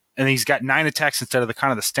 3. And he's got 9 attacks instead of the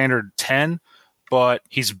kind of the standard 10. But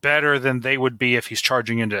he's better than they would be if he's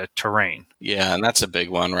charging into terrain. Yeah, and that's a big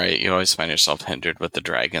one, right? You always find yourself hindered with the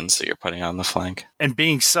dragons that you're putting on the flank. And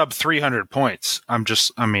being sub 300 points,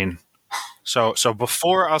 so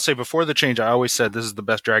before the change, I always said this is the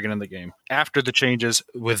best dragon in the game. After the changes,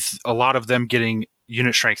 with a lot of them getting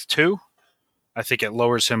unit strength 2, I think it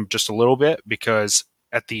lowers him just a little bit, because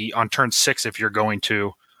on turn 6, if you're going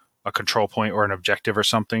to a control point or an objective or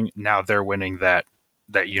something, now they're winning that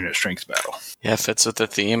unit strength battle. Yeah, fits with the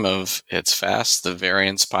theme of it's fast, the very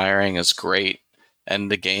inspiring is great.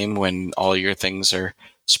 End the game when all your things are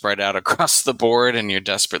spread out across the board and you're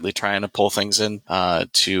desperately trying to pull things in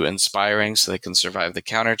to inspiring so they can survive the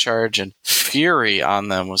counter charge. And Fury on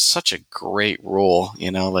them was such a great rule,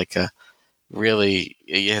 really,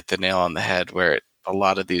 you hit the nail on the head, where a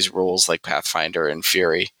lot of these rules like Pathfinder and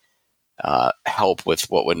Fury help with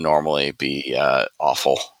what would normally be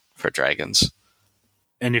awful for dragons.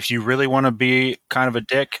 And if you really want to be kind of a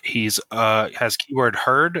dick, he's has keyword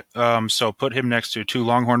herd. So put him next to 2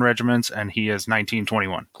 Longhorn regiments, and he is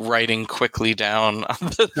 1921. Writing quickly down on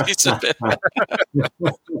the piece of it.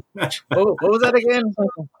 What was that again?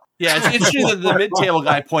 Yeah, it's interesting that the mid-table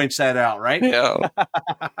guy points that out, right? Yeah.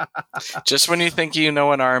 Just when you think you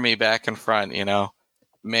know an army back and front,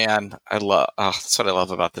 man, that's what I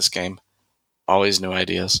love about this game. Always new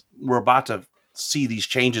ideas. We're about to see these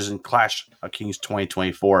changes in Clash of Kings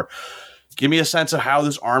 2024. Give me a sense of how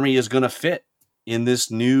this army is going to fit in this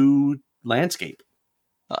new landscape.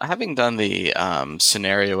 Having done the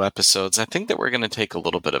scenario episodes, I think that we're going to take a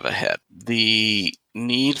little bit of a hit. The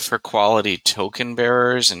need for quality token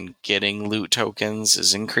bearers and getting loot tokens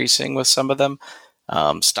is increasing with some of them,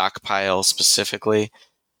 stockpile specifically,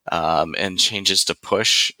 and changes to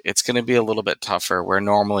push. It's going to be a little bit tougher where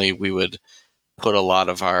normally we would put a lot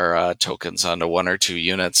of our tokens onto 1 or 2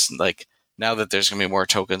 units. Like now that there's going to be more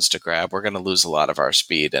tokens to grab, we're going to lose a lot of our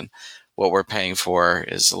speed, and what we're paying for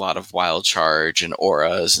is a lot of wild charge and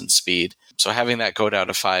auras and speed. So having that go down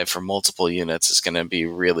to 5 for multiple units is going to be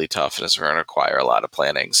really tough, and it's going to require a lot of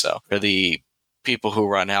planning. So for the people who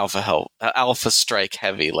run Alpha Strike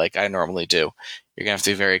heavy, like I normally do, you're going to have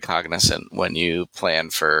to be very cognizant when you plan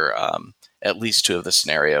for at least 2 of the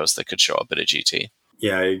scenarios that could show up at a GT.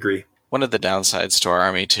 Yeah, I agree. One of the downsides to our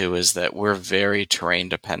army, too, is that we're very terrain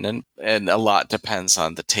dependent, and a lot depends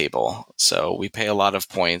on the table. So we pay a lot of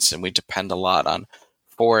points, and we depend a lot on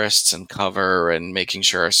forests and cover and making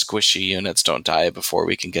sure our squishy units don't die before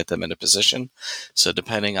we can get them into position. So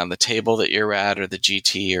depending on the table that you're at or the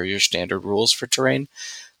GT or your standard rules for terrain,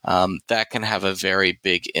 that can have a very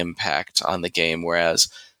big impact on the game, whereas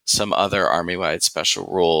some other army-wide special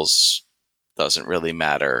rules doesn't really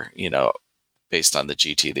matter, based on the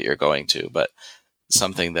GT that you're going to, but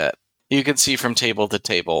something that you can see from table to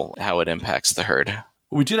table how it impacts the herd.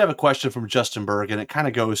 We did have a question from Justin Berg, and it kind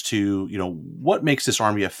of goes to, what makes this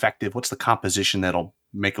army effective? What's the composition that'll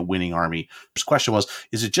make a winning army? His question was,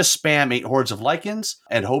 is it just spam 8 hordes of Lycans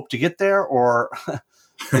and hope to get there, or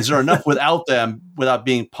is there enough without them without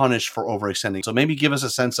being punished for overextending? So maybe give us a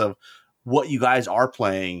sense of what you guys are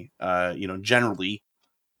playing, generally.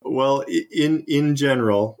 Well, in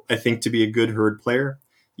general, I think to be a good herd player,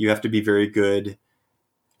 you have to be very good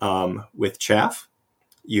with chaff.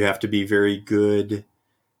 You have to be very good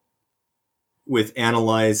with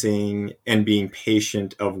analyzing and being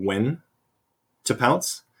patient of when to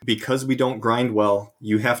pounce. Because we don't grind well,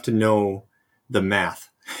 you have to know the math.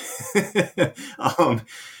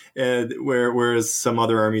 Whereas some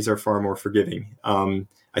other armies are far more forgiving.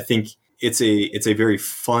 I think it's a very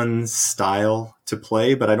fun style to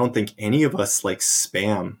play, but I don't think any of us like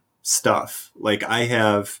spam stuff. Like I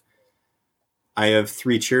have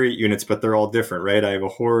 3 chariot units, but they're all different, right? I have a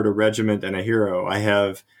horde, a regiment, and a hero. I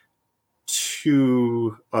have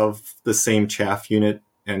 2 of the same chaff unit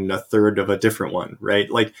and a third of a different one,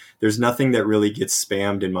 right? Like there's nothing that really gets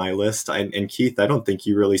spammed in my list. And Keith, I don't think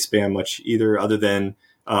you really spam much either, other than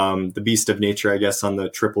the Beast of Nature, I guess, on the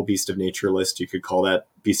triple Beast of Nature list. You could call that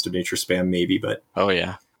Beast of Nature spam maybe, but... Oh,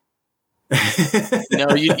 yeah.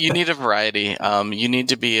 No, you need a variety. You need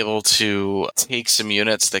to be able to take some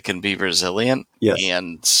units that can be resilient, yes,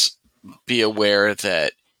 and be aware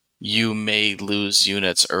that you may lose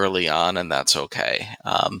units early on, and that's okay.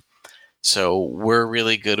 So we're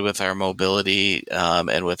really good with our mobility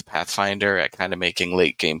and with Pathfinder at kind of making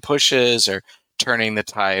late game pushes or turning the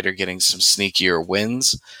tide or getting some sneakier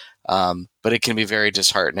wins. But it can be very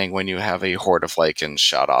disheartening when you have a horde of Lycans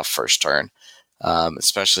shot off first turn,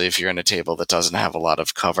 especially if you're in a table that doesn't have a lot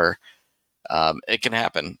of cover. It can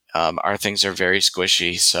happen. Our things are very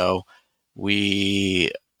squishy, so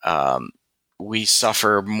we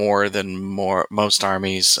suffer more than most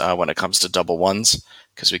armies when it comes to double ones,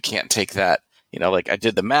 because we can't take that. Like I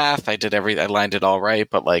did the math, I lined it all right,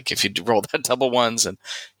 but like if you roll that double ones and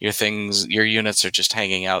your units are just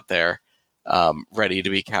hanging out there, ready to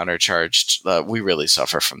be countercharged, we really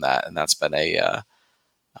suffer from that, and that's been a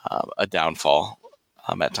downfall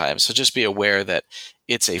at times. So just be aware that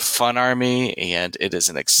it's a fun army and it is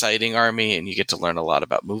an exciting army, and you get to learn a lot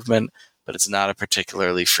about movement, but it's not a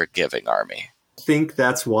particularly forgiving army. I think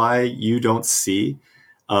that's why you don't see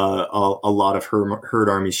a lot of herd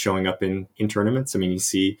armies showing up in tournaments. I mean, you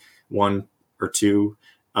see 1 or 2.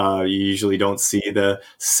 You usually don't see the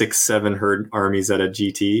 6-7 herd armies at a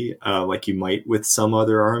GT like you might with some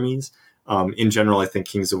other armies. In general, I think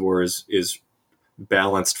Kings of War is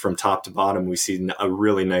balanced from top to bottom. We see a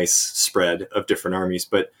really nice spread of different armies,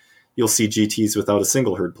 but you'll see GTs without a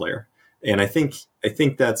single herd player. And I think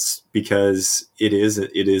that's because it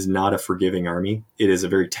is not a forgiving army. It is a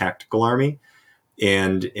very tactical army.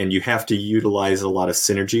 And you have to utilize a lot of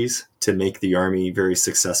synergies to make the army very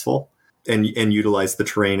successful, and utilize the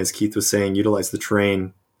terrain, as Keith was saying, utilize the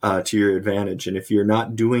terrain to your advantage. And if you're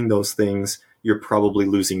not doing those things, you're probably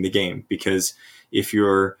losing the game, because if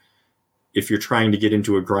you're trying to get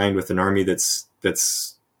into a grind with an army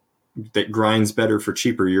that grinds better for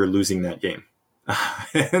cheaper, you're losing that game.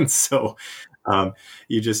 And so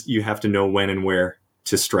you have to know when and where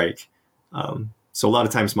to strike. So a lot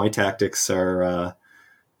of times my tactics are,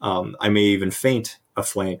 I may even feint a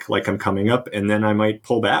flank like I'm coming up, and then I might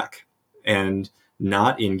pull back and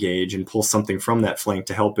not engage and pull something from that flank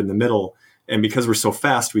to help in the middle. And because we're so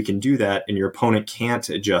fast, we can do that, and your opponent can't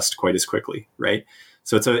adjust quite as quickly, right?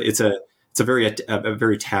 So it's a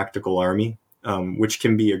very tactical army, which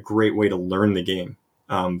can be a great way to learn the game.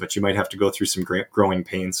 But you might have to go through some growing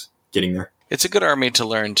pains getting there. It's a good army to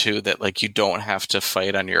learn too, that like you don't have to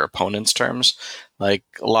fight on your opponent's terms. Like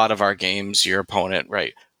a lot of our games, your opponent,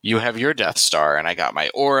 right? You have your Death Star, and I got my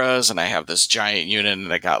auras, and I have this giant unit,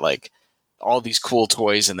 and I got like all these cool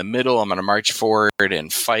toys in the middle. I'm going to march forward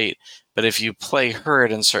and fight. But if you play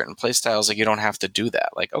herd in certain playstyles, like you don't have to do that.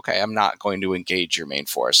 Like, okay, I'm not going to engage your main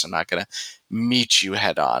force. I'm not going to meet you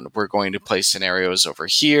head on. We're going to play scenarios over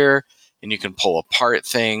here, and you can pull apart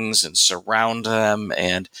things and surround them,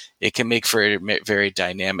 and it can make for a very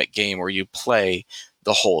dynamic game where you play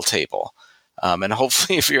the whole table. And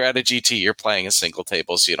hopefully if you're at a GT, you're playing a single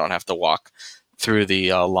table, so you don't have to walk through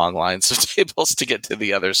the long lines of tables to get to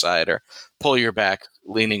the other side, or pull your back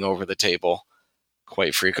leaning over the table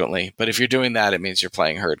quite frequently. But if you're doing that, it means you're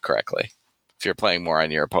playing herd correctly. If you're playing more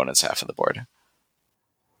on your opponent's half of the board.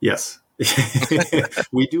 Yes.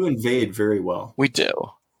 We do invade very well. We do.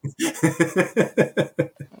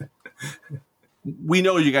 We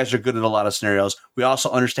know you guys are good at a lot of scenarios. We also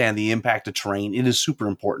understand the impact of terrain. It is super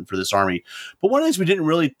important for this army. But one of the things we didn't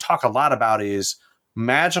really talk a lot about is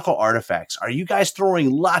magical artifacts. Are you guys throwing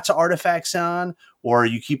lots of artifacts on, or are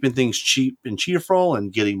you keeping things cheap and cheerful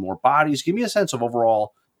and getting more bodies? Give me a sense of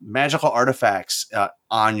overall magical artifacts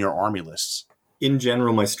on your army lists. In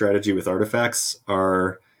general, my strategy with artifacts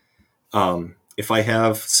are, if I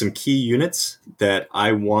have some key units that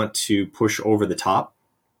I want to push over the top,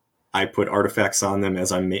 I put artifacts on them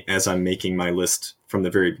as I'm making my list from the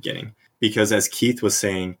very beginning. Because as Keith was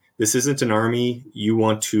saying, this isn't an army you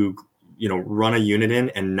want to, run a unit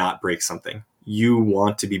in and not break something. You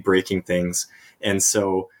want to be breaking things. And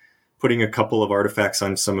so putting a couple of artifacts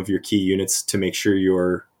on some of your key units to make sure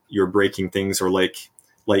you're breaking things, or like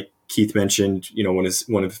Keith mentioned,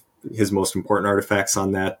 one of his most important artifacts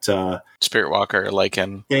on that Spirit Walker,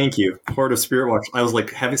 Lycan. Thank you. Horde of Spirit Walkers. I was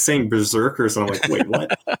like saying Berserkers, and I'm like, wait,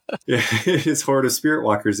 what? His Horde of Spirit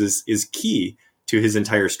Walkers is key to his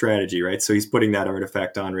entire strategy, right? So he's putting that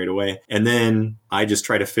artifact on right away. And then I just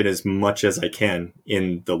try to fit as much as I can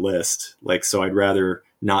in the list. So I'd rather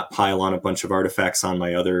not pile on a bunch of artifacts on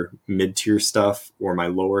my other mid-tier stuff or my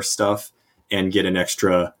lower stuff and get an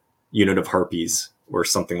extra unit of harpies or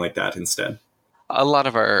something like that instead. A lot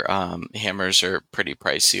of our hammers are pretty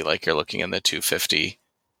pricey. Like you're looking in the 250,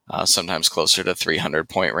 sometimes closer to 300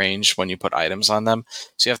 point range when you put items on them.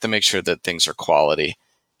 So you have to make sure that things are quality.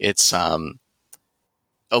 It's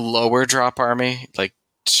a lower drop army, like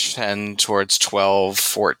 10 towards 12,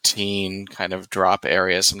 14 kind of drop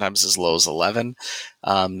area, sometimes as low as 11.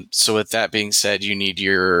 So with that being said, you need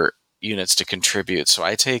your units to contribute. So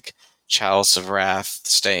I take Chalice of Wrath,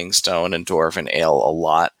 Staying Stone, and Dwarven Ale a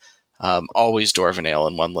lot. Always Dwarven Ale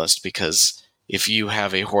in one list, because if you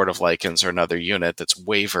have a Horde of Lycans or another unit that's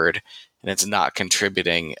wavered and it's not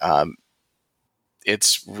contributing,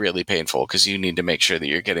 it's really painful, because you need to make sure that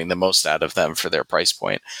you're getting the most out of them for their price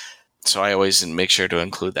point. So I always make sure to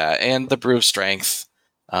include that. And the Brew of Strength.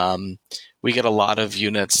 We get a lot of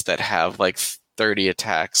units that have like 30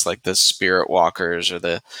 attacks, like the Spirit Walkers or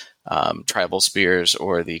the Tribal Spears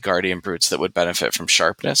or the Guardian Brutes, that would benefit from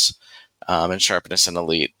Sharpness. And Sharpness and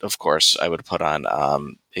Elite, of course, I would put on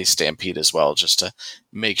a Stampede as well, just to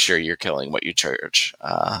make sure you're killing what you charge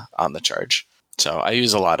on the charge. So I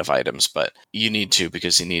use a lot of items, but you need to,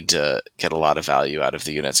 because you need to get a lot of value out of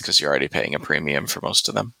the units, because you're already paying a premium for most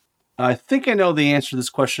of them. I think I know the answer to this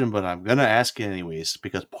question, but I'm going to ask it anyways,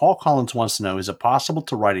 because Paul Collins wants to know, is it possible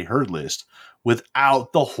to write a herd list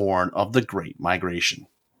without the Horn of the Great Migration?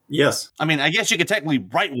 Yes. I mean, I guess you could technically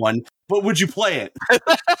write one, but would you play it?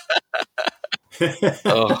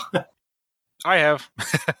 Oh. I have.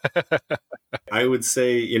 I would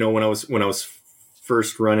say, when I was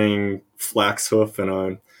first running Flaxhoof and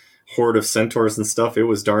a horde of centaurs and stuff, it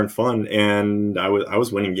was darn fun, and I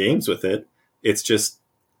was winning games with it. It's just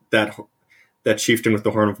that chieftain with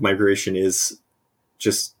the Horn of Migration is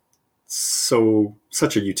just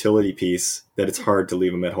such a utility piece that it's hard to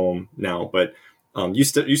leave him at home now. But you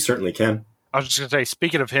certainly can. I was just going to say,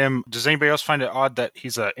 speaking of him, does anybody else find it odd that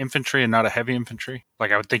he's a infantry and not a heavy infantry?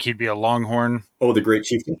 Like, I would think he'd be a longhorn. Oh, the Great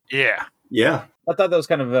Chieftain? Yeah. Yeah. I thought that was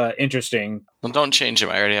kind of interesting. Well, don't change him.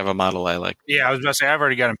 I already have a model I like. Yeah, I was about to say, I've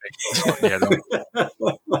already got him picked. Yeah,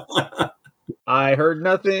 don't. I heard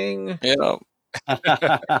nothing. You know.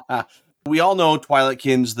 We all know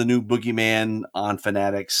Twilightkin's the new boogeyman on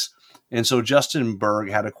Fanatics. And so Justin Berg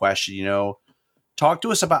had a question, talk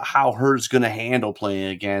to us about how Herd's going to handle playing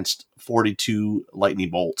against 42 lightning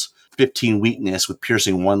bolts, 15 weakness with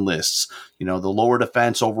piercing 1 lists. The lower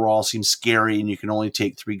defense overall seems scary, and you can only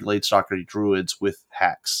take 3 Gladestalker druids with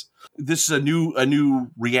Hex. This is a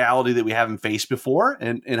new reality that we haven't faced before,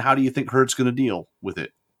 and how do you think Herd's going to deal with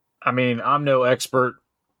it? I mean, I'm no expert,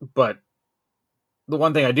 but the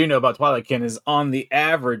one thing I do know about Twilightkin is on the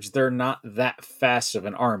average, they're not that fast of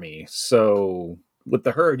an army. So with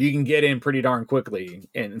the Herd, you can get in pretty darn quickly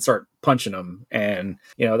and start punching them. And,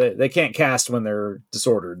 they can't cast when they're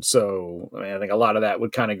disordered. So I think a lot of that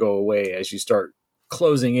would kind of go away as you start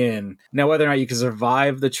closing in. Now, whether or not you can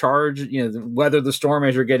survive the charge, weather the storm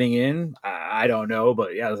as you're getting in, I don't know.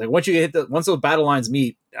 But yeah, like once those battle lines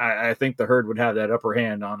meet, I think the Herd would have that upper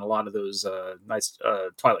hand on a lot of those nice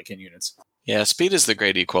Twilightkin units. Yeah, speed is the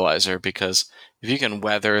great equalizer, because if you can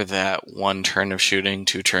weather that 1 turn of shooting,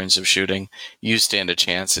 2 turns of shooting, you stand a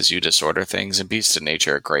chance as you disorder things, and Beasts of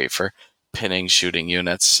Nature are great for pinning shooting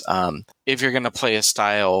units. If you're going to play a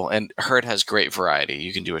style, and Herd has great variety,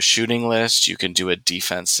 you can do a shooting list, you can do a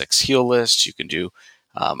defense 6 heal list, you can do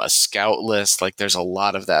a scout list. Like, there's a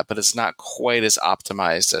lot of that, but it's not quite as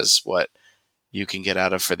optimized as what you can get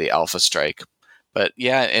out of for the Alpha Strike. But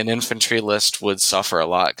yeah, an infantry list would suffer a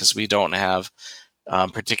lot because we don't have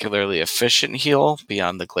particularly efficient heal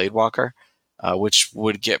beyond the Gladewalker, which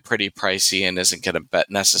would get pretty pricey and isn't going to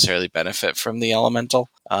necessarily benefit from the elemental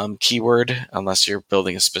keyword unless you're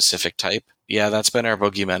building a specific type. Yeah, that's been our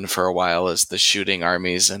boogeyman for a while, is the shooting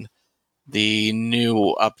armies, and the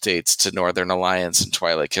new updates to Northern Alliance and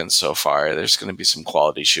Twilightkin so far. There's going to be some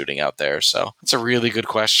quality shooting out there. So it's a really good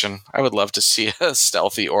question. I would love to see a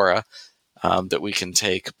stealthy aura that we can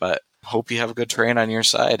take, but hope you have a good terrain on your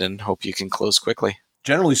side and hope you can close quickly.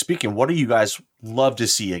 Generally speaking, what do you guys love to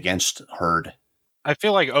see against Herd? I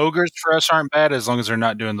feel like ogres for us aren't bad as long as they're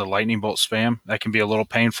not doing the lightning bolt spam. That can be a little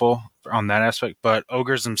painful on that aspect, but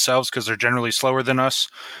ogres themselves, because they're generally slower than us,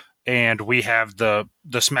 and we have the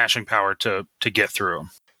smashing power to get through them.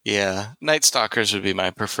 Yeah, Night Stalkers would be my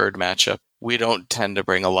preferred matchup. We don't tend to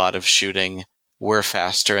bring a lot of shooting. We're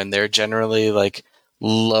faster, and they're generally like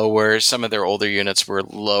lower. Some of their older units were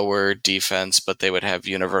lower defense, but they would have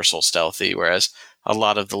universal stealthy, whereas a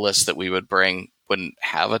lot of the lists that we would bring wouldn't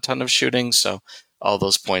have a ton of shooting, so all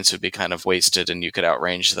those points would be kind of wasted, and you could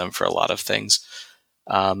outrange them for a lot of things.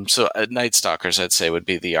 So Night Stalkers, I'd say, would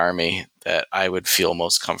be the army that I would feel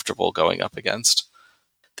most comfortable going up against.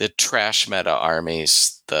 The trash meta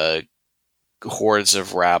armies, the hordes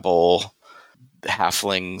of rabble,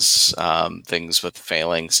 halflings, things with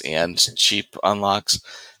failings and cheap unlocks,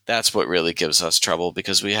 that's what really gives us trouble,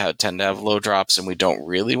 because we tend to have low drops and we don't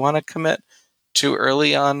really want to commit too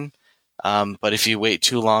early on. But if you wait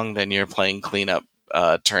too long, then you're playing cleanup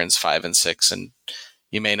turns 5 and 6, and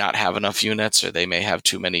you may not have enough units, or they may have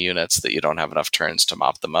too many units that you don't have enough turns to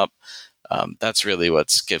mop them up. That's really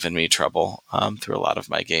what's given me trouble through a lot of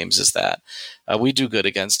my games, is that we do good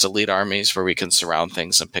against elite armies where we can surround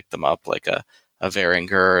things and pick them up, like a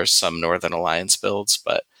Varinger or some Northern Alliance builds,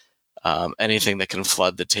 but anything that can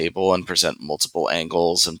flood the table and present multiple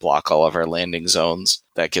angles and block all of our landing zones,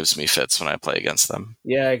 that gives me fits when I play against them.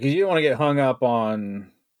 Yeah, because you don't want to get hung up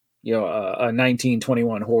on a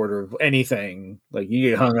 1921 horde or anything. Like, you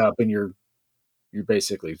get hung up and you're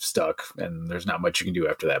basically stuck, and there's not much you can do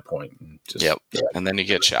after that point. Yep. And then you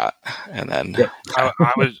get shot, and then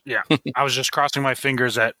I was just crossing my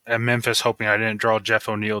fingers at Memphis, hoping I didn't draw Jeff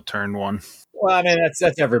O'Neill turn 1. Well, I mean,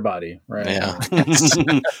 that's everybody, right? Yeah.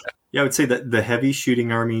 Yeah, I would say that the heavy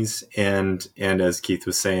shooting armies and as Keith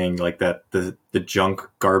was saying, like that the junk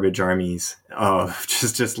garbage armies,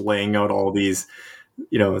 just laying out all these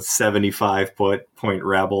 75 point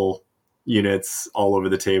rabble units all over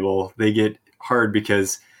the table. They get hard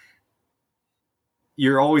because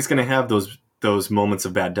you're always going to have those moments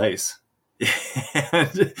of bad dice.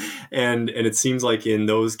 and it seems like in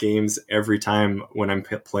those games, every time when I'm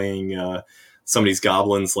playing somebody's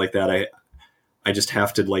goblins like that, I just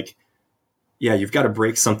have to you've got to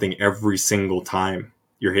break something every single time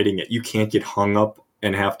you're hitting it. You can't get hung up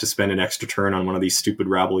and have to spend an extra turn on one of these stupid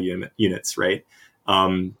rabble units, right?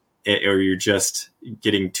 Or you're just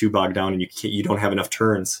getting too bogged down and you don't have enough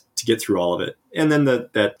turns to get through all of it. And then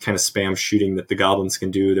that kind of spam shooting that the goblins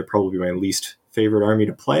can do, they're probably my least favorite army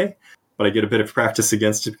to play, but I get a bit of practice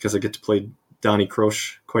against it because I get to play Donnie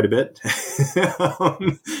Croche quite a bit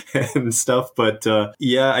and stuff. But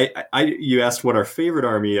you asked what our favorite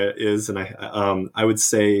army is, and I would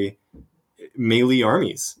say melee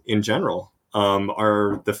armies in general.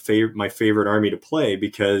 are my favorite army to play,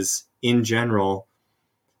 because in general,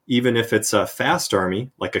 even if it's a fast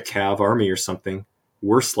army, like a Cav army or something,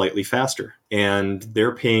 we're slightly faster. And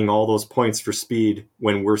they're paying all those points for speed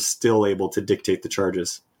when we're still able to dictate the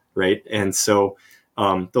charges, right? And so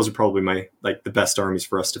those are probably the best armies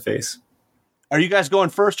for us to face. Are you guys going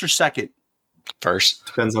first or second? First.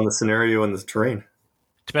 Depends on the scenario and the terrain.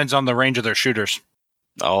 Depends on the range of their shooters.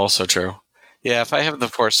 Also true. Yeah, if I have the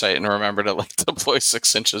foresight and remember to deploy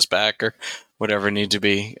 6 inches back or whatever need to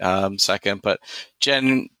be, second. But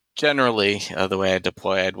generally, the way I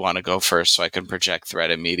deploy, I'd want to go first so I can project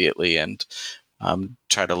threat immediately and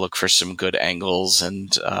try to look for some good angles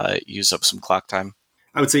and use up some clock time.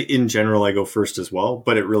 I would say in general, I go first as well,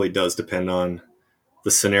 but it really does depend on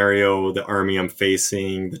the scenario, the army I'm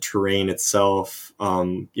facing, the terrain itself.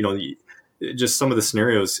 Just some of the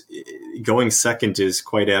scenarios, going second is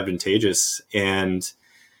quite advantageous. And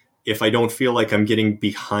if I don't feel like I'm getting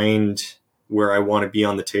behind where I want to be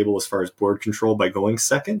on the table as far as board control by going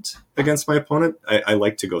second against my opponent, I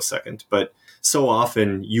like to go second. But so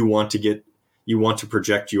often you want to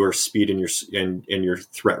project your speed and your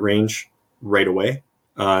threat range right away.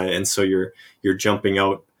 And so you're jumping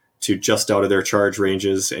out to just out of their charge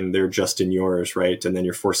ranges and they're just in yours, right? And then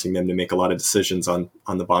you're forcing them to make a lot of decisions on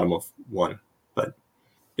the bottom of one. But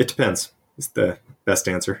it depends. It's the best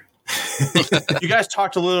answer. You guys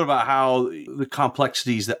talked a little about how the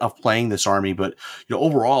complexities of playing this army, but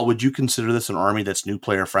overall, would you consider this an army that's new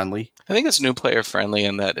player friendly? I think it's new player friendly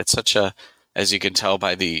in that it's such a, as you can tell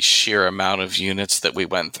by the sheer amount of units that we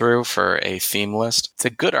went through for a theme list, it's a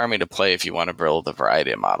good army to play if you want to build a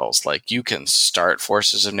variety of models. Like you can start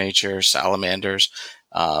Forces of Nature, Salamanders,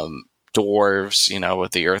 Dwarves,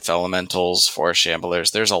 with the Earth Elementals, Forest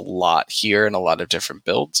Shamblers. There's a lot here and a lot of different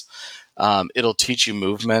builds. It'll teach you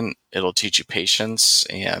movement. It'll teach you patience,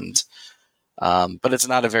 but it's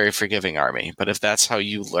not a very forgiving army. But if that's how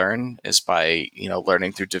you learn, is by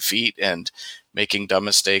learning through defeat and making dumb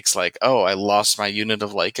mistakes like, oh, I lost my unit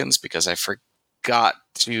of Lycans because I forgot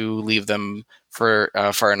to leave them far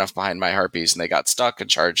enough behind my Harpies and they got stuck and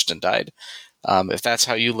charged and died. If that's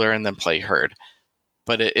how you learn, then play Herd.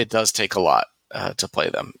 But it does take a lot to play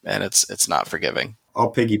them, and it's not forgiving.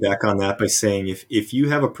 I'll piggyback on that by saying if you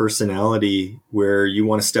have a personality where you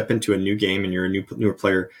want to step into a new game and you're a newer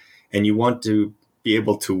player and you want to be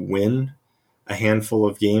able to win a handful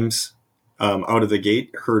of games out of the gate,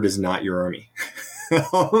 Herd is not your army.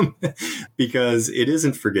 Because it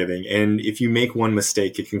isn't forgiving. And if you make one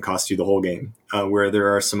mistake, it can cost you the whole game, where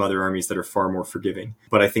there are some other armies that are far more forgiving.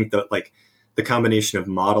 But I think that the combination of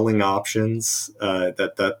modeling options,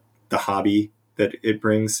 that the hobby that it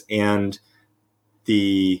brings, and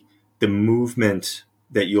the movement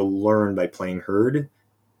that you'll learn by playing Herd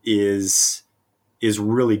is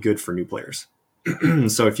really good for new players.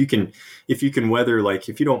 So if you can weather,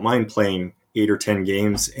 if you don't mind playing 8 or 10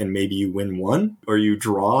 games and maybe you win one or you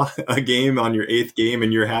draw a game on your 8th game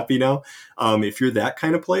and you're happy now, if you're that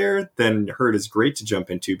kind of player, then Herd is great to jump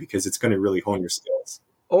into because it's going to really hone your skills.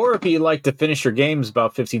 Or if you like to finish your games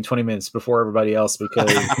about 15, 20 minutes before everybody else, because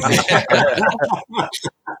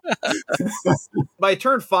by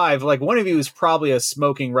turn 5, one of you is probably a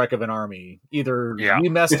smoking wreck of an army. Either you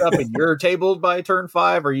messed up and you're tabled by turn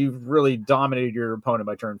 5, or you've really dominated your opponent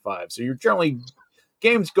by turn 5. So you're generally,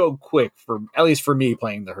 games go quick, at least for me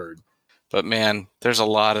playing the Herd. But man, there's a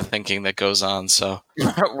lot of thinking that goes on. So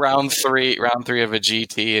round three of a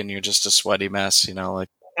GT and you're just a sweaty mess,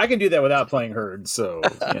 I can do that without playing Herd, so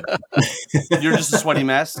You're just a sweaty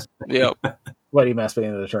mess. Yep. Sweaty mess by the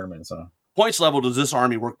end of the tournament. So points level does this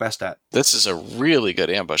army work best at? This is a really good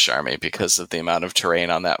ambush army because of the amount of terrain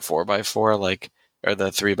on that 4x4, or the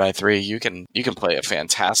 3x3. You can play a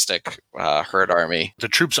fantastic Herd army. The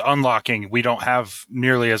troops unlocking, we don't have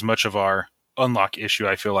nearly as much of our unlock issue,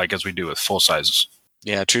 I feel like, as we do with full sizes.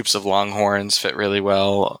 Yeah, troops of Longhorns fit really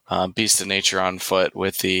well. Beast of Nature on foot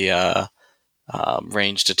with the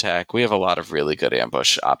ranged attack. We have a lot of really good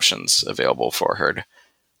ambush options available for Herd.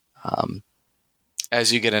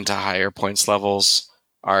 As you get into higher points levels,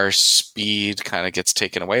 our speed kind of gets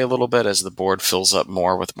taken away a little bit as the board fills up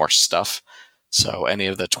more with more stuff. So any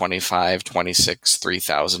of the 25, 26,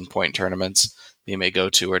 3,000 point tournaments you may go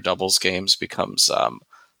to or doubles games becomes a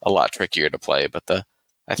lot trickier to play. But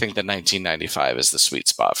I think the 1995 is the sweet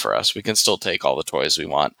spot for us. We can still take all the toys we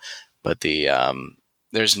want, but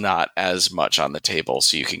there's not as much on the table,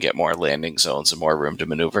 so you can get more landing zones and more room to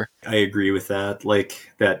maneuver. I agree with that.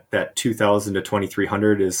 That 2,000 to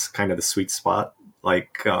 2,300 is kind of the sweet spot.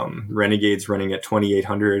 Renegade's running at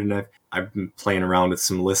 2,800, and I've been playing around with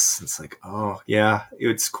some lists. It's oh yeah,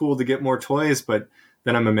 it's cool to get more toys, but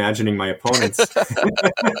then I'm imagining my opponents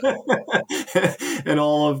and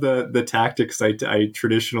all of the tactics I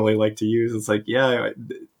traditionally like to use. It's like, yeah,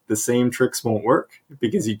 the same tricks won't work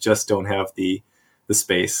because you just don't have the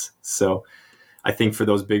space. So I think for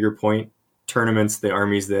those bigger point tournaments, the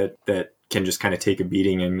armies that can just kind of take a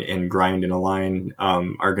beating and grind in a line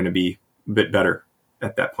are going to be a bit better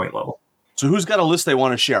at that point level. So who's got a list they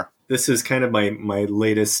want to share? This is kind of my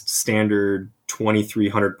latest standard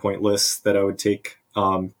 2,300 point list that I would take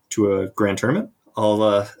to a grand tournament.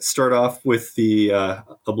 I'll start off with the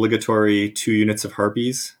obligatory 2 units of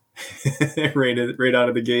harpies right out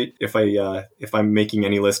of the gate. If I'm making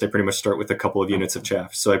any list, I pretty much start with a couple of units of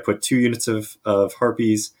chaff. So I put 2 units of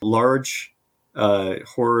harpies, large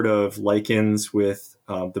horde of lichens with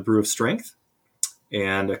the Brew of Strength,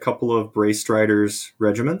 and a couple of Bray Striders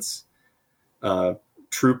regiments,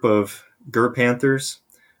 troop of Gur Panthers,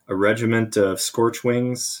 a regiment of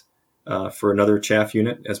Scorchwings for another chaff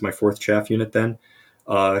unit as my 4th chaff unit then,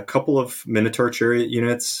 a couple of Minotaur Chariot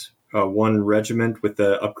units, 1 regiment with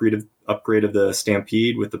the upgrade of the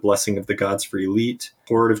Stampede with the Blessing of the Gods for Elite,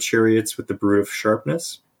 horde of Chariots with the Brew of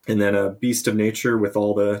Sharpness, and then a Beast of Nature with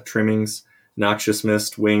all the trimmings, Noxious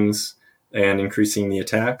Mist, Wings, and increasing the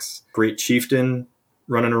attacks. Great Chieftain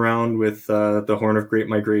running around with the Horn of Great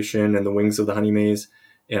Migration and the Wings of the Honey Maze,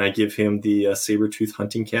 and I give him the Saber-Tooth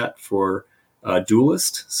Hunting Cat for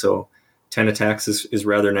Duelist. So 10 attacks is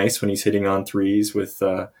rather nice when he's hitting on 3s with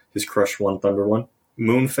his Crush 1, Thunder 1.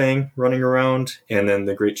 Moonfang running around, and then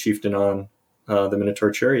the Great Chieftain on the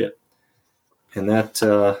Minotaur Chariot. And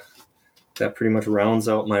that pretty much rounds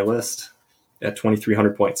out my list at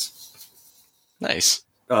 2,300 points. Nice.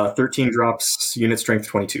 13 drops, unit strength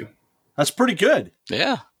 22. That's pretty good.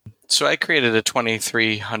 Yeah. So I created a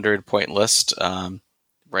 2,300 point list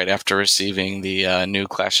right after receiving the new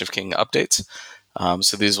Clash of King updates.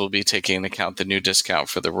 So these will be taking into account the new discount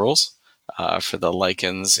for the rules, for the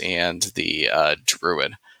Lichens and the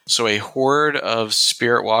Druid. So a horde of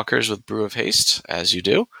Spirit Walkers with Brew of Haste, as you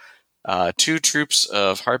do. 2 troops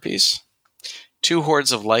of Harpies. 2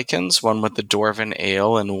 hordes of Lichens, 1 with the Dwarven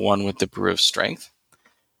Ale and 1 with the Brew of Strength.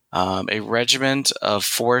 A regiment of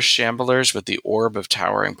 4 Shamblers with the Orb of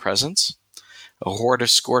Towering Presence. A horde of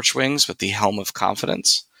Scorchwings with the Helm of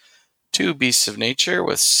Confidence. 2 Beasts of Nature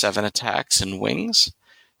with 7 attacks and wings.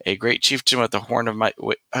 A Great Chieftain with the Horn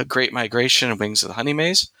of Great Migration and Wings of the Honey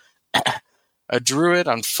Maze. A Druid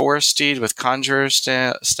on Forest Steed with Conjurer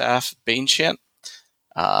Staff, Banechant.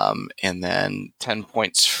 And then 10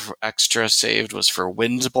 points extra saved was for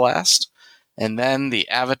Wind Blast. And then the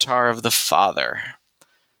Avatar of the Father.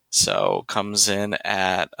 So comes in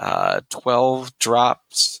at 12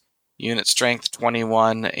 drops, unit strength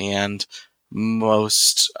 21, and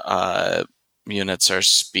most units are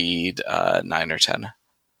speed 9 or 10.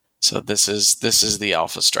 So this is the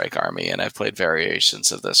Alpha Strike army, and I've played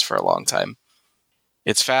variations of this for a long time.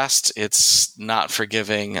 It's fast. It's not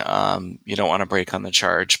forgiving. You don't want to break on the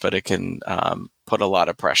charge, but it can put a lot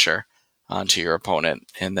of pressure onto your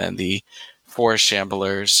opponent. And then the 4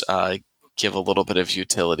 Shamblers give a little bit of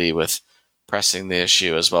utility with pressing the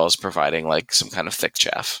issue as well as providing like some kind of thick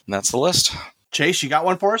chaff. And that's the list. Chase, you got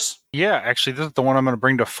one for us? Yeah, actually, this is the one I'm going to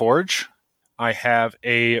bring to Forge. I have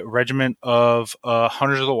a regiment of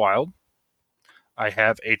Hunters of the Wild. I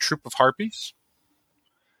have a troop of Harpies.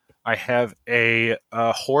 I have a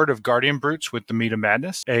horde of Guardian Brutes with the Meat of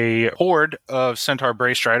Madness. A horde of Centaur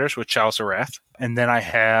Bray Striders with Chalice of Wrath. And then I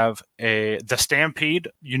have the Stampede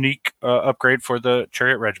unique upgrade for the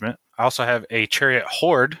Chariot Regiment. I also have a Chariot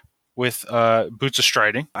Horde with Boots of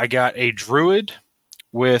Striding. I got a Druid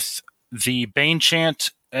with the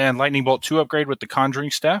Banechant and Lightning Bolt 2 upgrade with the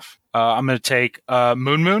Conjuring Staff. I'm going to take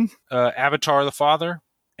Moon, Avatar of the Father,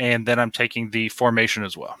 and then I'm taking the Formation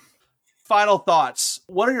as well. Final thoughts.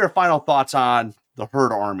 What are your final thoughts on the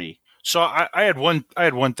Herd army? So I had one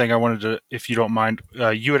thing I wanted to, if you don't mind.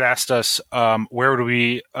 You had asked us where would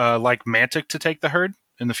we like Mantic to take the Herd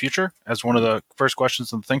in the future as one of the first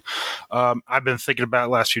questions on the thing. I've been thinking about it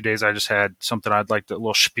the last few days. I just had something I'd like to, a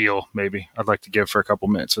little spiel maybe I'd like to give for a couple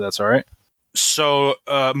minutes, so that's all right. So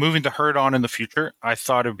moving the Herd on in the future, I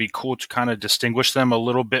thought it would be cool to kind of distinguish them a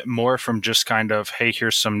little bit more from just kind of, hey,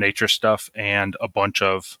 here's some nature stuff and a bunch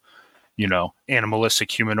of,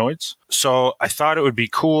 animalistic humanoids. So I thought it would be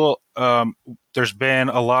cool. There's been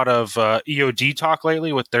a lot of EOD talk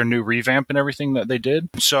lately with their new revamp and everything that they did.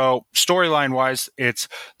 So storyline wise, it's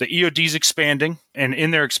the EOD's expanding, and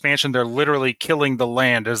in their expansion, they're literally killing the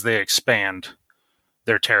land as they expand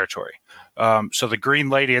their territory. So the Green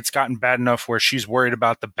Lady, it's gotten bad enough where she's worried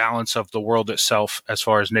about the balance of the world itself as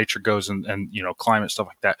far as nature goes and climate, stuff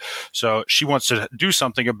like that. So she wants to do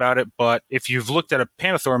something about it. But if you've looked at a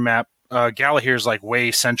Panathor map, Galahir is like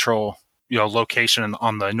way central, location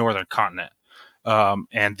on the northern continent,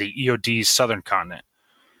 and the EOD's southern continent.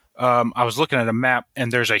 I was looking at a map,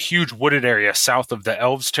 and there's a huge wooded area south of the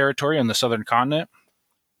Elves' territory on the southern continent.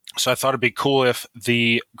 So I thought it'd be cool if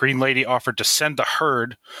the Green Lady offered to send the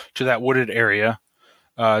herd to that wooded area.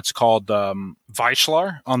 It's called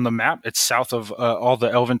Weishlar on the map. It's south of all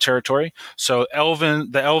the Elven territory. So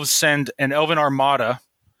the Elves send an Elven armada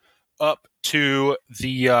up to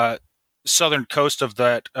the southern coast of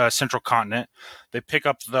that central continent. They pick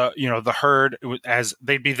up the herd as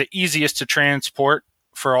they'd be the easiest to transport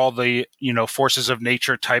for all the forces of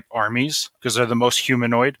nature type armies because they're the most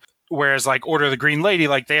humanoid. Whereas like Order of the Green Lady,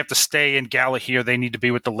 like they have to stay in Galahir. They need to be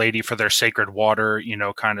with the lady for their sacred water,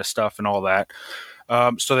 kind of stuff and all that.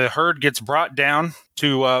 So the herd gets brought down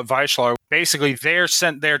to Weishlar. Basically, they're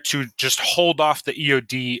sent there to just hold off the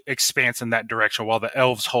EOD expanse in that direction while the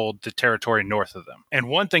elves hold the territory north of them. And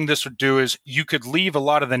one thing this would do is you could leave a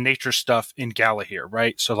lot of the nature stuff in Galahir,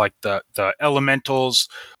 right? So like the elementals,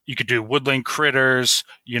 you could do woodland critters,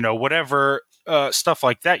 whatever stuff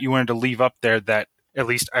like that you wanted to leave up there that, at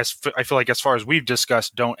least as I feel like as far as we've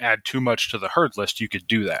discussed, don't add too much to the herd list, you could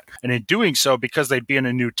do that. And in doing so, because they'd be in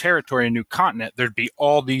a new territory, a new continent, there'd be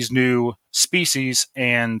all these new species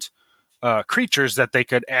and creatures that they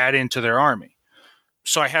could add into their army.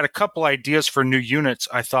 So I had a couple ideas for new units.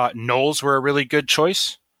 I thought gnolls were a really good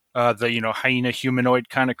choice. The hyena humanoid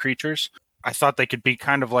kind of creatures. I thought they could be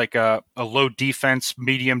kind of like a low defense,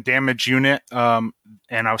 medium damage unit. And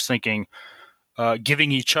I was thinking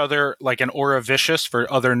giving each other like an aura vicious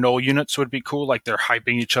for other gnoll units would be cool. Like they're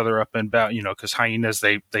hyping each other up and about, because hyenas,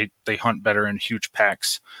 they hunt better in huge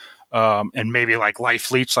packs. And maybe like life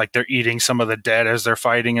leech, like they're eating some of the dead as they're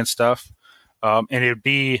fighting and stuff. And it'd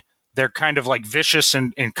be, they're kind of like vicious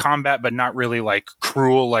in combat, but not really like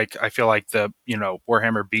cruel. Like I feel like the,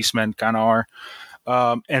 Warhammer Beastmen kind of are.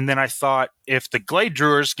 And then I thought if the Glade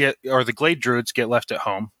Druids get left at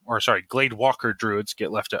home, Glade Walker Druids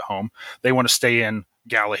get left at home, they want to stay in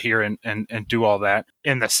Galahir and do all that.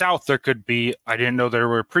 In the south, there could be, I didn't know there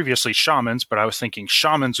were previously shamans, but I was thinking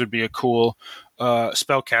shamans would be a cool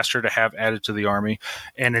spellcaster to have added to the army.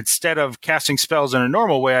 And instead of casting spells in a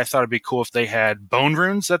normal way, I thought it'd be cool if they had bone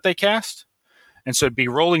runes that they cast. And so it'd be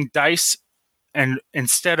rolling dice. And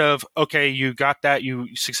instead of, okay, you got that,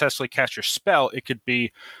 you successfully cast your spell, it could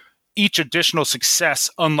be each additional success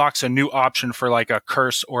unlocks a new option for like a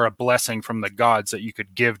curse or a blessing from the gods that you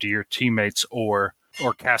could give to your teammates or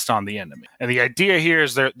cast on the enemy. And the idea here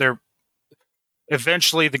is they're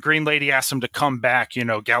eventually the Green Lady asks them to come back.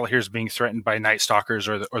 Galahir's being threatened by Night Stalkers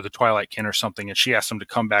or the Twilight Kin or something, and she asks them to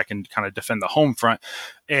come back and kind of defend the home front.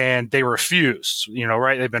 And they refuse,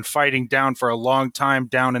 right? They've been fighting down for a long time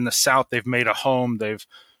down in the south. They've made a home. They've,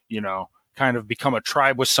 kind of become a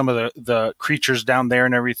tribe with some of the creatures down there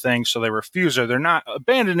and everything. So they refuse her. They're not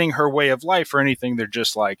abandoning her way of life or anything. They're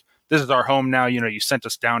just like, this is our home now. You sent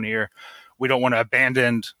us down here. We don't want to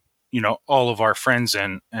abandon all of our friends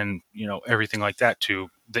and everything like that to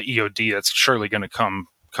the EOD that's surely going to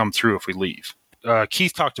come through if we leave.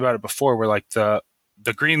 Keith talked about it before where like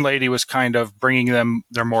the Green Lady was kind of bringing them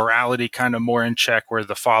their morality kind of more in check, where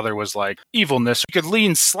the father was like evilness. We could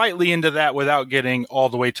lean slightly into that without getting all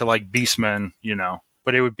the way to like Beastmen,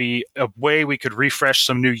 but it would be a way we could refresh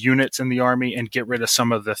some new units in the army and get rid of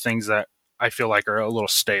some of the things that I feel like are a little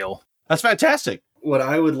stale. That's fantastic. What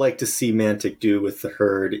I would like to see Mantic do with the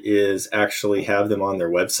herd is actually have them on their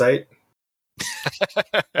website.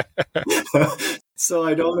 So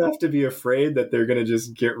I don't have to be afraid that they're going to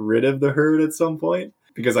just get rid of the herd at some point,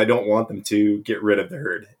 because I don't want them to get rid of the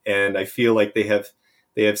herd. And I feel like they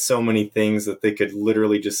have so many things that they could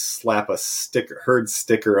literally just slap a herd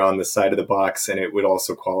sticker on the side of the box, and it would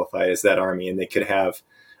also qualify as that army. And they could have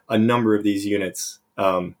a number of these units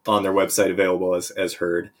on their website available as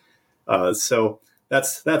herd. So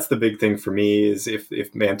that's the big thing for me is if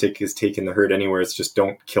Mantic is taking the herd anywhere, it's just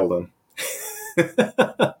don't kill them.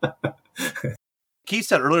 Keith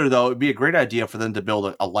said earlier, though, it'd be a great idea for them to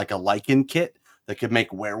build a lichen kit that could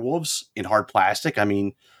make werewolves in hard plastic. I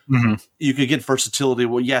mean, You could get versatility.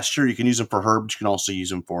 Well, yeah, sure, you can use them for herb, but you can also use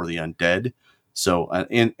them for the undead. So,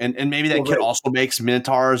 and maybe that kit also makes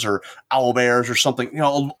minotaurs or owlbears or something,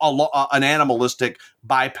 an animalistic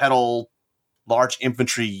bipedal large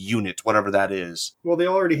infantry unit, whatever that is. Well, they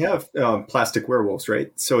already have plastic werewolves,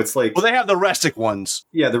 right? So it's like... Well, they have the rustic ones.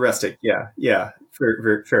 Yeah, the rustic. Yeah.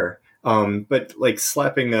 Fair. But like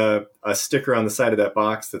slapping a sticker on the side of that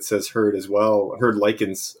box that says herd as well, herd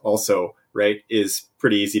lichens also, right, is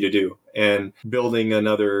pretty easy to do. And building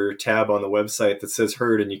another tab on the website that says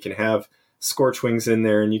herd, and you can have Scorchwings in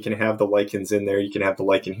there, and you can have the lichens in there, you can have the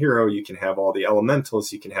lichen hero, you can have all the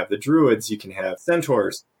elementals, you can have the druids, you can have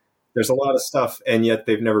centaurs. There's a lot of stuff, and yet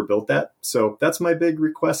they've never built that. So that's my big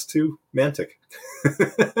request to Mantic.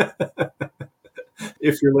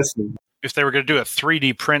 If you're listening. If they were going to do a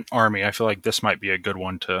 3D print army, I feel like this might be a good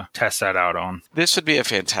one to test that out on. This would be a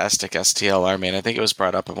fantastic STL army, and I think it was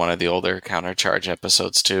brought up in one of the older Countercharge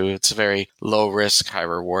episodes too. It's a very low risk, high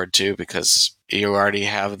reward too, because you already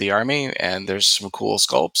have the army, and there's some cool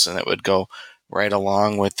sculpts, and it would go right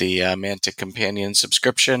along with the Mantic Companion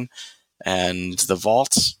subscription and the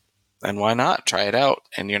vaults. And why not? Try it out,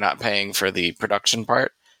 and you're not paying for the production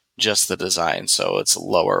part, just the design, so it's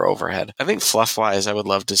lower overhead. I think fluff-wise, I would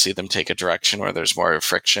love to see them take a direction where there's more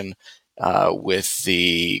friction with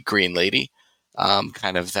the Green Lady.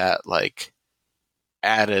 Kind of that like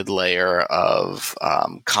added layer of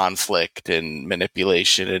conflict and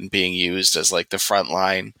manipulation and being used as like the front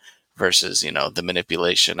line versus, the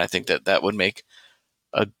manipulation. I think that would make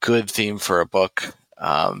a good theme for a book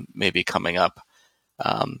maybe coming up.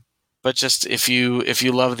 But just if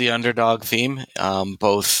you love the underdog theme,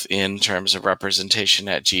 both in terms of representation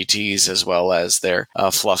at GTs as well as their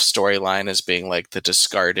fluff storyline as being like the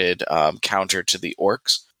discarded counter to the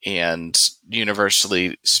orcs and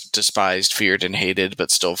universally despised, feared, and hated, but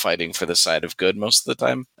still fighting for the side of good most of the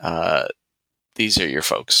time, these are your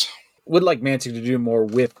folks. Would like Mantic to do more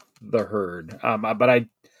with the herd, but I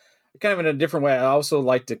kind of in a different way. I also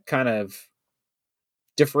like to kind of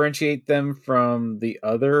differentiate them from the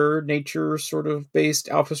other nature sort of based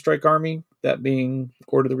Alpha Strike army, that being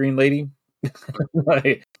Court of the Green Lady.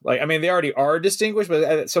 like I mean, they already are distinguished, but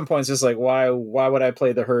at some point it's just like, why would I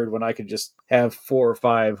play the herd when I could just have 4 or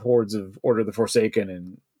 5 hordes of Order of the Forsaken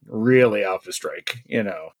and really Alpha Strike,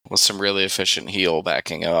 with some really efficient heal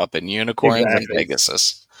backing up and unicorns and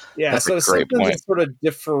Pegasus. Yeah, that's so a great something point. to sort of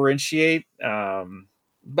differentiate.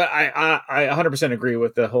 But I 100% agree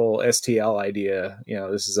with the whole STL idea.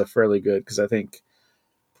 This is a fairly good, because I think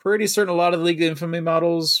pretty certain a lot of the League of Infamy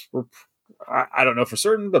models were, I don't know for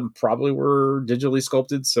certain, but probably were digitally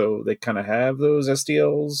sculpted. So they kind of have those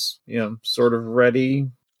STLs, sort of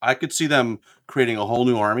ready. I could see them creating a whole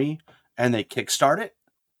new army, and they kickstart it,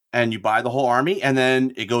 and you buy the whole army, and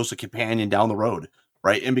then it goes to companion down the road.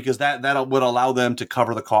 Right. And because that would allow them to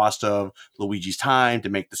cover the cost of Luigi's time to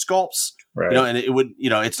make the sculpts, right. And it would,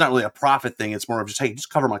 it's not really a profit thing. It's more of just, hey, just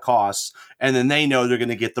cover my costs. And then they know they're going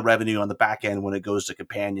to get the revenue on the back end when it goes to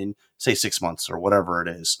companion, say 6 months or whatever it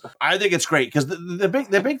is. I think it's great because the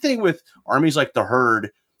big thing with armies like the herd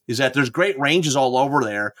is that there's great ranges all over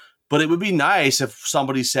there. But it would be nice if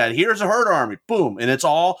somebody said, here's a herd army, boom. And it's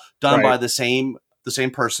all done by the same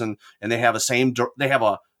person. And they have a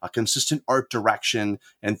consistent art direction,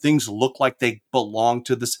 and things look like they belong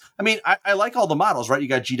to this. I mean, I like all the models, right? You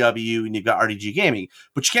got GW and you got RDG Gaming,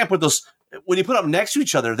 but you can't put those, when you put them next to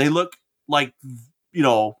each other, they look like,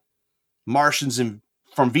 Martians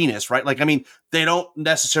from Venus, right? Like, I mean, they don't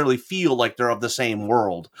necessarily feel like they're of the same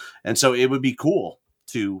world. And so it would be cool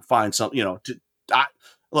to find some, I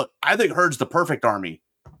think Herd's the perfect army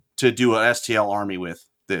to do an STL army with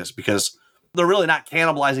this, because they're really not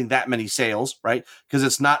cannibalizing that many sales, right? Because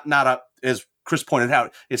it's not as Kris pointed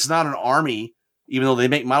out, it's not an army, even though they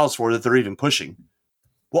make models for it, that they're even pushing.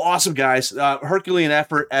 Well, awesome, guys. Herculean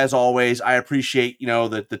effort, as always. I appreciate,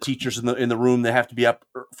 the teachers in the room that have to be up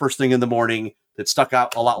first thing in the morning, that stuck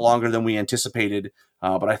out a lot longer than we anticipated.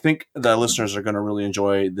 But I think the listeners are going to really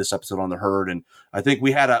enjoy this episode on the herd. And I think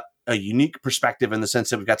we had a unique perspective in the sense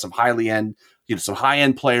that we've got some some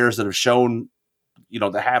high-end players that have shown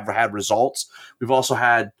that have had results. We've also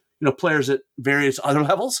had, players at various other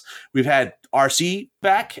levels. We've had RC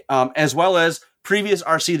back, as well as previous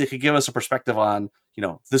RC that could give us a perspective on,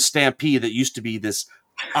 the Stampede that used to be this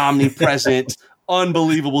omnipresent,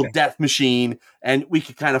 unbelievable death machine. And we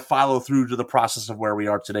could kind of follow through to the process of where we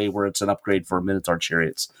are today, where it's an upgrade for Minotaur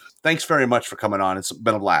Chariots. Thanks very much for coming on. It's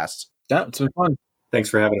been a blast. Yeah, it's been fun. Thanks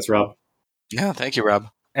for having us, Rob. Yeah, thank you, Rob.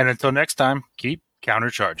 And until next time, keep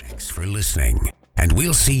countercharging. Thanks for listening. And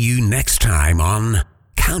we'll see you next time on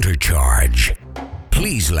Countercharge.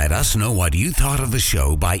 Please let us know what you thought of the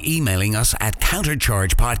show by emailing us at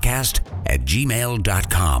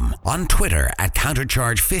counterchargepodcast@gmail.com, on Twitter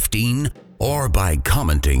 @countercharge15, or by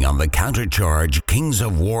commenting on the Countercharge Kings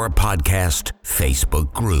of War podcast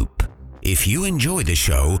Facebook group. If you enjoy the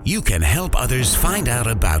show, you can help others find out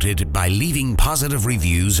about it by leaving positive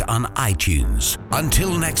reviews on iTunes.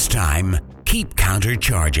 Until next time, keep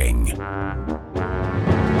countercharging.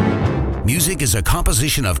 Music is a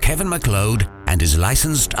composition of Kevin MacLeod and is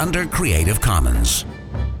licensed under Creative Commons.